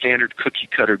not a standard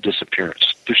cookie-cutter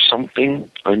disappearance. There's something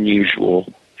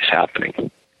unusual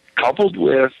happening, coupled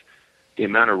with the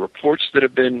amount of reports that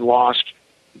have been lost,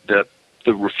 the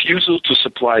refusal to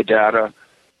supply data.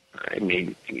 I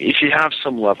mean, if you have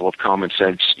some level of common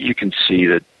sense, you can see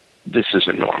that this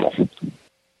isn't normal.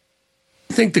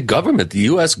 I think the government, the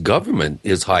U.S. government,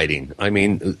 is hiding. I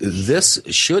mean, this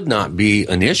should not be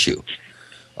an issue.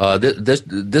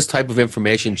 This type of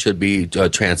information should be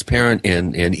transparent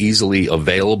and easily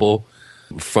available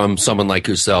from someone like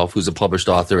yourself, who's a published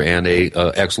author and a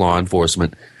ex-law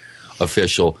enforcement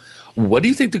official. What do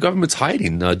you think the government's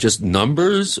hiding? Just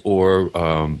numbers, or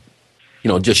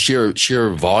just sheer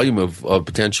volume of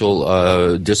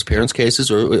potential disappearance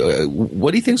cases, or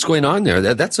what do you think's going on there?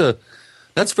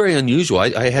 That's very unusual.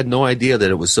 I had no idea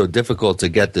that it was so difficult to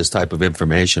get this type of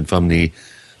information from the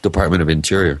Department of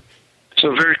Interior.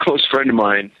 So a very close friend of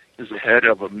mine is the head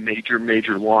of a major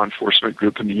law enforcement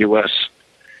group in the U.S.,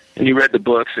 and he read the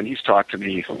books, and he's talked to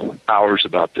me hours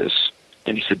about this.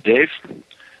 And he said, Dave,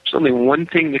 there's only one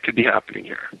thing that could be happening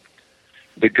here.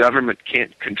 The government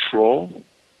can't control,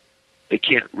 they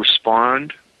can't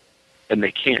respond, and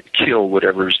they can't kill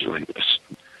whatever is doing this.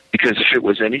 Because if it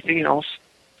was anything else,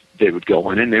 they would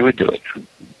go in and they would do it.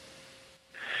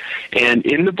 And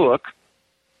in the book,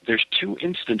 there's 2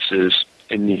 instances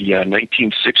in the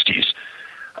 1960s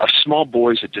of small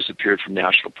boys that disappeared from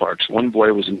national parks. One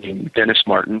boy was named Dennis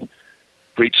Martin,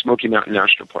 Great Smoky Mountain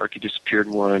National Park. He disappeared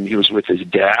when he was with his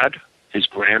dad, his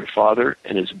grandfather,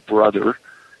 and his brother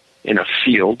in a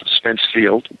field, Spence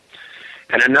Field.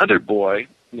 And another boy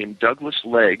named Douglas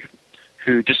Legg,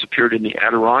 who disappeared in the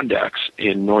Adirondacks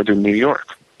in northern New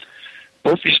York.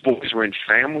 Both these boys were in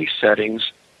family settings,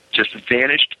 just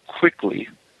vanished quickly,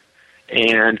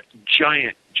 and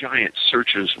giant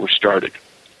searches were started.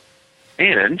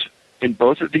 And in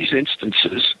both of these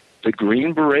instances, the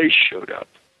Green Berets showed up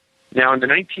Now, in the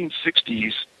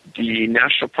 1960s, the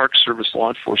National Park Service law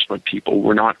enforcement people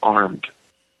were not armed.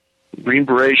 Green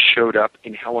Berets showed up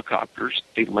in helicopters.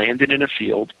 They landed in a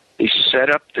field. They set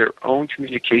up their own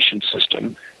communication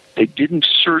system. They didn't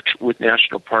search with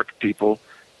National Park people.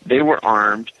 They were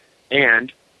armed,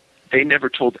 and they never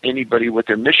told anybody what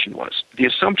their mission was. The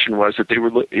assumption was that they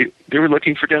were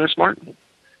looking for Dennis Martin.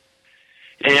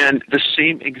 And the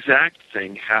same exact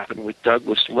thing happened with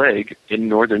Douglas Legg in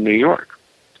northern New York.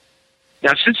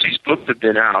 Now, since these books have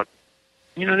been out,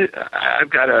 I've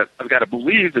got to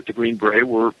believe that the Green Beret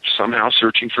were somehow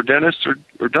searching for Dennis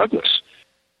or Douglas.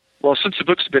 Well, since the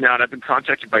books have been out, I've been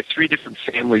contacted by 3 different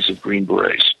families of Green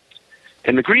Berets.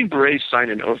 And the Green Berets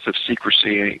signed an oath of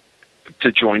secrecy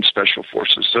to join Special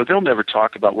Forces, so they'll never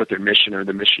talk about what their mission or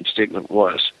their mission statement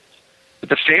was. But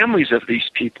the families of these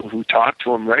people who talk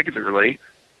to them regularly,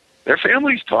 their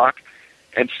families talk,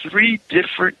 and 3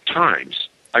 different times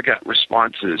I got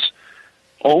responses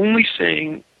only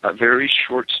saying a very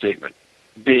short statement,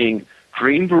 being,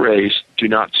 Green Berets do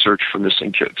not search for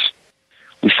missing kids.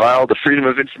 We filed a Freedom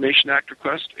of Information Act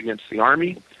request against the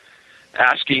Army,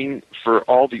 asking for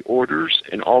all the orders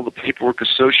and all the paperwork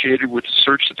associated with the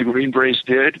search that the Green Berets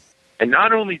did. And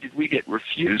not only did we get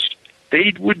refused,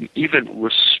 they wouldn't even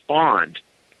respond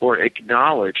or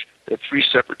acknowledge the 3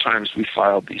 separate times we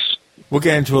filed these. We'll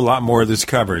get into a lot more of this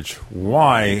coverage.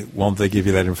 Why won't they give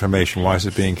you that information? Why is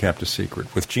it being kept a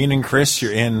secret? With Gene and Chris,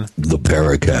 you're in the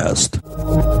Paracast.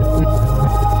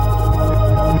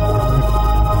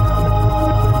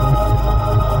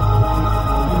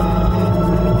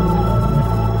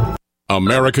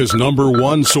 America's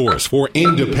 #1 source for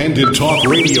independent talk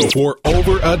radio for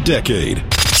over a decade.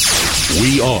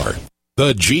 We are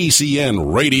the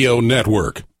GCN Radio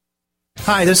Network.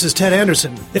 Hi, this is Ted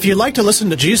Anderson. If you'd like to listen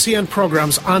to GCN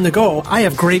programs on the go, I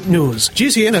have great news.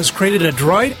 GCN has created a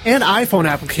Droid and iPhone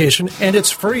application, and it's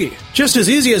free. Just as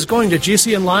easy as going to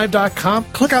GCNlive.com,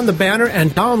 click on the banner,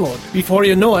 and download. Before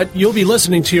you know it, you'll be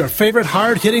listening to your favorite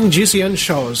hard-hitting GCN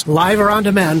shows, live or on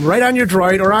demand, right on your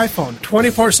Droid or iPhone,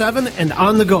 24/7 and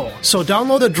on the go. So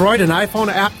download the Droid and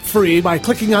iPhone app free by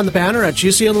clicking on the banner at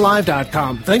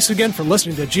GCNlive.com. Thanks again for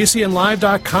listening to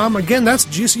GCNlive.com. Again, that's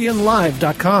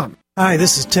GCNlive.com. Hi,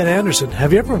 this is Ted Anderson.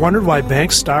 Have you ever wondered why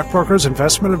banks, stockbrokers,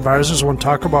 investment advisors won't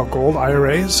talk about gold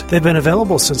IRAs? They've been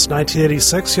available since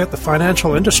 1986, yet the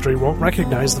financial industry won't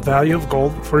recognize the value of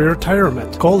gold for your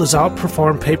retirement. Gold has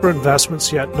outperformed paper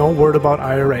investments, yet no word about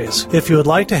IRAs. If you would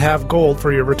like to have gold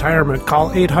for your retirement,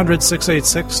 call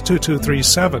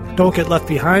 800-686-2237. Don't get left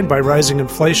behind by rising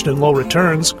inflation and low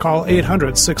returns. Call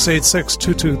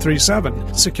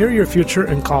 800-686-2237. Secure your future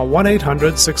and call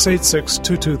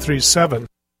 1-800-686-2237.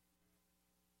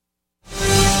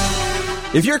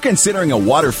 If you're considering a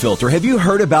water filter, have you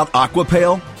heard about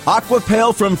Aquapail?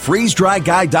 Aquapail from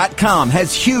FreezeDryGuy.com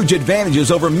has huge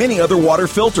advantages over many other water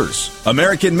filters.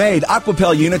 American-made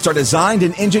Aquapail units are designed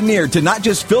and engineered to not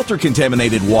just filter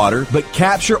contaminated water, but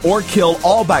capture or kill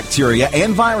all bacteria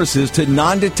and viruses to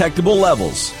non-detectable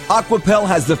levels. Aquapail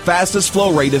has the fastest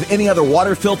flow rate of any other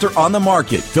water filter on the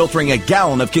market, filtering a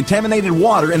gallon of contaminated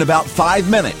water in about 5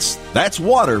 minutes. That's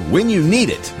water when you need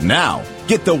it, now.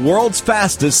 Get the world's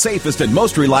fastest, safest, and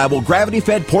most reliable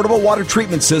gravity-fed portable water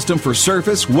treatment system for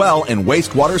surface, well, and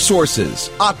wastewater sources.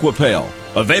 Aquapail.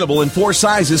 Available in 4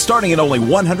 sizes starting at only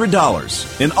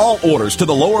 $100. And all orders to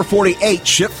the lower 48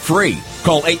 ship free.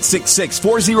 Call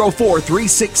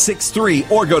 866-404-3663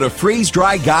 or go to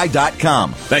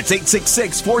FreezeDryGuy.com. That's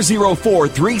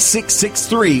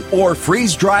 866-404-3663 or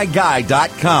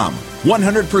FreezeDryGuy.com.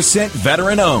 100%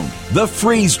 veteran-owned. The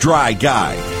Freeze Dry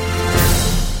Guy.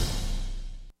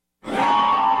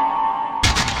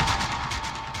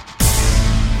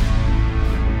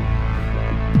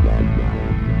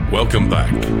 Welcome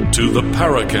back to the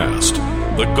Paracast,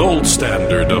 the gold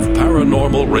standard of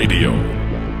paranormal radio.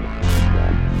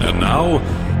 And now,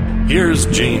 here's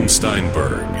Gene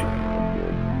Steinberg.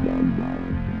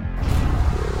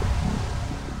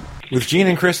 With Gene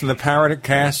and Chris in the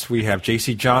Paracast, we have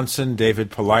J.C. Johnson,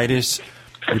 David Paulides.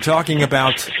 We're talking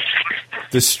about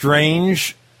the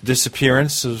strange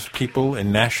disappearance of people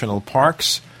in national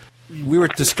parks. We were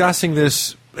discussing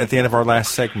this at the end of our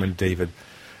last segment, David,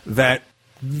 that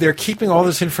they're keeping all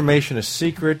this information a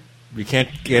secret. We can't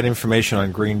get information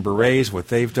on Green Berets, what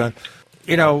they've done.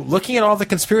 You know, looking at all the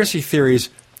conspiracy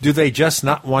theories, do they just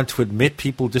not want to admit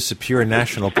people disappear in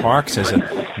national parks as a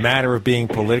matter of being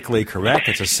politically correct?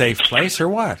 It's a safe place, or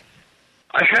what?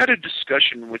 I had a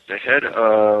discussion with the head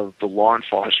of the law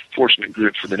enforcement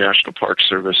group for the National Park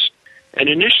Service, and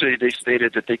initially they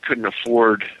stated that they couldn't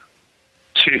afford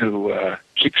to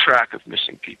keep track of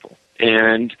missing people.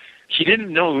 And he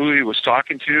didn't know who he was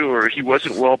talking to, or he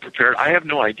wasn't well prepared. I have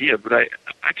no idea, but I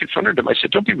confronted him. I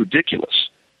said, don't be ridiculous.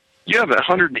 You have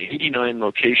 189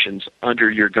 locations under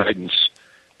your guidance.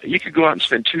 You could go out and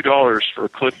spend $2 for a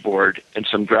clipboard and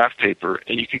some graph paper,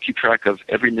 and you could keep track of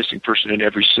every missing person in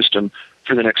every system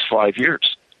for the next 5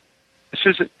 years. This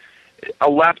isn't a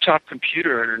laptop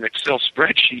computer and an Excel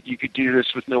spreadsheet. You could do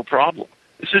this with no problem.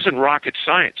 This isn't rocket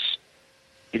science.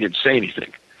 He didn't say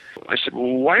anything. I said,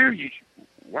 well, why are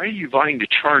you vying to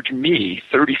charge me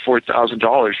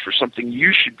 $34,000 for something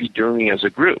you should be doing as a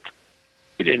group?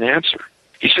 He didn't answer.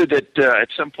 He said that at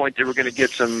some point they were going to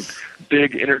get some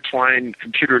big intertwined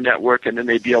computer network and then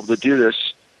they'd be able to do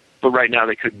this, but right now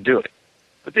they couldn't do it.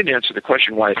 But didn't answer the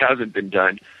question why it hasn't been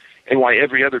done and why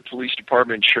every other police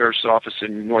department and sheriff's office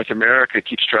in North America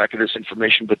keeps track of this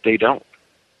information, but they don't.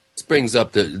 This brings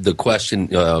up the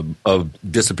question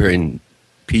of disappearing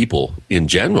people in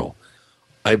general.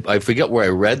 I forget where I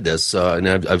read this, and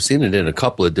I've seen it in a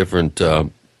couple of different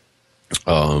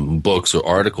books or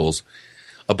articles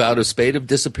about a spate of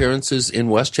disappearances in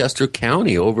Westchester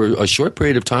County over a short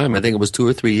period of time. I think it was 2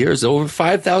 or 3 years. Over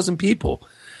 5,000 people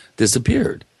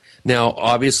disappeared. Now,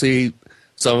 obviously,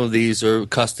 some of these are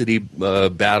custody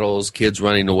battles, kids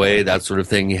running away, that sort of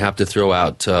thing. You have to throw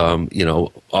out,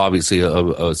 obviously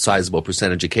a sizable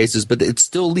percentage of cases, but it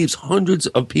still leaves hundreds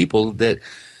of people that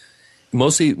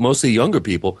mostly younger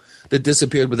people that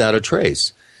disappeared without a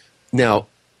trace. Now,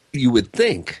 you would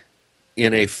think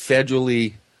in a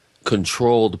federally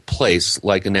controlled place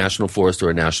like a national forest or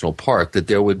a national park that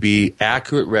there would be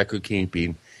accurate record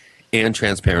keeping and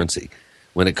transparency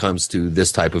when it comes to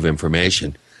this type of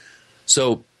information.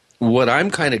 So what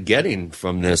I'm kind of getting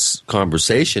from this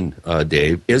conversation,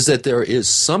 Dave, is that there is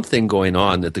something going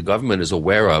on that the government is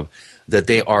aware of, that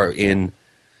they are in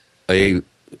a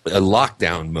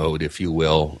lockdown mode, if you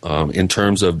will, in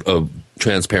terms of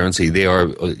transparency. They are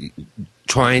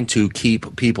trying to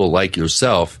keep people like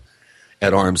yourself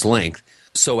at arm's length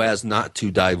so as not to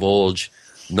divulge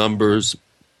numbers,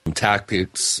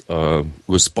 tactics,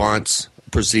 response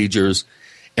procedures,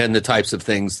 and the types of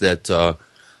things that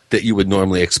you would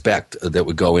normally expect that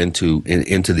would go into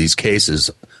these cases.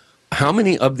 How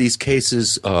many of these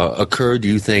cases occur, do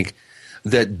you think,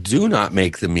 that do not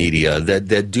make the media,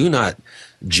 that do not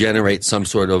generate some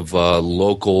sort of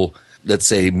local, let's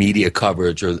say, media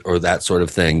coverage or that sort of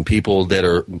thing? People that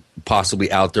are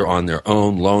possibly out there on their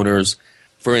own, loners.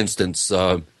 For instance,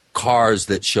 cars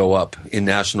that show up in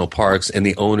national parks and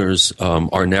the owners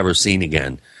are never seen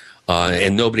again.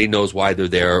 And nobody knows why they're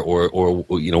there or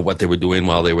what they were doing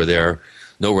while they were there.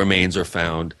 No remains are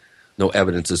found. No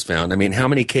evidence is found. I mean, how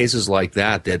many cases like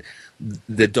that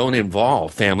don't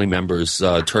involve family members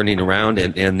turning around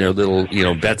and their little,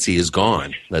 Betsy is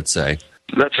gone, let's say?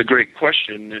 That's a great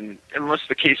question. And unless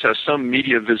the case has some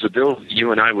media visibility,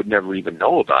 you and I would never even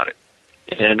know about it.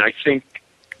 And I think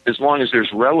as long as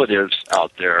there's relatives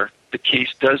out there, the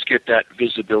case does get that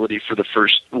visibility for the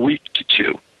first week to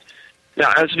two.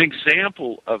 Now, as an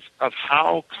example of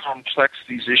how complex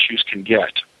these issues can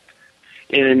get,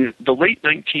 in the late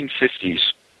 1950s,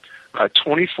 a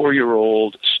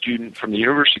 24-year-old student from the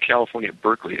University of California at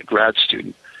Berkeley, a grad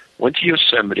student, went to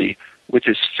Yosemite with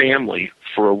his family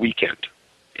for a weekend.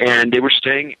 And they were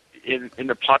staying in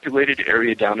the populated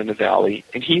area down in the valley,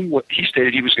 and he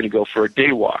stated he was going to go for a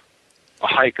day walk, a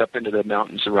hike up into the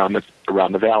mountains around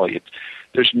the valley.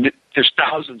 There's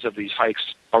thousands of these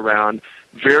hikes around,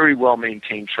 very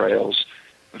well-maintained trails,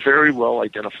 very well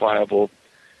identifiable.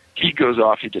 He goes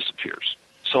off, he disappears.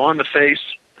 So on the face,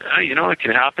 it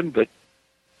can happen, but,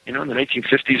 in the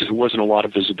 1950s, there wasn't a lot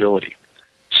of visibility.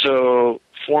 So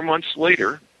 4 months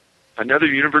later, another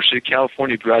University of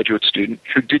California graduate student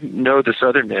who didn't know this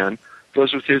other man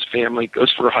goes with his family,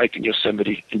 goes for a hike in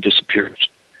Yosemite, and disappears.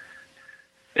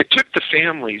 It took the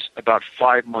families about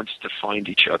 5 months to find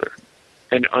each other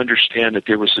and understand that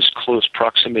there was this close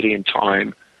proximity in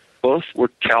time. Both were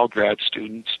Cal grad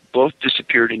students, both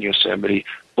disappeared in Yosemite,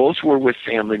 both were with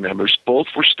family members, both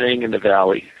were staying in the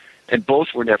valley, and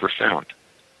both were never found.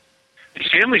 These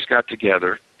families got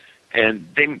together, and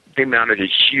they mounted a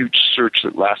huge search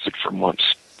that lasted for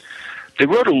months. They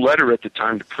wrote a letter at the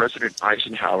time to President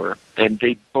Eisenhower, and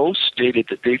they both stated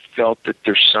that they felt that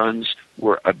their sons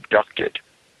were abducted.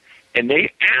 And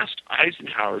they asked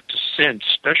Eisenhower to send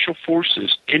special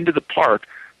forces into the park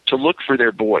to look for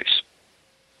their boys.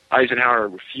 Eisenhower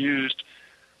refused.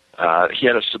 He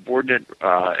had a subordinate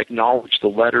acknowledge the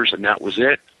letters, and that was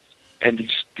it. And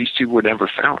these two were never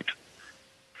found.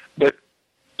 But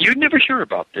you'd never hear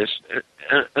about this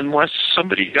unless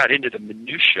somebody got into the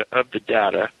minutia of the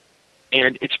data,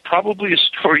 and it's probably a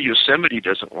story Yosemite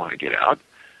doesn't want to get out.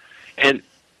 And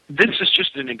this is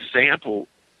just an example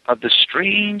of the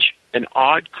strange and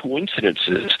odd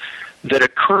coincidences that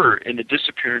occur in the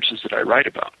disappearances that I write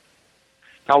about.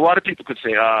 Now, a lot of people could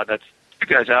say, that's 2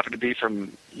 guys happen to be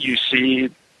from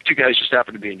UC, 2 guys just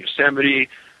happen to be in Yosemite,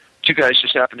 2 guys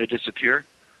just happen to disappear.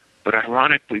 But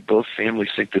ironically, both families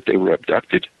think that they were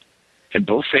abducted, and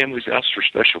both families asked for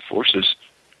special forces.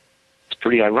 It's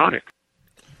pretty ironic.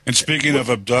 And speaking of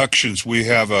abductions, we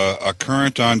have a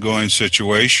current ongoing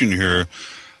situation here.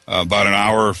 About an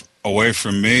hour away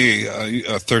from me,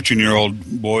 a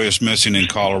 13-year-old boy is missing in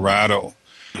Colorado.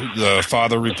 The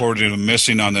father reported him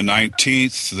missing on the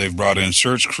 19th. They've brought in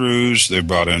search crews. They've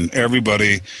brought in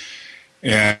everybody.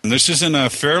 And this is in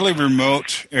a fairly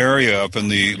remote area up in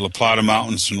the La Plata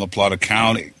Mountains in La Plata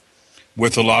County,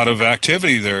 with a lot of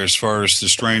activity there as far as the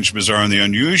strange, bizarre, and the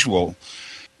unusual.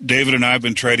 David and I have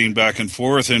been trading back and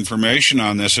forth information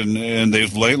on this, and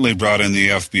they've lately brought in the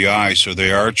FBI, so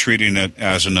they are treating it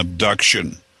as an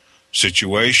abduction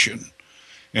situation.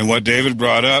 And what David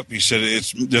brought up, he said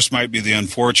this might be the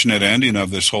unfortunate ending of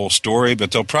this whole story,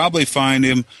 but they'll probably find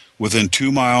him within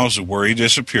 2 miles of where he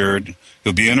disappeared.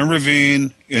 He'll be in a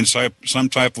ravine, inside some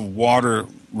type of water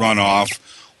runoff,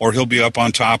 or he'll be up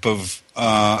on top of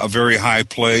a very high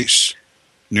place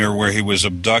near where he was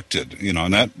abducted.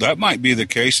 And that might be the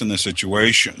case in this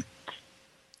situation.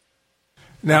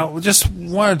 Now, just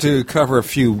wanted to cover a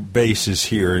few bases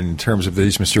here in terms of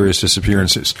these mysterious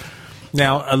disappearances.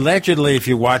 Now, allegedly, if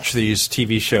you watch these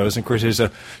TV shows, and of course there's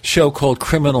a show called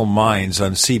Criminal Minds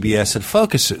on CBS that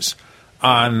focuses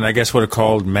on, I guess, what are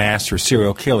called mass or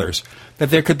serial killers, that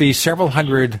there could be several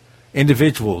hundred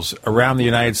individuals around the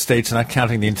United States, not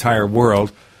counting the entire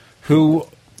world, who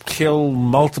kill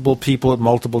multiple people at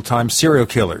multiple times, serial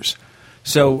killers.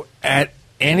 So at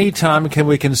any time can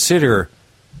we consider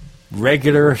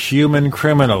regular human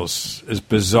criminals, as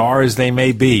bizarre as they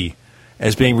may be,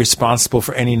 as being responsible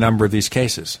for any number of these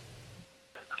cases?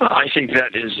 I think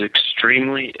that is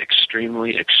extremely,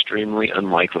 extremely, extremely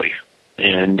unlikely.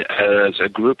 And as a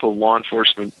group of law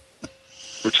enforcement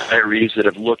retirees that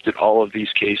have looked at all of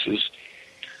these cases,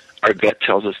 our gut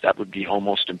tells us that would be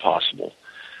almost impossible.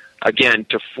 Again,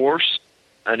 to force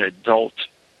an adult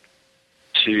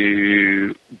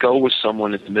to go with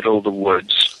someone in the middle of the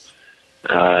woods,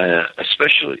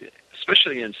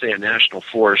 especially in, say, a national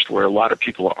forest where a lot of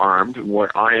people are armed, and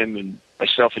where I am and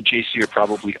myself and JC are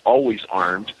probably always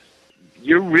armed,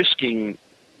 you're risking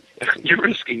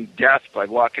death by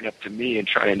walking up to me and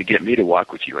trying to get me to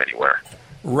walk with you anywhere.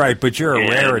 Right, but you're a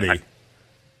rarity.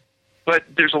 But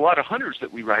there's a lot of hunters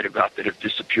that we write about that have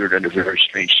disappeared under very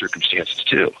strange circumstances,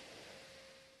 too.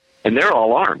 And they're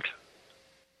all armed.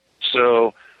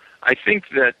 So I think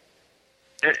that,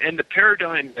 and the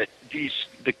paradigm that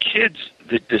the kids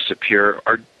that disappear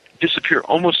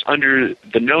almost under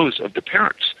the nose of the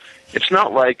parents. It's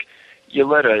not like you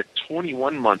let a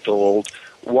 21-month-old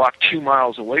walk 2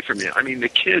 miles away from you. I mean, the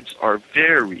kids are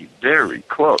very, very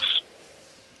close.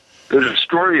 There's a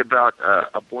story about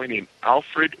a boy named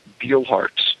Alfred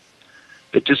Beelhartz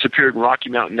that disappeared in Rocky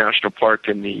Mountain National Park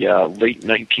in the late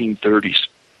 1930s.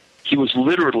 He was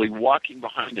literally walking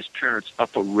behind his parents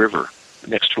up a river,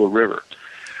 next to a river.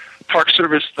 Park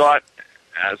Service thought,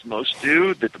 as most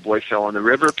do, that the boy fell in the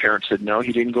river. Parents said, no,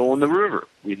 he didn't go in the river.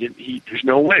 There's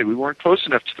no way. We weren't close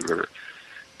enough to the river.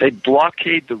 They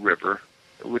blockade the river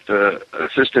with the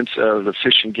assistance of the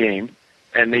Fish and Game,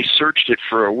 and they searched it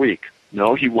for a week.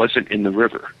 No, he wasn't in the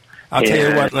river. I'll tell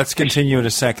you what, let's continue in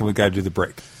a second. We've got to do the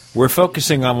break. We're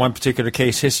focusing on one particular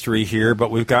case history here, but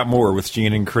we've got more with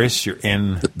Gene and Chris. You're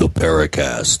in the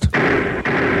Paracast.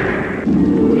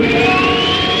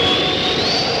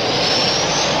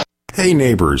 Hey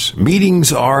neighbors,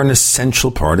 meetings are an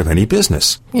essential part of any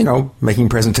business. You know, making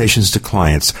presentations to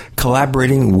clients,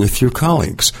 collaborating with your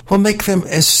colleagues. Well, make them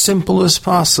as simple as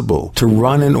possible to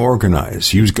run and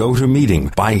organize. Use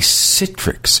GoToMeeting by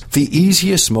Citrix, the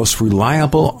easiest, most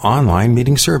reliable online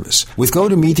meeting service. With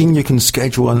GoToMeeting, you can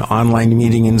schedule an online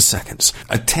meeting in seconds.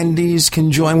 Attendees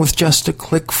can join with just a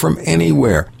click from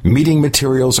anywhere. Meeting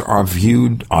materials are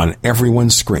viewed on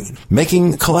everyone's screen,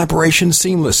 making collaboration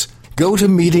seamless.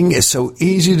 GoToMeeting is so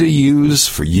easy to use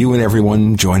for you and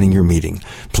everyone joining your meeting.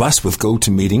 Plus, with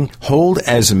GoToMeeting, hold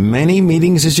as many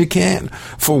meetings as you can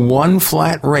for one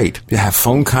flat rate. You have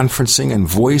phone conferencing and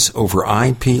voice over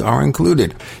IP are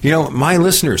included. You know, my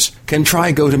listeners can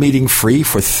try GoToMeeting free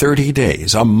for 30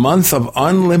 days, a month of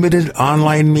unlimited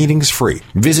online meetings free.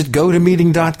 Visit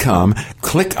GoToMeeting.com,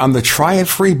 click on the Try It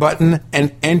Free button,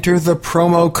 and enter the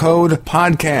promo code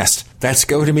PODCAST. That's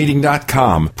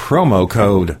GoToMeeting.com, promo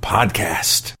code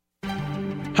PODCAST.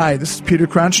 Hi, this is Peter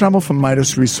Cronschnabel from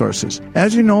Midas Resources.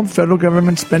 As you know, federal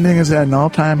government spending is at an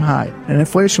all-time high, and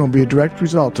inflation will be a direct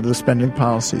result of the spending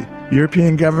policy.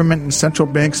 European government and central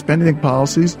bank spending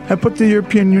policies have put the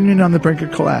European Union on the brink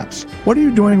of collapse. What are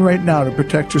you doing right now to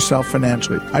protect yourself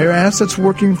financially? Are your assets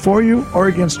working for you or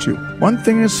against you? One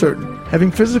thing is certain.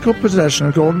 Having physical possession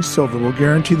of gold and silver will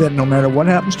guarantee that no matter what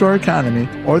happens to our economy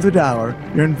or the dollar,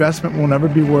 your investment will never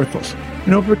be worthless.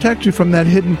 And it will protect you from that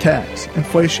hidden tax,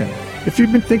 inflation. If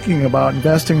you've been thinking about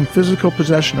investing in physical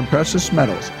possession of precious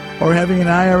metals or having an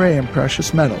IRA in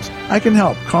precious metals, I can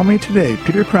help. Call me today,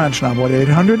 Peter Cronschnabel at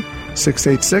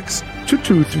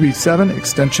 800-686-2237,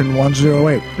 extension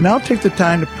 108. And I'll take the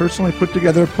time to personally put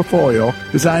together a portfolio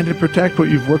designed to protect what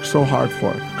you've worked so hard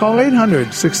for. Call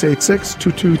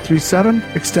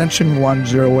 800-686-2237, extension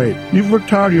 108. You've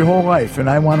worked hard your whole life, and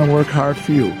I want to work hard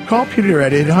for you. Call Peter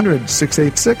at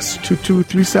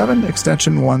 800-686-2237,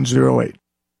 extension 108.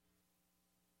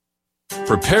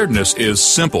 Preparedness is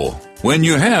simple when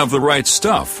you have the right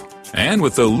stuff. And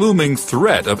with the looming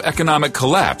threat of economic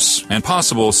collapse and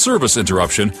possible service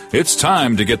interruption, it's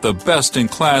time to get the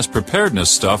best-in-class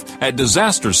preparedness stuff at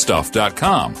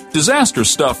DisasterStuff.com.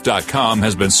 DisasterStuff.com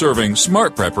has been serving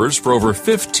smart preppers for over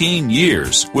 15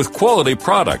 years with quality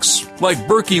products like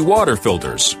Berkey water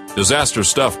filters.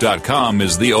 DisasterStuff.com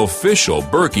is the official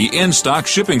Berkey in-stock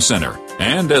shipping center.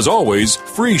 And as always,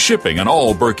 free shipping on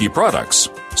all Berkey products.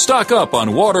 Stock up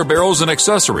on water barrels and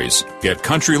accessories. Get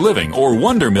Country Living or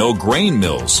Wonder Mill grain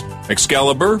mills,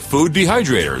 Excalibur food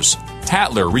dehydrators,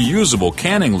 Tatler reusable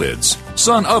canning lids,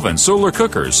 Sun oven solar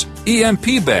cookers,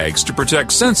 EMP bags to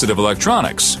protect sensitive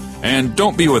electronics. And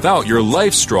don't be without your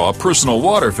Life Straw personal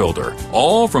water filter,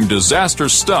 all from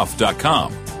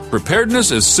DisasterStuff.com.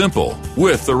 Preparedness is simple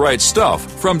with the right stuff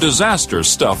from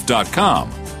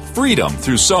DisasterStuff.com. Freedom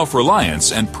through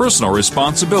self-reliance and personal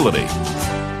responsibility.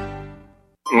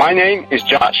 My name is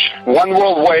Josh. One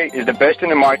World Way is the best in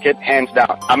the market, hands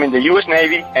down. I'm in the U.S.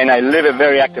 Navy, and I live a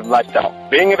very active lifestyle.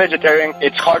 Being a vegetarian,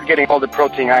 it's hard getting all the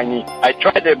protein I need. I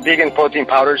tried the vegan protein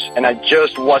powders, and I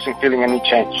just wasn't feeling any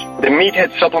change. The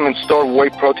Meathead supplement store whey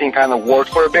protein kind of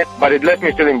worked for a bit, but it left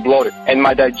me feeling bloated, and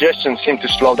my digestion seemed to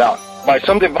slow down. By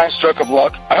some divine stroke of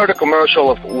luck, I heard a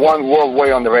commercial of One World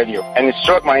Way on the radio, and it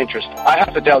struck my interest. I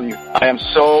have to tell you, I am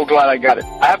so glad I got it.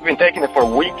 I have been taking it for a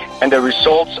week, and the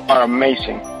results are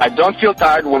amazing. I don't feel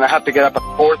tired when I have to get up at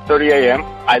 4:30 a.m.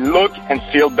 I look and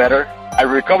feel better. I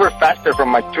recover faster from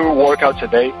my 2 workouts a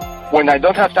day. When I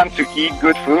don't have time to eat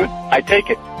good food, I take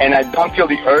it, and I don't feel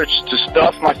the urge to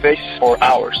stuff my face for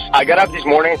hours. I got up this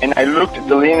morning, and I looked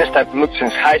the leanest I've looked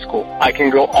since high school. I can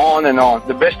go on and on.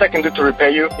 The best I can do to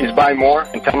repay you is buy more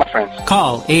and tell my friends.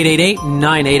 Call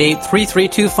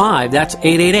 888-988-3325. That's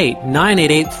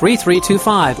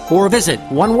 888-988-3325. Or visit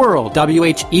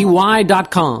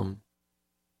oneworldwhey.com.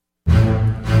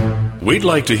 We'd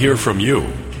like to hear from you.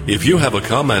 If you have a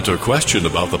comment or question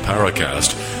about the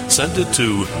Paracast, send it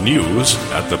to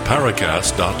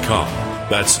news@theparacast.com.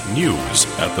 That's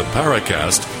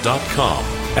news@theparacast.com.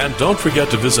 And don't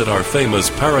forget to visit our famous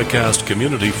Paracast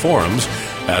community forums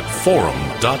at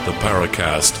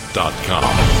forum.theparacast.com.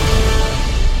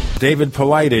 David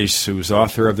Paulides, who's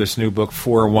author of this new book,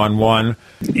 411,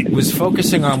 was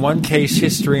focusing on one case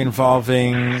history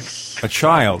involving a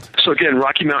child. So again,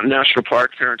 Rocky Mountain National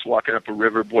Park, parents walking up a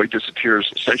river, boy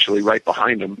disappears essentially right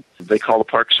behind them. They call the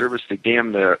Park Service, they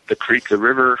dam the creek, the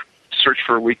river, search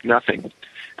for a week, nothing.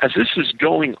 As this is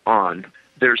going on,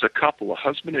 there's a couple, a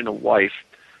husband and a wife,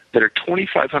 that are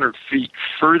 2,500 feet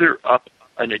further up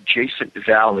an adjacent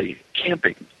valley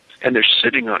camping. And they're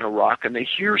sitting on a rock and they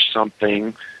hear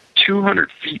something 200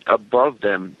 feet above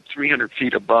them, 300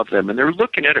 feet above them, and they're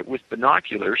looking at it with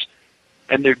binoculars,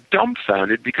 and they're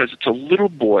dumbfounded because it's a little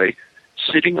boy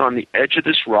sitting on the edge of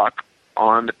this rock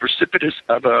on the precipice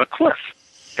of a cliff.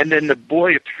 And then the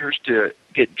boy appears to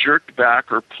get jerked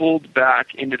back or pulled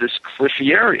back into this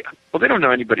cliffy area. Well, they don't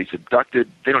know anybody's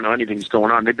abducted. They don't know anything's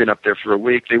going on. They've been up there for a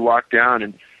week. They walk down,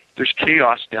 and there's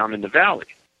chaos down in the valley.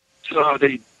 So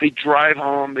they drive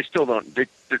home. They still don't.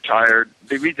 They're tired.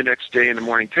 They read the next day in the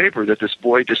morning paper that this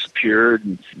boy disappeared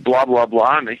and blah, blah,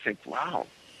 blah. And they think, wow,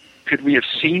 could we have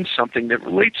seen something that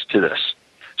relates to this?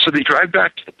 So they drive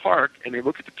back to the park and they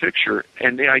look at the picture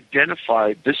and they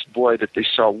identify this boy that they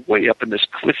saw way up in this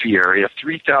cliffy area,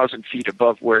 3,000 feet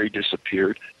above where he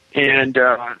disappeared. And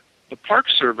the Park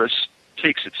Service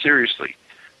takes it seriously.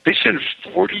 They send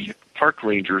 40 park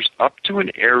rangers up to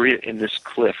an area in this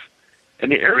cliff.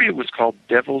 And the area was called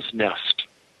Devil's Nest.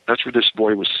 That's where this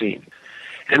boy was seen.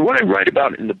 And what I write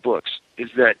about in the books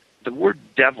is that the word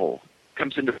devil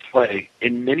comes into play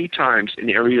in many times in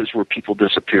areas where people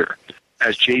disappear.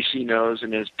 as JC knows,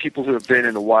 and as people who have been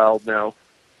in the wild know,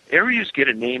 areas get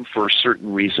a name for a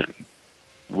certain reason.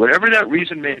 Whatever that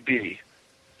reason may be,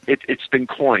 it's been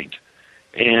coined.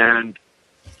 And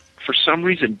for some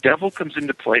reason, devil comes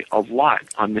into play a lot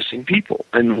on missing people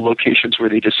and the locations where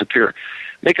they disappear.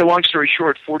 Make a long story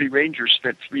short, 40 rangers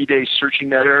spent 3 days searching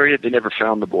that area. They never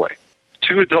found the boy.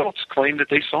 2 adults claimed that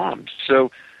they saw him. So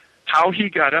how he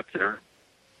got up there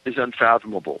is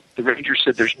unfathomable. The ranger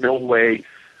said there's no way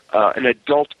an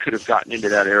adult could have gotten into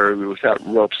that area without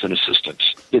ropes and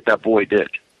assistance. Yet that boy did.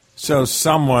 So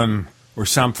someone or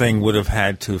something would have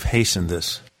had to have hastened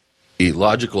this. The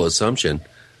logical assumption.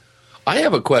 I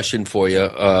have a question for you,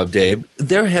 Dave.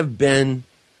 There have been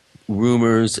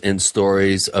rumors and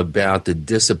stories about the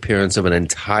disappearance of an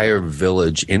entire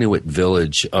village, Inuit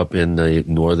village, up in the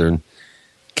northern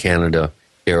Canada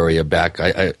area back,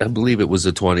 I believe it was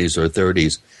the 20s or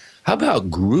 30s. How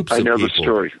about groups of people? I know the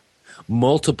story.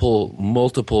 Multiple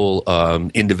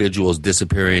individuals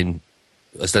disappearing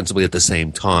ostensibly at the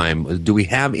same time. Do we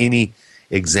have any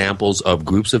examples of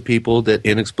groups of people that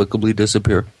inexplicably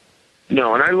disappear?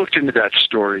 No, and I looked into that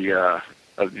story of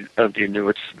the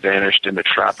Inuits vanished and the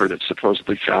trapper that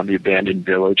supposedly found the abandoned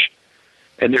village.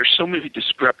 And there's so many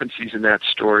discrepancies in that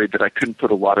story that I couldn't put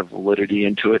a lot of validity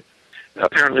into it.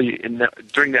 Apparently,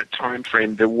 during that time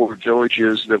frame, there were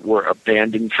villages that were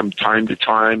abandoned from time to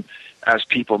time as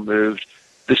people moved.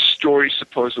 The story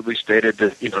supposedly stated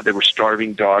that there were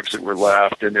starving dogs that were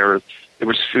left, and there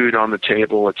was food on the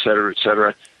table, et cetera, et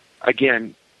cetera.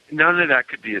 Again, none of that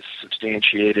could be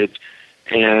substantiated,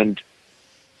 and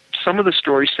some of the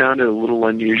stories sounded a little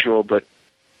unusual, but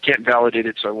can't validate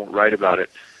it, so I won't write about it.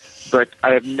 But I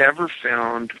have never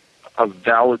found a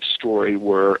valid story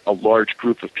where a large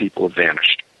group of people have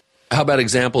vanished. How about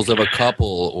examples of a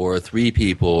couple or 3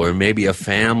 people or maybe a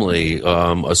family,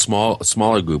 a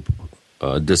smaller group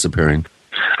disappearing?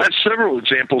 I have several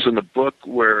examples in the book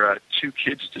where 2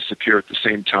 kids disappear at the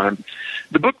same time.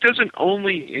 The book doesn't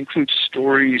only include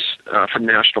stories from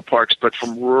national parks, but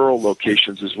from rural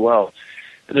locations as well.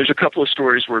 And there's a couple of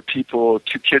stories where 2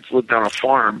 kids lived on a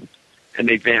farm and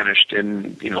they vanished,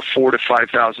 and 4,000 to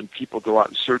 5,000 people go out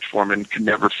and search for them and can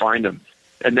never find them.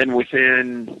 And then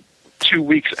within 2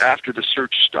 weeks after the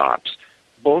search stops,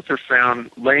 both are found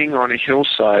laying on a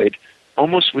hillside,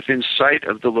 almost within sight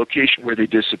of the location where they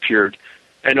disappeared,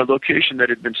 and a location that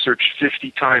had been searched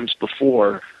 50 times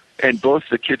before. And both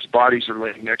the kids' bodies are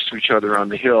laying next to each other on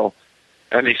the hill,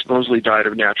 and they supposedly died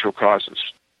of natural causes.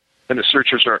 And the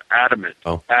searchers are adamant,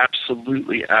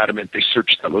 absolutely adamant. They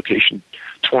searched that location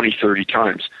 20, 30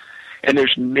 times. And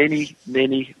there's many,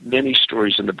 many, many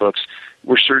stories in the books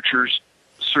where searchers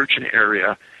search an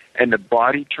area and the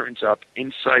body turns up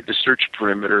inside the search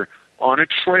perimeter on a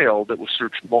trail that was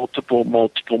searched multiple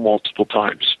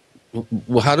times.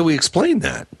 Well, how do we explain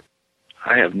that?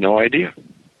 I have no idea.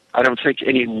 I don't think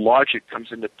any logic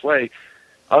comes into play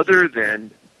other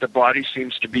than the body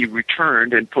seems to be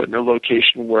returned and put in a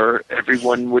location where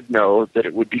everyone would know that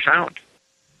it would be found.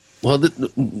 Well,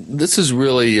 this is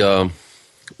really,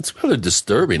 it's rather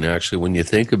disturbing, actually, when you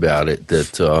think about it,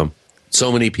 that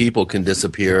so many people can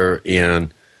disappear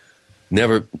and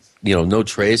never, no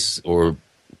trace or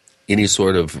any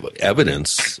sort of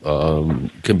evidence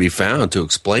can be found to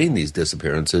explain these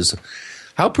disappearances.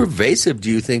 How pervasive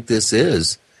do you think this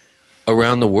is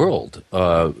around the world?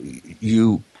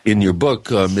 In your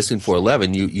book, Missing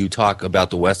 411, you talk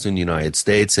about the Western United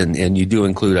States, and you do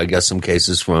include, I guess, some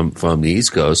cases from the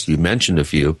East Coast. You mentioned a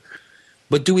few.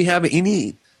 But do we have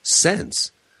any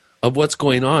sense of what's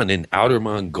going on in outer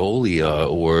Mongolia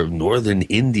or northern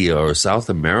India or South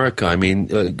America? I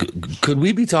mean, could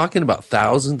we be talking about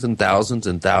thousands and thousands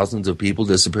and thousands of people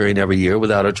disappearing every year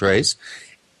without a trace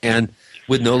and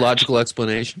with no logical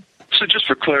explanation? So just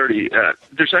for clarity,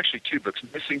 there's actually 2 books,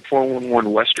 Missing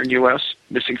 411 Western U.S.,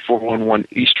 Missing 411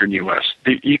 Eastern U.S.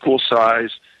 They're equal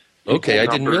size. Okay, I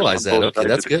didn't realize that. Okay,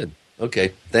 that's good. Okay,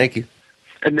 thank you.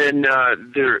 And then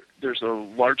there's a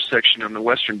large section on the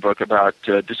Western book about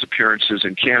disappearances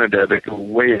in Canada that go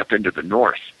way up into the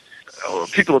north.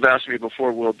 People have asked me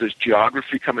before, well, does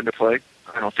geography come into play?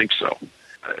 I don't think so.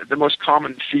 The most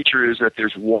common feature is that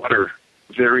there's water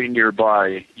very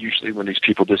nearby, usually when these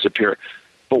people disappear.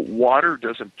 But water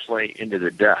doesn't play into the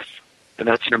death, and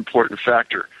that's an important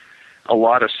factor. A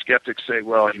lot of skeptics say,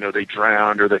 well, they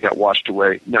drowned or they got washed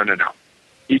away. No.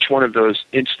 Each one of those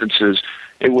instances,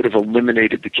 it would have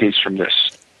eliminated the case from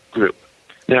this group.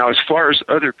 Now, as far as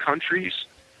other countries,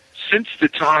 since the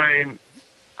time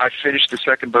I finished the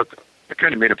second book, I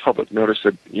kind of made a public notice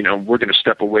that, we're going to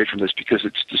step away from this because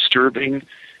it's disturbing,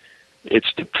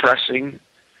 it's depressing,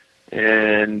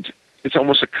 and it's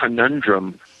almost a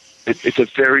conundrum It's a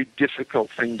very difficult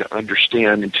thing to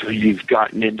understand until you've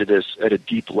gotten into this at a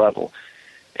deep level.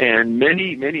 And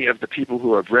many of the people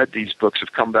who have read these books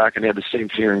have come back and had the same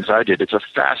feelings I did. It's a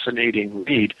fascinating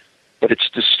read, but it's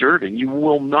disturbing. You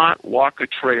will not walk a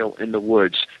trail in the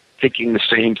woods thinking the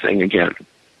same thing again.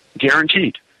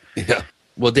 Guaranteed. Yeah.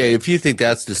 Well, Dave, if you think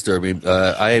that's disturbing,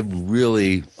 I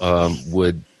really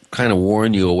would kind of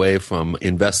warn you away from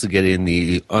investigating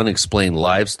the unexplained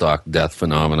livestock death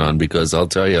phenomenon, because I'll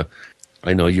tell you,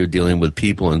 I know you're dealing with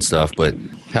people and stuff, but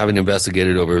having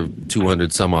investigated over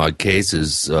 200 some odd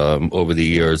cases over the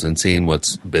years and seeing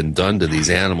what's been done to these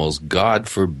animals, God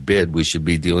forbid we should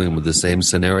be dealing with the same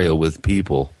scenario with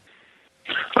people.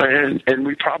 And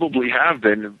we probably have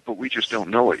been, but we just don't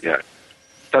know it yet.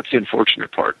 That's the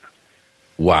unfortunate part.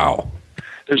 Wow.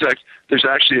 There's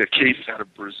actually a case out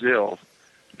of Brazil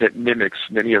that mimics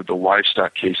many of the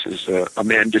livestock cases. A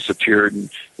man disappeared and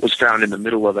was found in the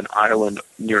middle of an island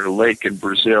near a lake in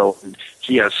Brazil. And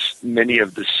he has many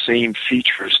of the same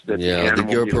features that the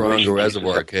animal Gurupuranga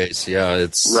Reservoir case. Yeah,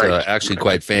 it's actually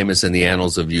quite famous in the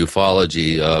annals of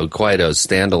ufology, quite a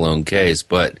standalone case.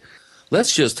 But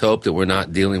let's just hope that we're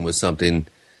not dealing with something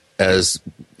as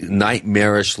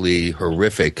nightmarishly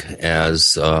horrific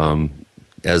as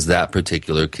that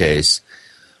particular case.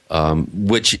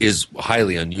 Which is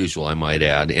highly unusual, I might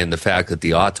add, and the fact that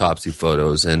the autopsy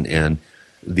photos and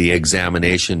the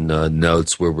examination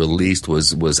notes were released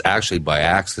was actually by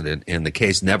accident, and the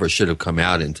case never should have come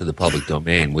out into the public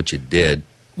domain, which it did.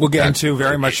 We'll get into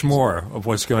very much more of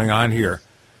what's going on here.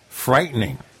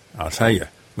 Frightening, I'll tell you.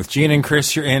 With Gene and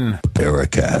Chris, you're in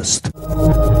Paracast.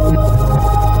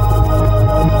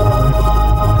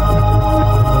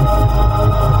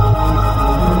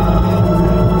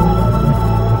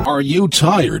 Are you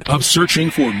tired of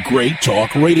searching for great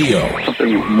talk radio?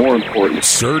 Something more important.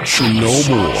 Search no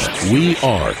more. We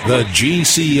are the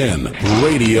GCN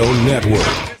Radio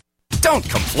Network. Don't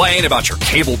complain about your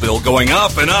cable bill going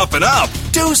up and up and up.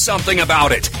 Do something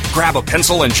about it. Grab a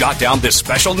pencil and jot down this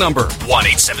special number,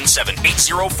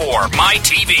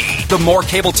 1-877-804-MY-TV. The more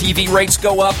cable TV rates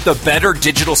go up, the better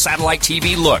digital satellite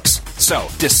TV looks. So,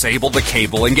 disable the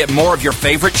cable and get more of your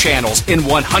favorite channels in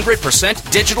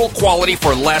 100% digital quality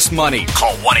for less money.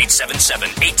 Call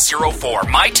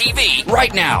 1-877-804-MY-TV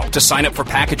right now to sign up for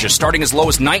packages starting as low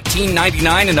as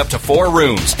 $19.99 and up to 4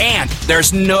 rooms. And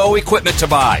there's no equipment to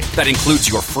buy. That includes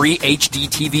your free HD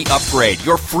TV upgrade,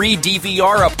 your free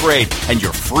DVR upgrade, and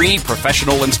your free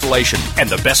professional installation. And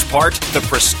the best part, the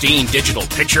pristine digital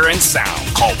picture and sound.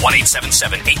 Call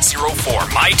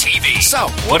 1-877-804-MY-TV. So,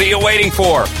 what are you waiting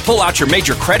for? Pull out your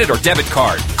major credit or debit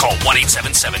card. Call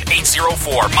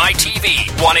 1-877-804-MY-TV.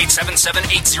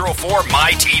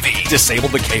 1-877-804-MY-TV. Disable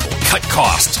the cable, cut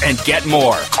costs, and get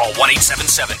more. Call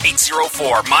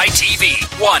 1-877-804-MY-TV.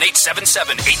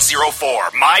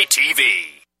 1-877-804-MY-TV.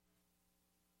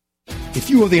 If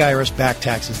you owe the IRS back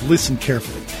taxes, listen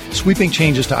carefully. Sweeping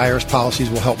changes to IRS policies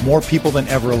will help more people than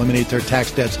ever eliminate their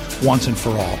tax debts once and for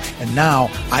all. And now,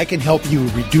 I can help you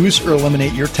reduce or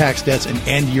eliminate your tax debts and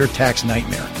end your tax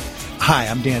nightmare. Hi,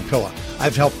 I'm Dan Pilla.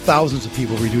 I've helped thousands of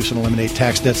people reduce and eliminate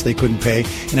tax debts they couldn't pay,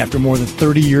 and after more than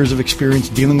 30 years of experience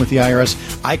dealing with the IRS,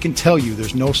 I can tell you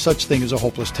there's no such thing as a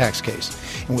hopeless tax case.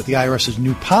 And with the IRS's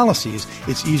new policies,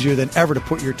 it's easier than ever to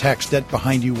put your tax debt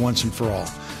behind you once and for all.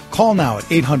 Call now at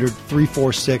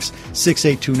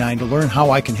 800-346-6829 to learn how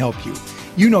I can help you.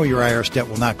 You know your IRS debt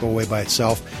will not go away by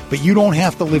itself, but you don't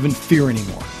have to live in fear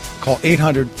anymore. Call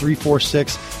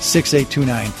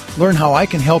 800-346-6829. Learn how I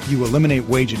can help you eliminate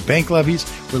wage and bank levies,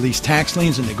 release tax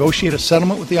liens, and negotiate a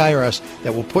settlement with the IRS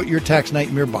that will put your tax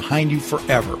nightmare behind you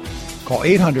forever. Call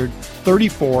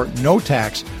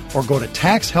 800-34-NO-TAX or go to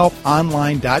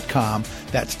taxhelponline.com.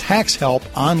 That's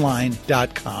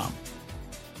taxhelponline.com.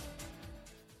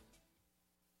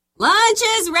 Lunch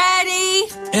is ready!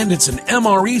 And it's an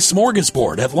MRE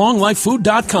smorgasbord at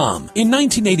longlifefood.com. In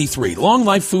 1983, Long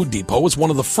Life Food Depot was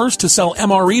one of the first to sell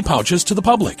MRE pouches to the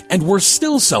public, and we're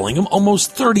still selling them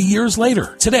almost 30 years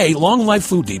later. Today, Long Life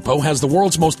Food Depot has the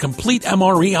world's most complete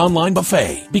MRE online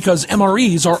buffet, because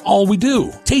MREs are all we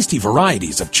do. Tasty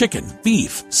varieties of chicken,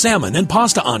 beef, salmon, and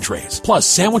pasta entrees, plus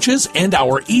sandwiches and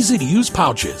our easy-to-use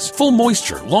pouches. Full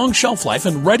moisture, long shelf life,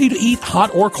 and ready to eat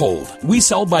hot or cold. We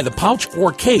sell by the pouch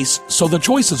or case, so the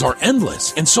choices are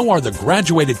endless, and so are the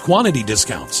graduated quantity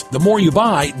discounts. The more you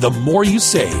buy, the more you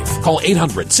save. Call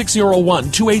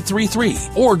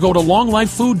 800-601-2833 or go to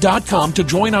longlifefood.com to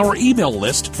join our email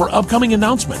list for upcoming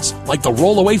announcements like the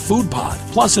Rollaway Food Pod.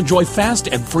 Plus, enjoy fast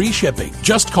and free shipping.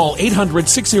 Just call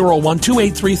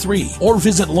 800-601-2833 or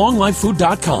visit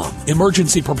longlifefood.com.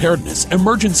 Emergency preparedness,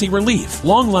 emergency relief.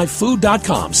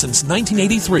 longlifefood.com since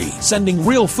 1983, sending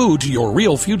real food to your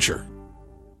real future.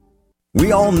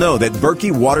 We all know that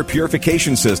Berkey water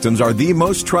purification systems are the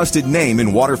most trusted name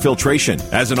in water filtration.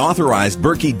 As an authorized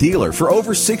Berkey dealer for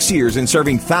over 6 years and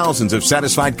serving thousands of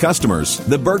satisfied customers,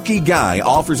 the Berkey Guy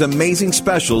offers amazing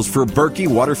specials for Berkey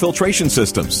water filtration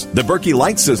systems. The Berkey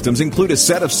Light systems include a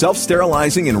set of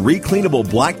self-sterilizing and recleanable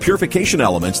black purification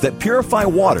elements that purify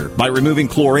water by removing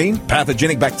chlorine,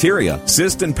 pathogenic bacteria,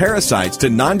 cysts, and parasites to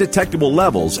non-detectable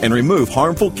levels and remove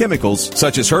harmful chemicals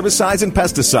such as herbicides and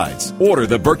pesticides. Order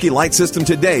the Berkey Light system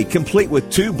today, complete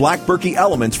with 2 black Berkey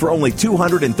elements for only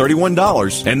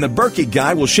 $231, and the Berkey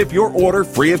Guy will ship your order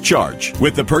free of charge.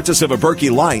 With the purchase of a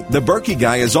Berkey Light, the Berkey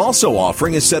Guy is also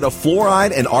offering a set of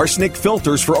fluoride and arsenic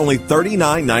filters for only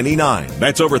 $39.99.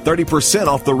 That's over 30%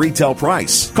 off the retail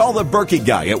price. Call the Berkey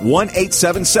Guy at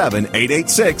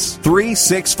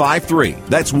 1-877-886-3653.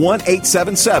 That's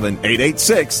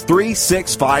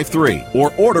 1-877-886-3653.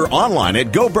 Or order online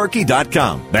at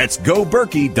goberkey.com. That's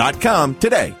goberkey.com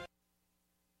today.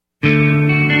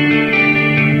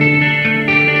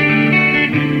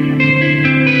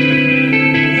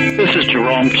 This is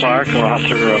Jerome Clark,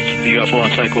 author of the UFO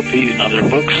Encyclopedia and other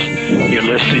books. You're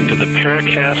listening to the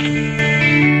Paracast.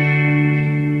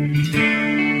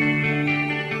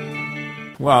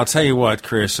 Well, I'll tell you what,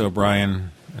 Chris, O'Brien,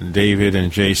 and David,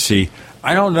 and JC,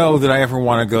 I don't know that I ever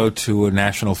want to go to a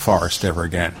national forest ever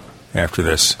again after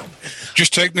this.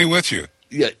 Just take me with you.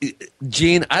 Yeah,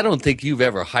 Gene, I don't think you've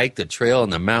ever hiked a trail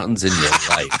in the mountains in your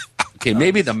life. Okay,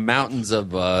 maybe the mountains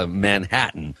of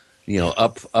Manhattan,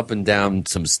 up and down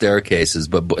some staircases.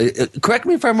 But correct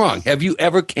me if I'm wrong. Have you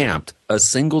ever camped a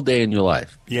single day in your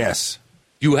life? Yes.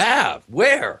 You have?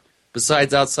 Where?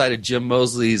 Besides outside of Jim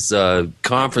Mosley's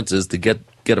conferences to get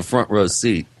a front row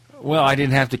seat. Well, I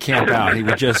didn't have to camp out. He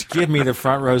would just give me the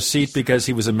front row seat because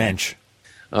he was a mensch.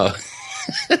 Oh.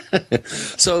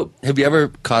 So, have you ever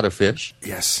caught a fish?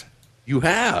 Yes. You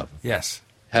have? Yes.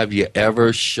 Have you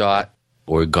ever shot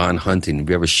or gone hunting? Have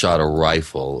you ever shot a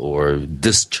rifle or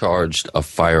discharged a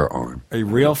firearm? A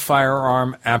real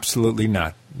firearm? Absolutely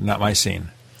not. Not my scene.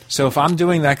 So if I'm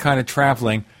doing that kind of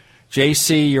traveling,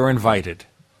 JC, you're invited.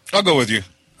 I'll go with you.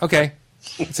 Okay.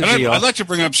 It's a and deal. I'd like to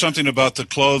bring up something about the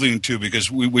clothing, too, because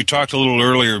we talked a little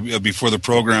earlier before the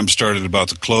program started about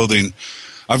the clothing.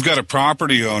 I've got a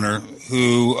property owner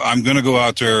who I'm going to go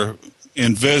out there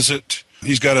and visit.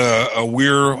 He's got a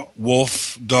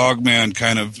werewolf dogman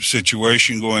kind of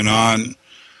situation going on.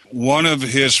 One of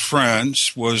his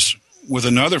friends was with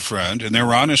another friend, and they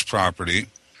were on his property,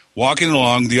 walking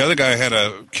along. The other guy had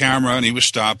a camera, and he was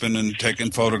stopping and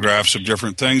taking photographs of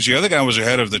different things. The other guy was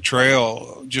ahead of the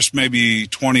trail, just maybe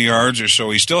 20 yards or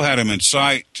so. He still had him in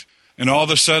sight. And all of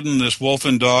a sudden, this wolf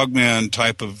and dogman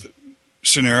type of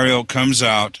scenario comes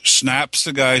out, snaps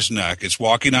the guy's neck. It's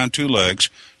walking on 2 legs,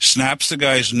 snaps the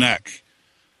guy's neck.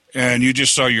 And you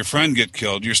just saw your friend get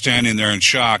killed. You're standing there in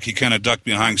shock. He kind of ducked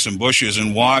behind some bushes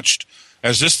and watched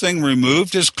as this thing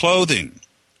removed his clothing,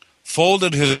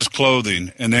 folded his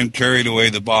clothing, and then carried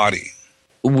away the body.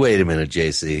 Wait a minute,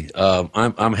 JC.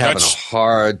 I'm having a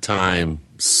hard time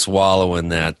swallowing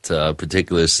that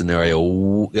particular scenario.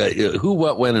 Who,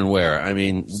 what, when, and where? I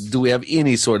mean, do we have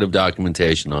any sort of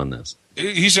documentation on this?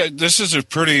 He said this is a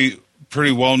pretty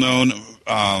well-known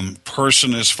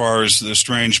person as far as the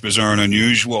strange, bizarre, and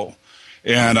unusual.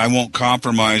 And I won't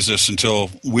compromise this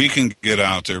until we can get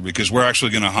out there because we're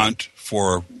actually going to hunt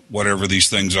for whatever these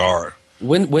things are.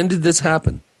 When did this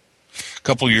happen? A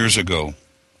couple years ago.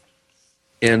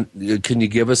 And can you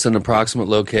give us an approximate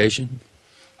location?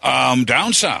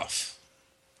 Down south.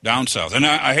 And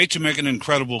I hate to make an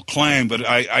incredible claim, but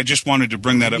I just wanted to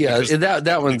bring that up. Yeah,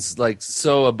 that one's like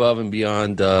so above and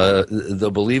beyond the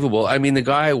believable. I mean, the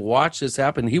guy watched this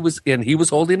happen. He was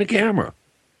holding a camera.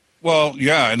 Well,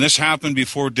 yeah, and this happened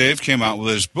before Dave came out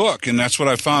with his book, and that's what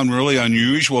I found really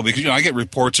unusual because I get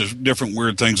reports of different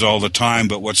weird things all the time,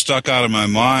 but what stuck out of my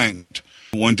mind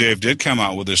when Dave did come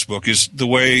out with this book is the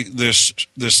way this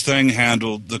thing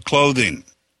handled the clothing.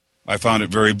 I found it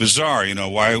very bizarre.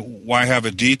 Why have a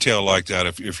detail like that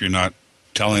if you're not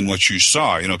telling what you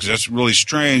saw? Because that's really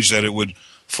strange that it would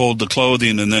fold the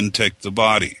clothing and then take the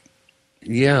body.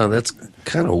 Yeah, that's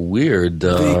kind of weird.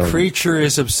 The creature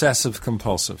is obsessive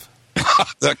compulsive.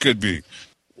 That could be.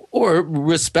 Or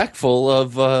respectful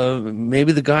of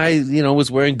maybe the guy,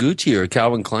 was wearing Gucci or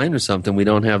Calvin Klein or something. We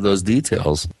don't have those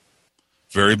details.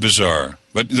 Very bizarre.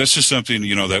 But this is something,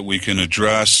 that we can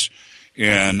address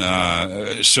and,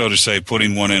 so to say,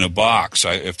 putting one in a box.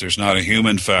 If there's not a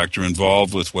human factor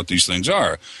involved with what these things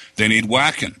are, they need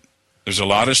whacking. There's a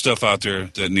lot of stuff out there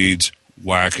that needs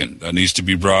whacking, that needs to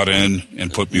be brought in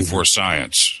and put before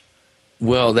science.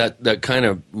 Well, that kind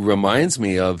of reminds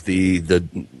me of the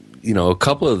a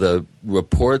couple of the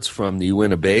reports from the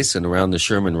Uinta Basin around the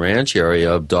Sherman Ranch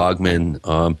area of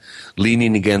dogmen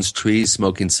leaning against trees,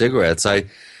 smoking cigarettes.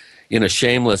 In a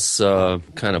shameless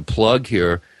kind of plug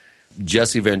here,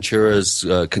 Jesse Ventura's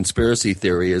conspiracy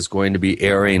theory is going to be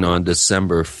airing on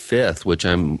December 5th, which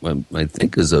I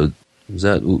think is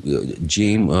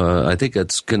Gene? I think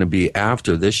it's going to be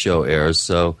after this show airs.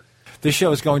 So this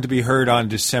show is going to be heard on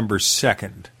December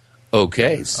 2nd.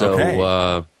 Okay,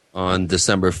 so on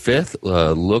December 5th,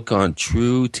 look on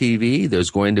True TV. There's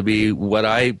going to be what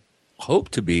I hope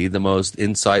to be the most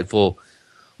insightful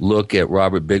look at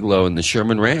Robert Bigelow and the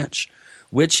Sherman Ranch,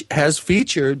 which has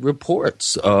featured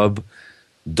reports of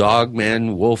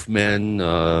dogmen,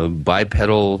 wolfmen,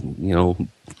 bipedal,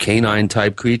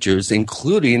 canine-type creatures,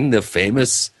 including the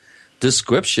famous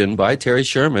description by Terry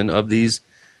Sherman of these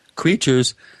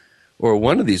creatures, or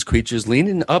one of these creatures,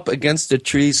 leaning up against a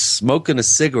tree, smoking a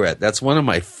cigarette. That's one of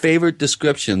my favorite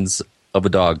descriptions of a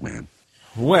dogman.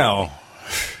 Well,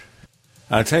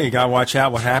 I'll tell you, you got to watch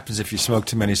out what happens if you smoke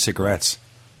too many cigarettes.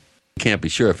 Can't be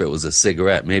sure if it was a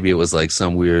cigarette. Maybe it was like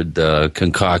some weird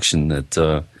concoction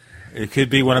that... It could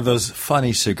be one of those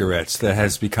funny cigarettes that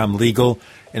has become legal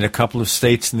in a couple of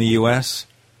states in the U.S.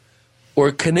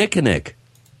 Or kinnikinnick.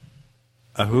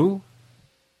 A who?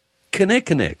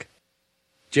 Kinnikinnick.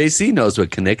 JC knows what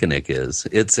kinnikinnick is.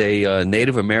 It's a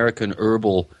Native American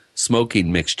herbal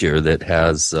smoking mixture that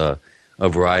has a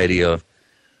variety of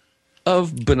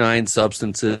benign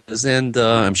substances, and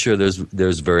I'm sure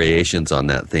there's variations on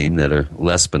that theme that are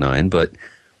less benign. But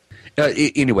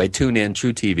anyway, tune in,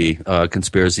 True TV,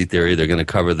 Conspiracy Theory. They're going to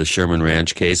cover the Sherman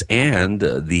Ranch case and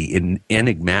the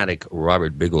enigmatic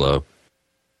Robert Bigelow.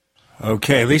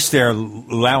 Okay, at least they're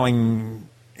allowing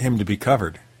him to be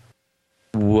covered.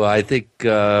 Well, I think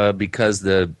because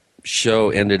the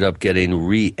show ended up getting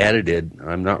re-edited,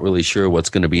 I'm not really sure what's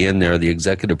going to be in there. The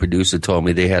executive producer told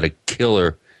me they had a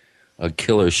killer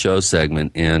show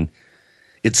segment, and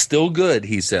it's still good,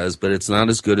 he says, but it's not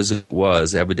as good as it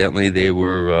was. Evidently, they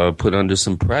were put under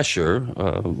some pressure.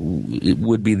 It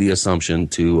would be the assumption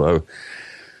to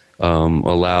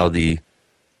allow the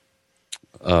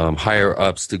higher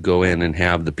ups to go in and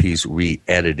have the piece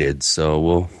re-edited.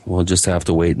 So we'll just have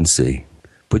to wait and see.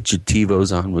 Put your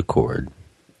TiVos on record.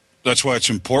 That's why it's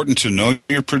important to know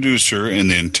your producer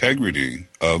and the integrity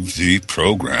of the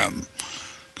program.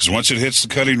 Because once it hits the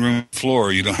cutting room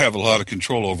floor, you don't have a lot of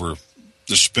control over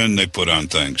the spin they put on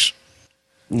things.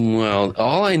 Well,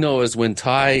 all I know is when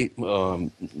Ty,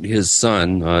 his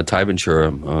son, Ty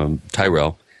Ventura,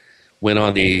 Tyrell, went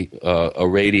on a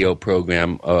radio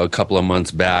program a couple of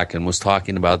months back and was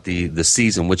talking about the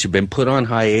season, which had been put on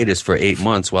hiatus for 8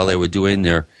 months while they were doing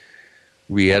their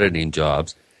re-editing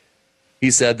jobs.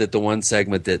 He said that the one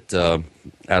segment that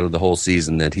out of the whole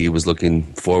season that he was looking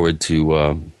forward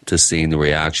to seeing the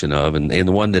reaction of, and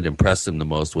the one that impressed him the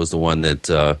most was the one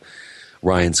that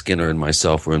Ryan Skinner and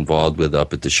myself were involved with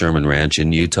up at the Sherman Ranch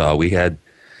in Utah. It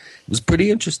was pretty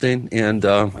interesting, and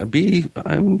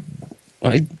I'm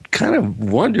kind of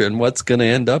wondering what's going to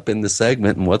end up in the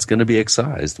segment and what's going to be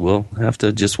excised. We'll have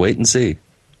to just wait and see.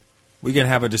 We can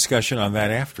have a discussion on that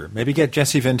after. Maybe get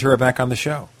Jesse Ventura back on the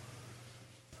show.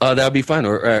 That would be fun.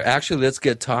 Or actually, let's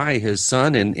get Ty, his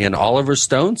son, and Oliver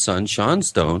Stone's son, Sean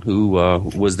Stone, who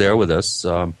was there with us.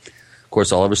 Of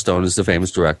course, Oliver Stone is the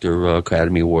famous director,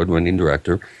 Academy Award-winning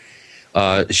director.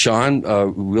 Sean, a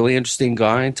really interesting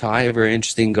guy. Ty, a very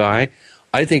interesting guy.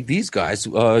 I think these guys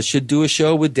should do a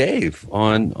show with Dave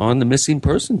on the missing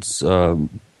persons.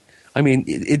 I mean,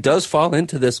 it does fall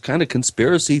into this kind of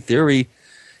conspiracy theory,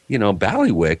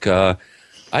 ballywick.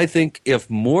 I think if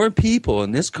more people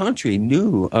in this country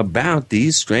knew about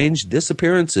these strange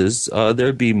disappearances,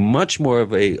 there'd be much more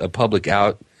of a public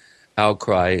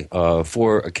outcry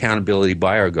for accountability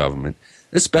by our government,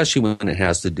 especially when it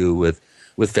has to do with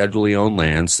federally owned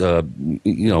lands,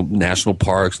 national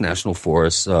parks, national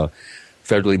forests,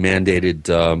 federally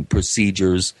mandated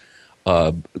procedures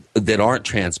that aren't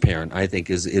transparent. I think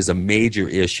is a major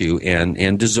issue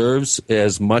and deserves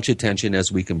as much attention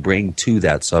as we can bring to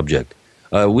that subject.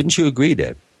 Wouldn't you agree,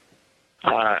 Dave?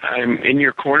 I'm in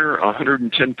your corner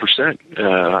 110%.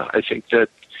 I think that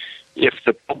if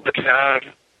the public had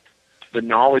the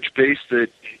knowledge base that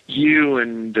you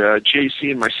and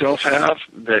JC and myself have,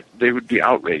 that they would be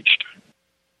outraged.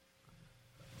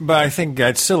 But I think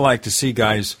I'd still like to see,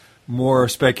 guys, more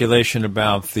speculation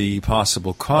about the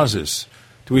possible causes.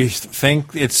 Do we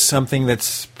think it's something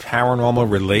that's paranormal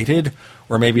related,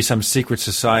 or maybe some secret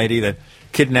society that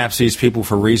kidnaps these people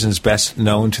for reasons best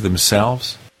known to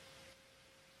themselves?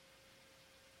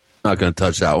 Not going to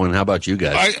touch that one. How about you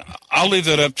guys? I'll leave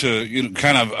that up to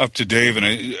kind of up to Dave.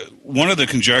 And one of the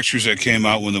conjectures that came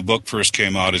out when the book first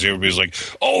came out is everybody's like,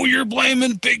 "Oh, you're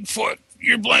blaming Bigfoot.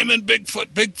 You're blaming Bigfoot.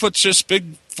 Bigfoot's this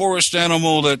big forest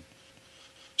animal that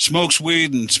smokes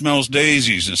weed and smells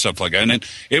daisies and stuff like that." And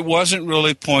it wasn't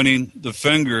really pointing the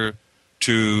finger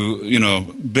to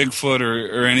Bigfoot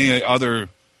or any other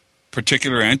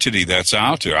particular entity that's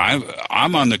out there.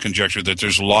 I'm on the conjecture that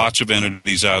there's lots of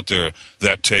entities out there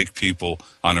that take people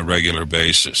on a regular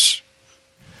basis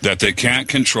that they can't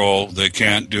control, they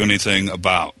can't do anything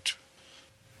about.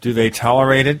 Do they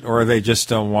tolerate it, or they just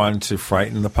don't want to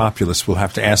frighten the populace? We'll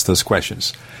have to ask those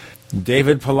questions.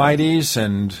 David Paulides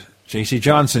and J.C.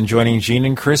 Johnson joining Gene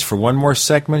and Chris for one more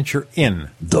segment. You're in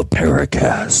the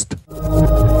Paracast.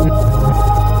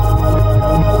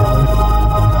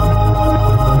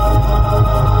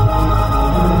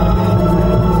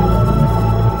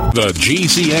 The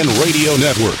GCN Radio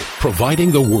Network,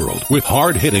 providing the world with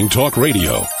hard-hitting talk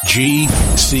radio.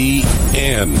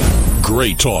 GCN.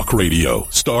 Great talk radio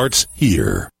starts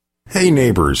here. Hey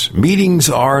neighbors, meetings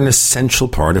are an essential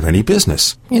part of any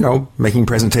business. Making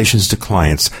presentations to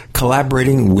clients,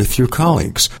 collaborating with your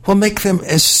colleagues. Well, make them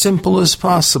as simple as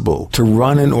possible to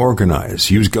run and organize.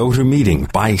 Use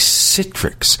GoToMeeting by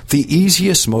Citrix, the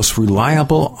easiest, most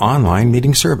reliable online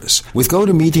meeting service. With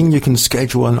GoToMeeting, you can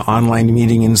schedule an online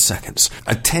meeting in seconds.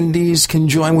 Attendees can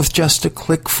join with just a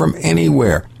click from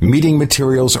anywhere. Meeting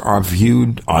materials are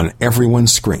viewed on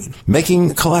everyone's screen,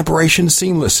 making collaboration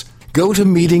seamless.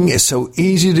 GoToMeeting is so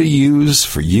easy to use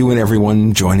for you and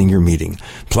everyone joining your meeting.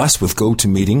 Plus, with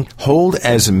GoToMeeting, hold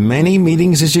as many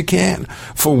meetings as you can.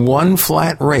 For one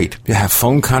flat rate, you have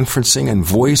phone conferencing and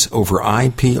voice over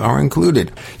IP are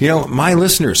included. My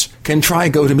listeners can try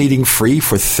GoToMeeting free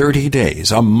for 30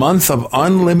 days, a month of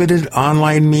unlimited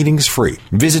online meetings free.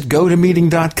 Visit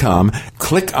GoToMeeting.com,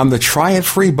 click on the Try It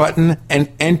Free button, and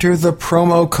enter the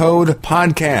promo code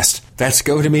PODCAST. That's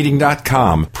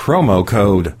GoToMeeting.com, promo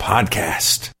code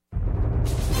PODCAST.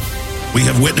 We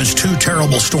have witnessed two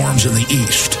terrible storms in the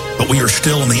east, but we are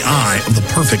still in the eye of the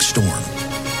perfect storm.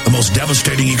 The most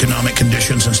devastating economic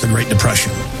condition since the Great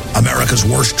Depression, America's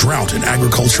worst drought in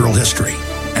agricultural history,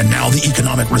 and now the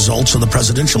economic results of the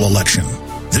presidential election.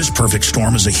 This perfect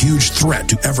storm is a huge threat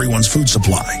to everyone's food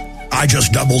supply. I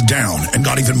just doubled down and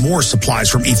got even more supplies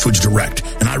from eFoods Direct,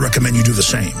 and I recommend you do the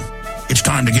same. It's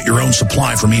time to get your own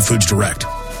supply from eFoods Direct.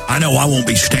 I know I won't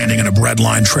be standing in a bread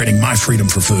line trading my freedom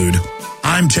for food.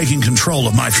 I'm taking control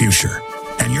of my future,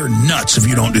 and you're nuts if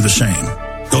you don't do the same.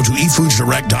 Go to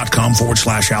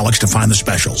efoodsdirect.com/Alex to find the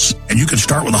specials, and you can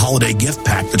start with a holiday gift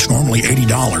pack that's normally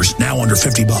 $80, now under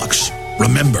 $50.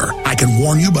 Remember, I can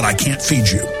warn you, but I can't feed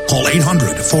you. Call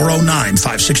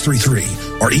 800-409-5633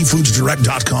 or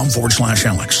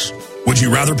efoodsdirect.com/Alex. Would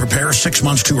you rather prepare 6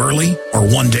 months too early or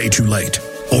 1 day too late?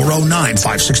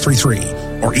 409-5633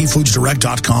 or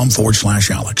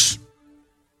efoodsdirect.com/Alex.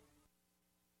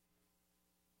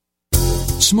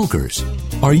 Smokers,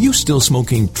 are you still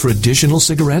smoking traditional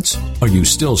cigarettes? Are you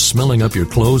still smelling up your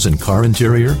clothes and car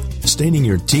interior, staining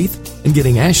your teeth, and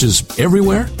getting ashes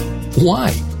everywhere?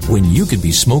 Why? When you could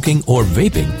be smoking or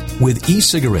vaping with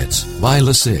e-cigarettes by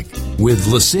LeSig. With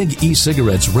LeSig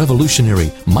e-cigarettes'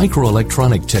 revolutionary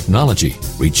microelectronic technology,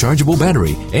 rechargeable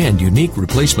battery, and unique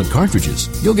replacement cartridges,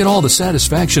 you'll get all the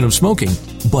satisfaction of smoking,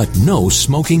 but no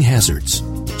smoking hazards.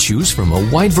 Choose from a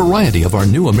wide variety of our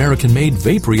new American-made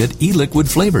Vaporite e-liquid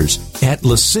flavors at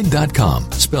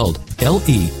LeSig.com, spelled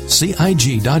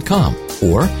LECIG.com,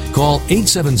 or call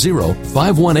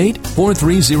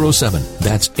 870-518-4307.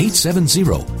 That's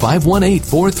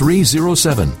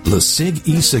 870-518-4307. LeSig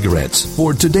e-cigarettes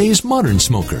for today's modern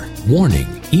smoker. Warning,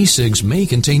 e-cigs may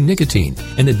contain nicotine,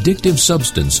 an addictive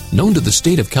substance known to the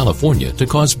state of California to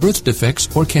cause birth defects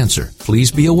or cancer.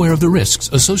 Please be aware of the risks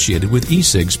associated with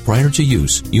e-cigs prior to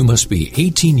use. You must be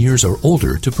 18 years or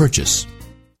older to purchase.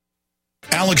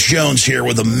 Alex Jones here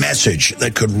with a message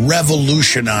that could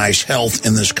revolutionize health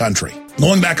in this country.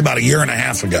 Going back about a year and a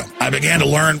half ago, I began to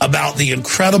learn about the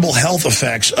incredible health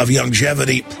effects of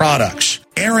longevity products.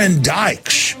 Aaron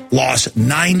Dykes lost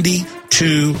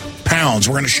 92 pounds.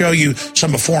 We're going to show you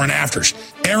some before and afters.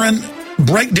 Aaron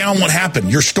Break down what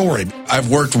happened, your story. I've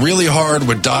worked really hard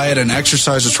with diet and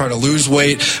exercise to try to lose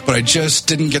weight, but I just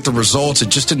didn't get the results. It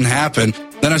just didn't happen.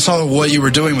 Then I saw what you were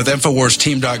doing with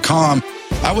InfoWarsTeam.com.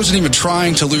 I wasn't even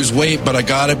trying to lose weight, but I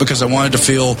got it because I wanted to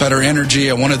feel better energy.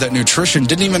 I wanted that nutrition.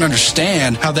 Didn't even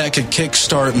understand how that could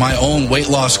kickstart my own weight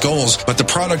loss goals, but the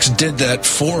products did that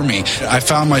for me. I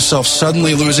found myself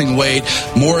suddenly losing weight,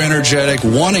 more energetic,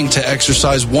 wanting to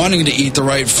exercise, wanting to eat the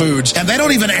right foods. And they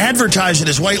don't even advertise it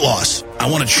as weight loss. I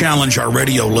want to challenge our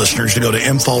radio listeners to go to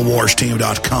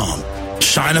InfoWarsTeam.com.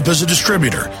 Sign up as a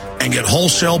distributor and get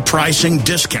wholesale pricing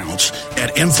discounts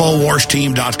at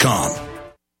InfoWarsTeam.com.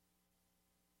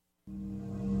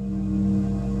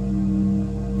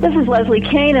 This is Leslie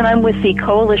Kane, and I'm with the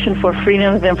Coalition for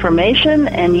Freedom of Information,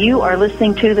 and you are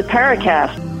listening to the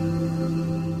Paracast.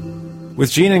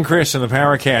 With Gene and Chris on the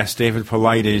Paracast, David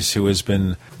Paulides, who has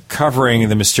been covering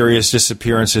the mysterious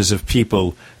disappearances of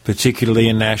people, particularly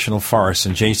in national forests,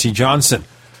 and J.C. Johnson,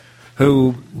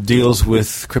 who deals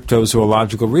with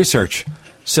cryptozoological research.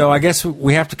 So I guess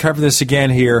we have to cover this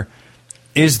again here.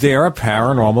 Is there a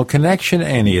paranormal connection to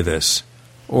any of this?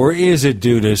 Or is it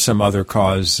due to some other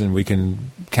cause, and we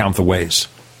can count the ways?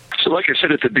 So like I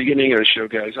said at the beginning of the show,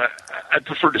 guys, I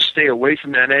prefer to stay away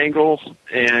from that angle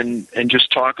and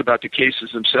just talk about the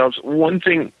cases themselves. One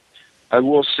thing I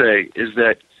will say is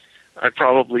that I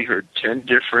probably heard 10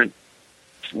 different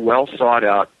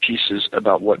well-thought-out pieces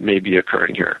about what may be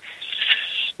occurring here.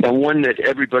 Now, one that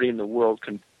everybody in the world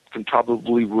can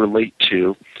probably relate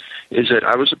to is that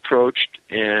I was approached,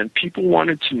 and people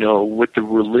wanted to know what the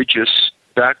religious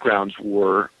backgrounds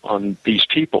were on these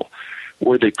people.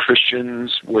 Were they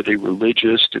Christians? Were they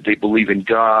religious? Did they believe in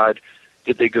God?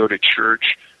 Did they go to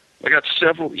church? I got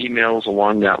several emails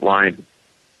along that line.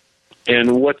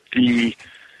 And what the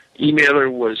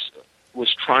emailer was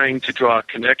trying to draw a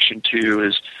connection to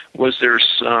is, was there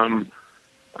some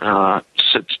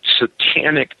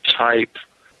satanic type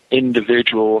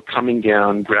individual coming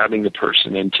down, grabbing the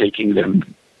person, and taking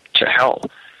them to hell?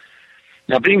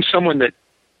 Now, being someone that,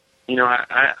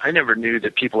 I never knew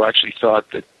that people actually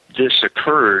thought that this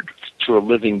occurred to a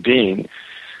living being.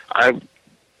 I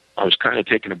was kind of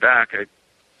taken aback.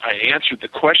 I answered the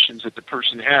questions that the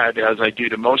person had, as I do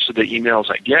to most of the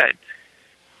emails I get.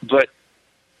 But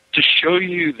to show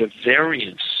you the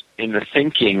variance in the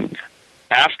thinking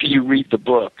after you read the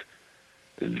book,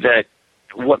 that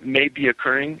what may be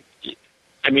occurring,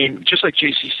 I mean, just like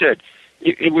JC said,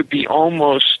 it would be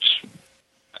almost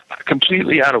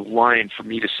completely out of line for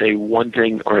me to say one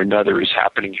thing or another is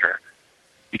happening here.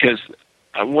 Because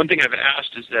one thing I've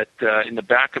asked is that in the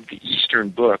back of the Eastern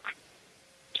book,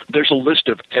 there's a list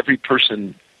of every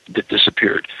person that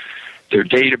disappeared. Their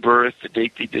date of birth, the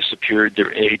date they disappeared,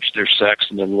 their age, their sex,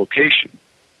 and their location.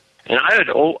 And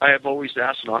I have always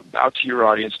asked, and out to your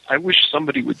audience, I wish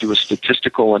somebody would do a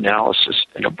statistical analysis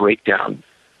and a breakdown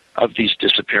of these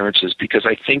disappearances, because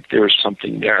I think there's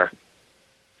something there.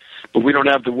 But we don't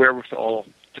have the wherewithal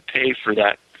to pay for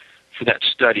that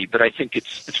study, but I think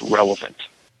it's relevant.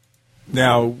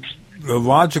 Now, the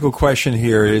logical question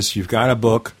here is, you've got a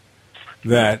book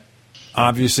that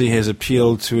obviously has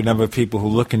appealed to a number of people who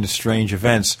look into strange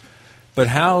events, but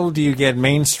how do you get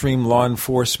mainstream law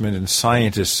enforcement and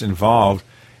scientists involved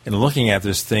in looking at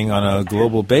this thing on a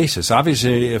global basis?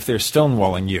 Obviously, if they're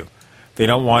stonewalling you, they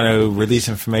don't want to release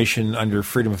information under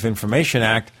Freedom of Information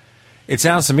Act. It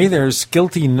sounds to me there's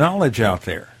guilty knowledge out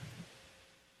there.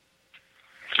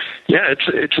 Yeah,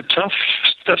 it's a tough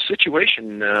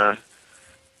situation.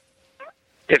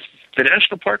 If the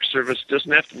National Park Service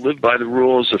doesn't have to live by the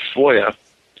rules of FOIA,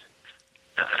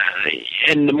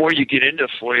 and the more you get into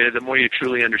FOIA, the more you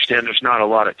truly understand there's not a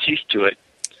lot of teeth to it.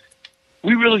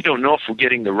 We really don't know if we're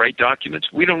getting the right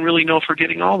documents. We don't really know if we're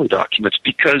getting all the documents,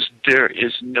 because there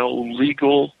is no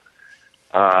legal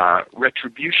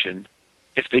retribution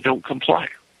if they don't comply.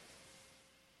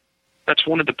 That's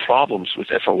one of the problems with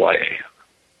FOIA.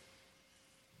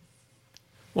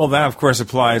 Well, that, of course,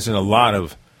 applies in a lot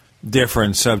of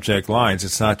different subject lines.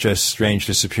 It's not just strange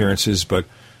disappearances, but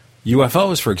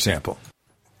UFOs, for example.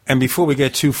 And before we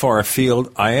get too far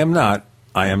afield, I am not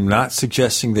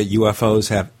suggesting that UFOs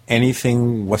have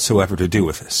anything whatsoever to do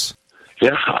with this.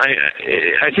 Yeah,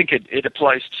 I think it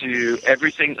applies to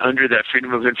everything under that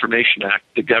Freedom of Information Act.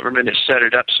 The government has set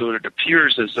it up so it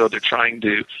appears as though they're trying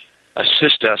to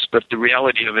assist us, but the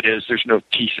reality of it is there's no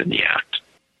teeth in the act.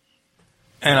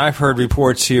 And I've heard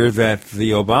reports here that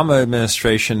the Obama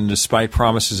administration, despite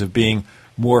promises of being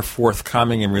more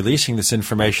forthcoming in releasing this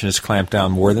information, has clamped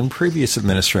down more than previous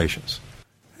administrations.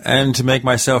 And to make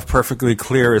myself perfectly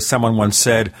clear, as someone once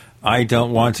said, I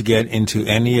don't want to get into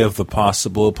any of the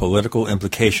possible political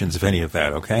implications of any of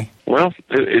that, okay? Well,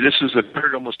 this is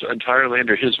occurred almost entirely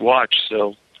under his watch,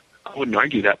 so I wouldn't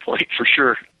argue that point for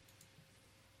sure.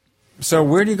 So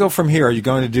where do you go from here? Are you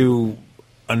going to do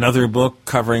another book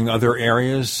covering other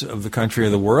areas of the country or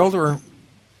the world, or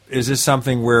is this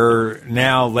something where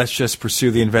now let's just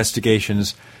pursue the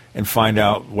investigations and find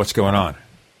out what's going on?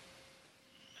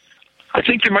 I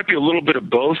think there might be a little bit of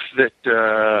both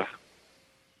that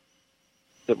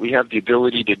we have the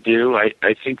ability to do.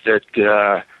 I think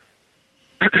that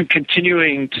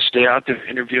continuing to stay out there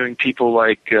interviewing people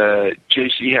like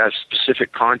JC has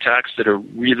specific contacts that are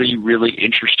really, really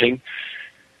interesting,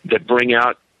 that bring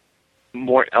out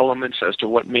more elements as to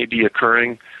what may be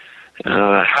occurring.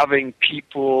 Having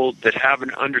people that have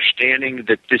an understanding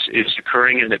that this is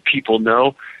occurring and that people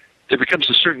know, there becomes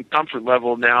a certain comfort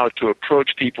level now to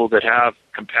approach people that have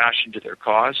compassion to their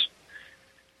cause.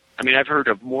 I mean, I've heard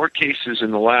of more cases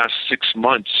in the last 6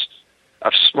 months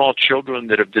of small children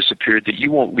that have disappeared that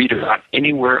you won't read about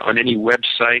anywhere on any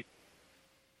website.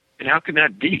 And how can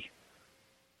that be?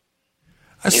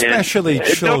 Especially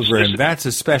children. That's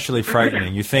especially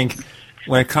frightening. You think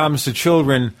when it comes to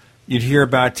children, you'd hear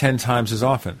about 10 times as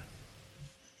often.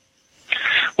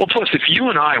 Well, plus, if you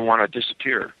and I want to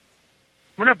disappear,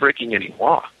 we're not breaking any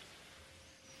law.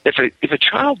 If a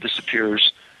child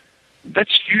disappears,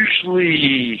 that's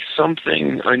usually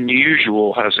something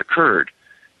unusual has occurred,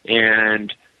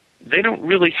 and they don't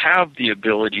really have the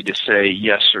ability to say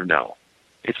yes or no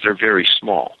if they're very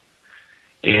small.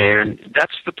 And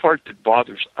that's the part that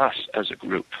bothers us as a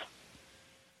group.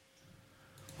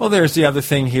 Well, there's the other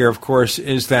thing here, of course,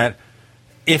 is that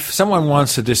if someone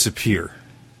wants to disappear,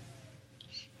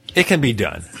 it can be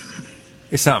done.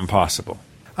 It's not impossible.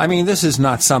 I mean, this is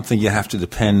not something you have to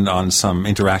depend on some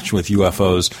interaction with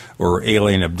UFOs or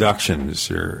alien abductions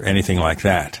or anything like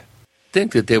that. I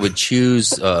think that they would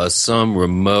choose some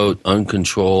remote,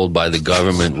 uncontrolled by the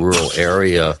government rural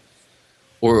area,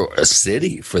 or a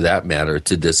city for that matter,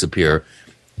 to disappear.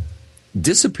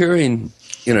 Disappearing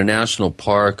in a national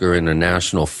park or in a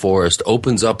national forest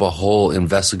opens up a whole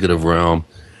investigative realm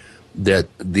that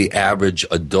the average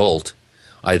adult,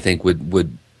 I think,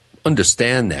 would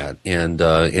understand that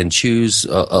and choose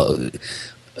a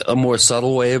more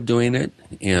subtle way of doing it.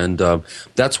 And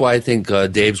that's why I think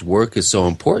Dave's work is so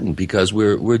important, because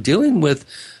we're dealing with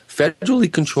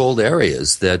federally controlled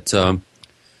areas that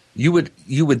you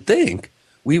would think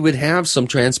we would have some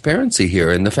transparency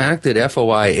here. And the fact that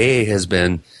FOIA has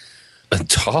been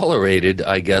tolerated,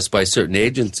 I guess, by certain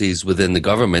agencies within the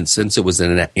government since it was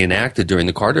enacted during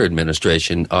the Carter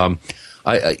administration,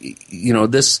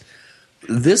 this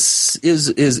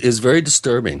is very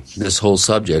disturbing, this whole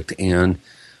subject. And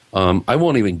I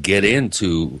won't even get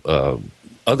into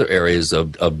other areas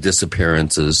of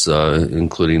disappearances,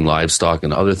 including livestock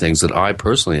and other things that I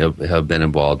personally have been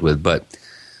involved with. But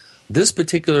this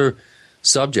particular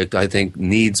subject, I think,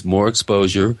 needs more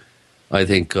exposure. I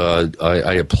think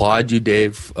I applaud you,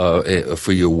 Dave,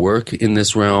 for your work in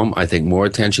this realm. I think more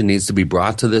attention needs to be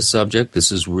brought to this subject.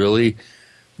 This is really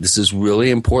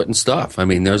important stuff. I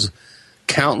mean, there's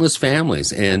countless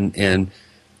families and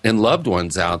loved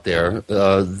ones out there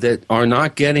that are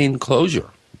not getting closure,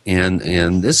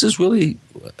 and this is really,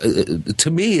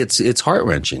 to me, it's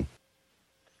heart-wrenching.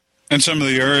 And some of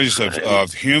the areas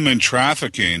of human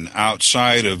trafficking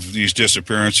outside of these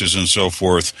disappearances and so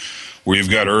forth, where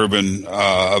you've got urban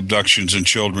abductions and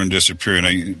children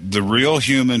disappearing. The real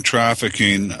human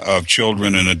trafficking of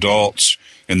children and adults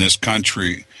in this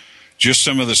country, just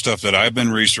some of the stuff that I've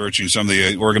been researching, some of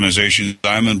the organizations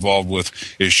I'm involved with,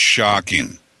 is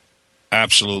shocking.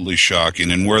 Absolutely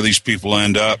shocking. And where these people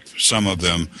end up, some of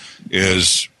them,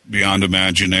 is beyond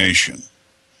imagination.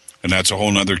 And that's a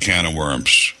whole other can of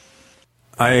worms.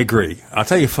 I agree. I'll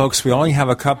tell you, folks, we only have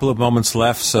a couple of moments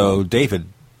left, so David,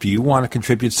 do you want to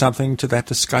contribute something to that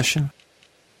discussion?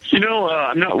 You know,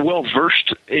 I'm not well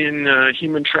versed in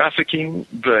human trafficking,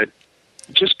 but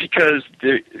just because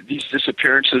these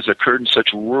disappearances occurred in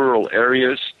such rural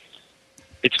areas,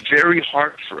 it's very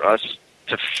hard for us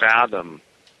to fathom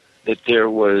that there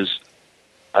was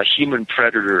a human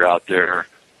predator out there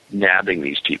nabbing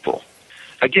these people.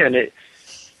 Again,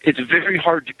 it's very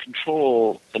hard to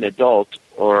control an adult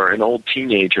or an older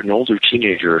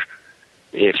teenager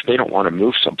if they don't want to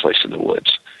move someplace in the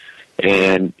woods.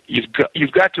 And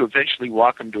you've got to eventually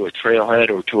walk them to a trailhead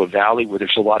or to a valley where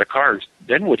there's a lot of cars.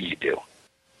 Then what do you do?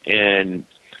 And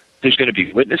there's going to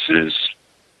be witnesses,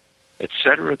 et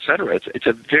cetera, et cetera. It's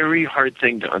a very hard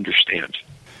thing to understand.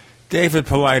 David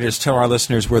Paulides, tell our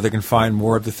listeners where they can find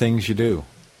more of the things you do.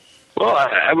 Well,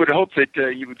 I would hope that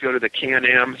you would go to the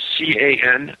Can-Am,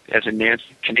 C-A-N, as in Nancy,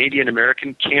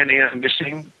 Canadian-American,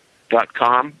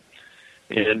 CanAmMissing.com.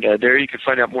 And there you can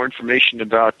find out more information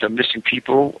about missing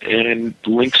people and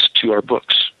links to our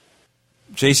books.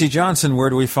 J.C. Johnson, where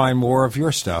do we find more of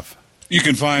your stuff? You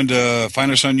can find us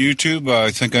on YouTube,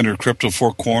 I think under Crypto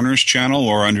Four Corners channel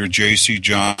or under J.C.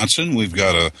 Johnson. We've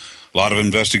got a lot of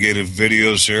investigative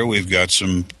videos there. We've got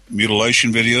some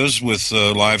mutilation videos with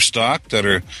livestock that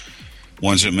are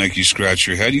ones that make you scratch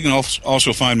your head. You can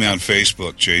also find me on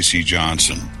Facebook, J.C.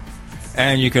 Johnson.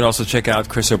 And you can also check out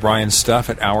Chris O'Brien's stuff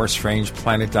at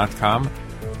OurStrangePlanet.com.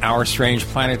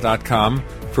 OurStrangePlanet.com.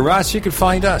 For us, you can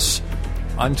find us.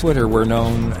 On Twitter, we're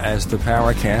known as the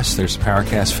Paracast. There's a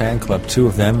Paracast fan club, 2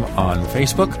 of them on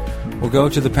Facebook. We'll go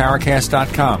to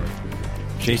theparacast.com.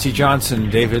 J.C. Johnson,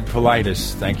 David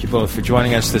Paulides, thank you both for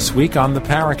joining us this week on the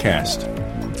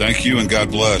Paracast. Thank you, and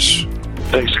God bless.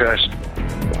 Thanks, guys.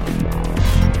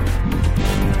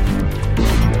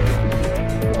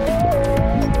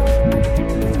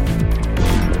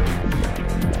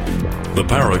 The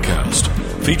Paracast,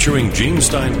 featuring Gene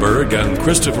Steinberg and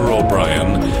Christopher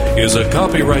O'Brien, is a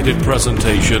copyrighted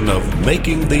presentation of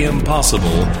Making the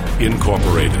Impossible,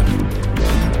 Incorporated.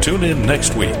 Tune in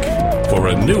next week for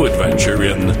a new adventure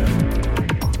in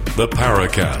The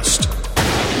Paracast.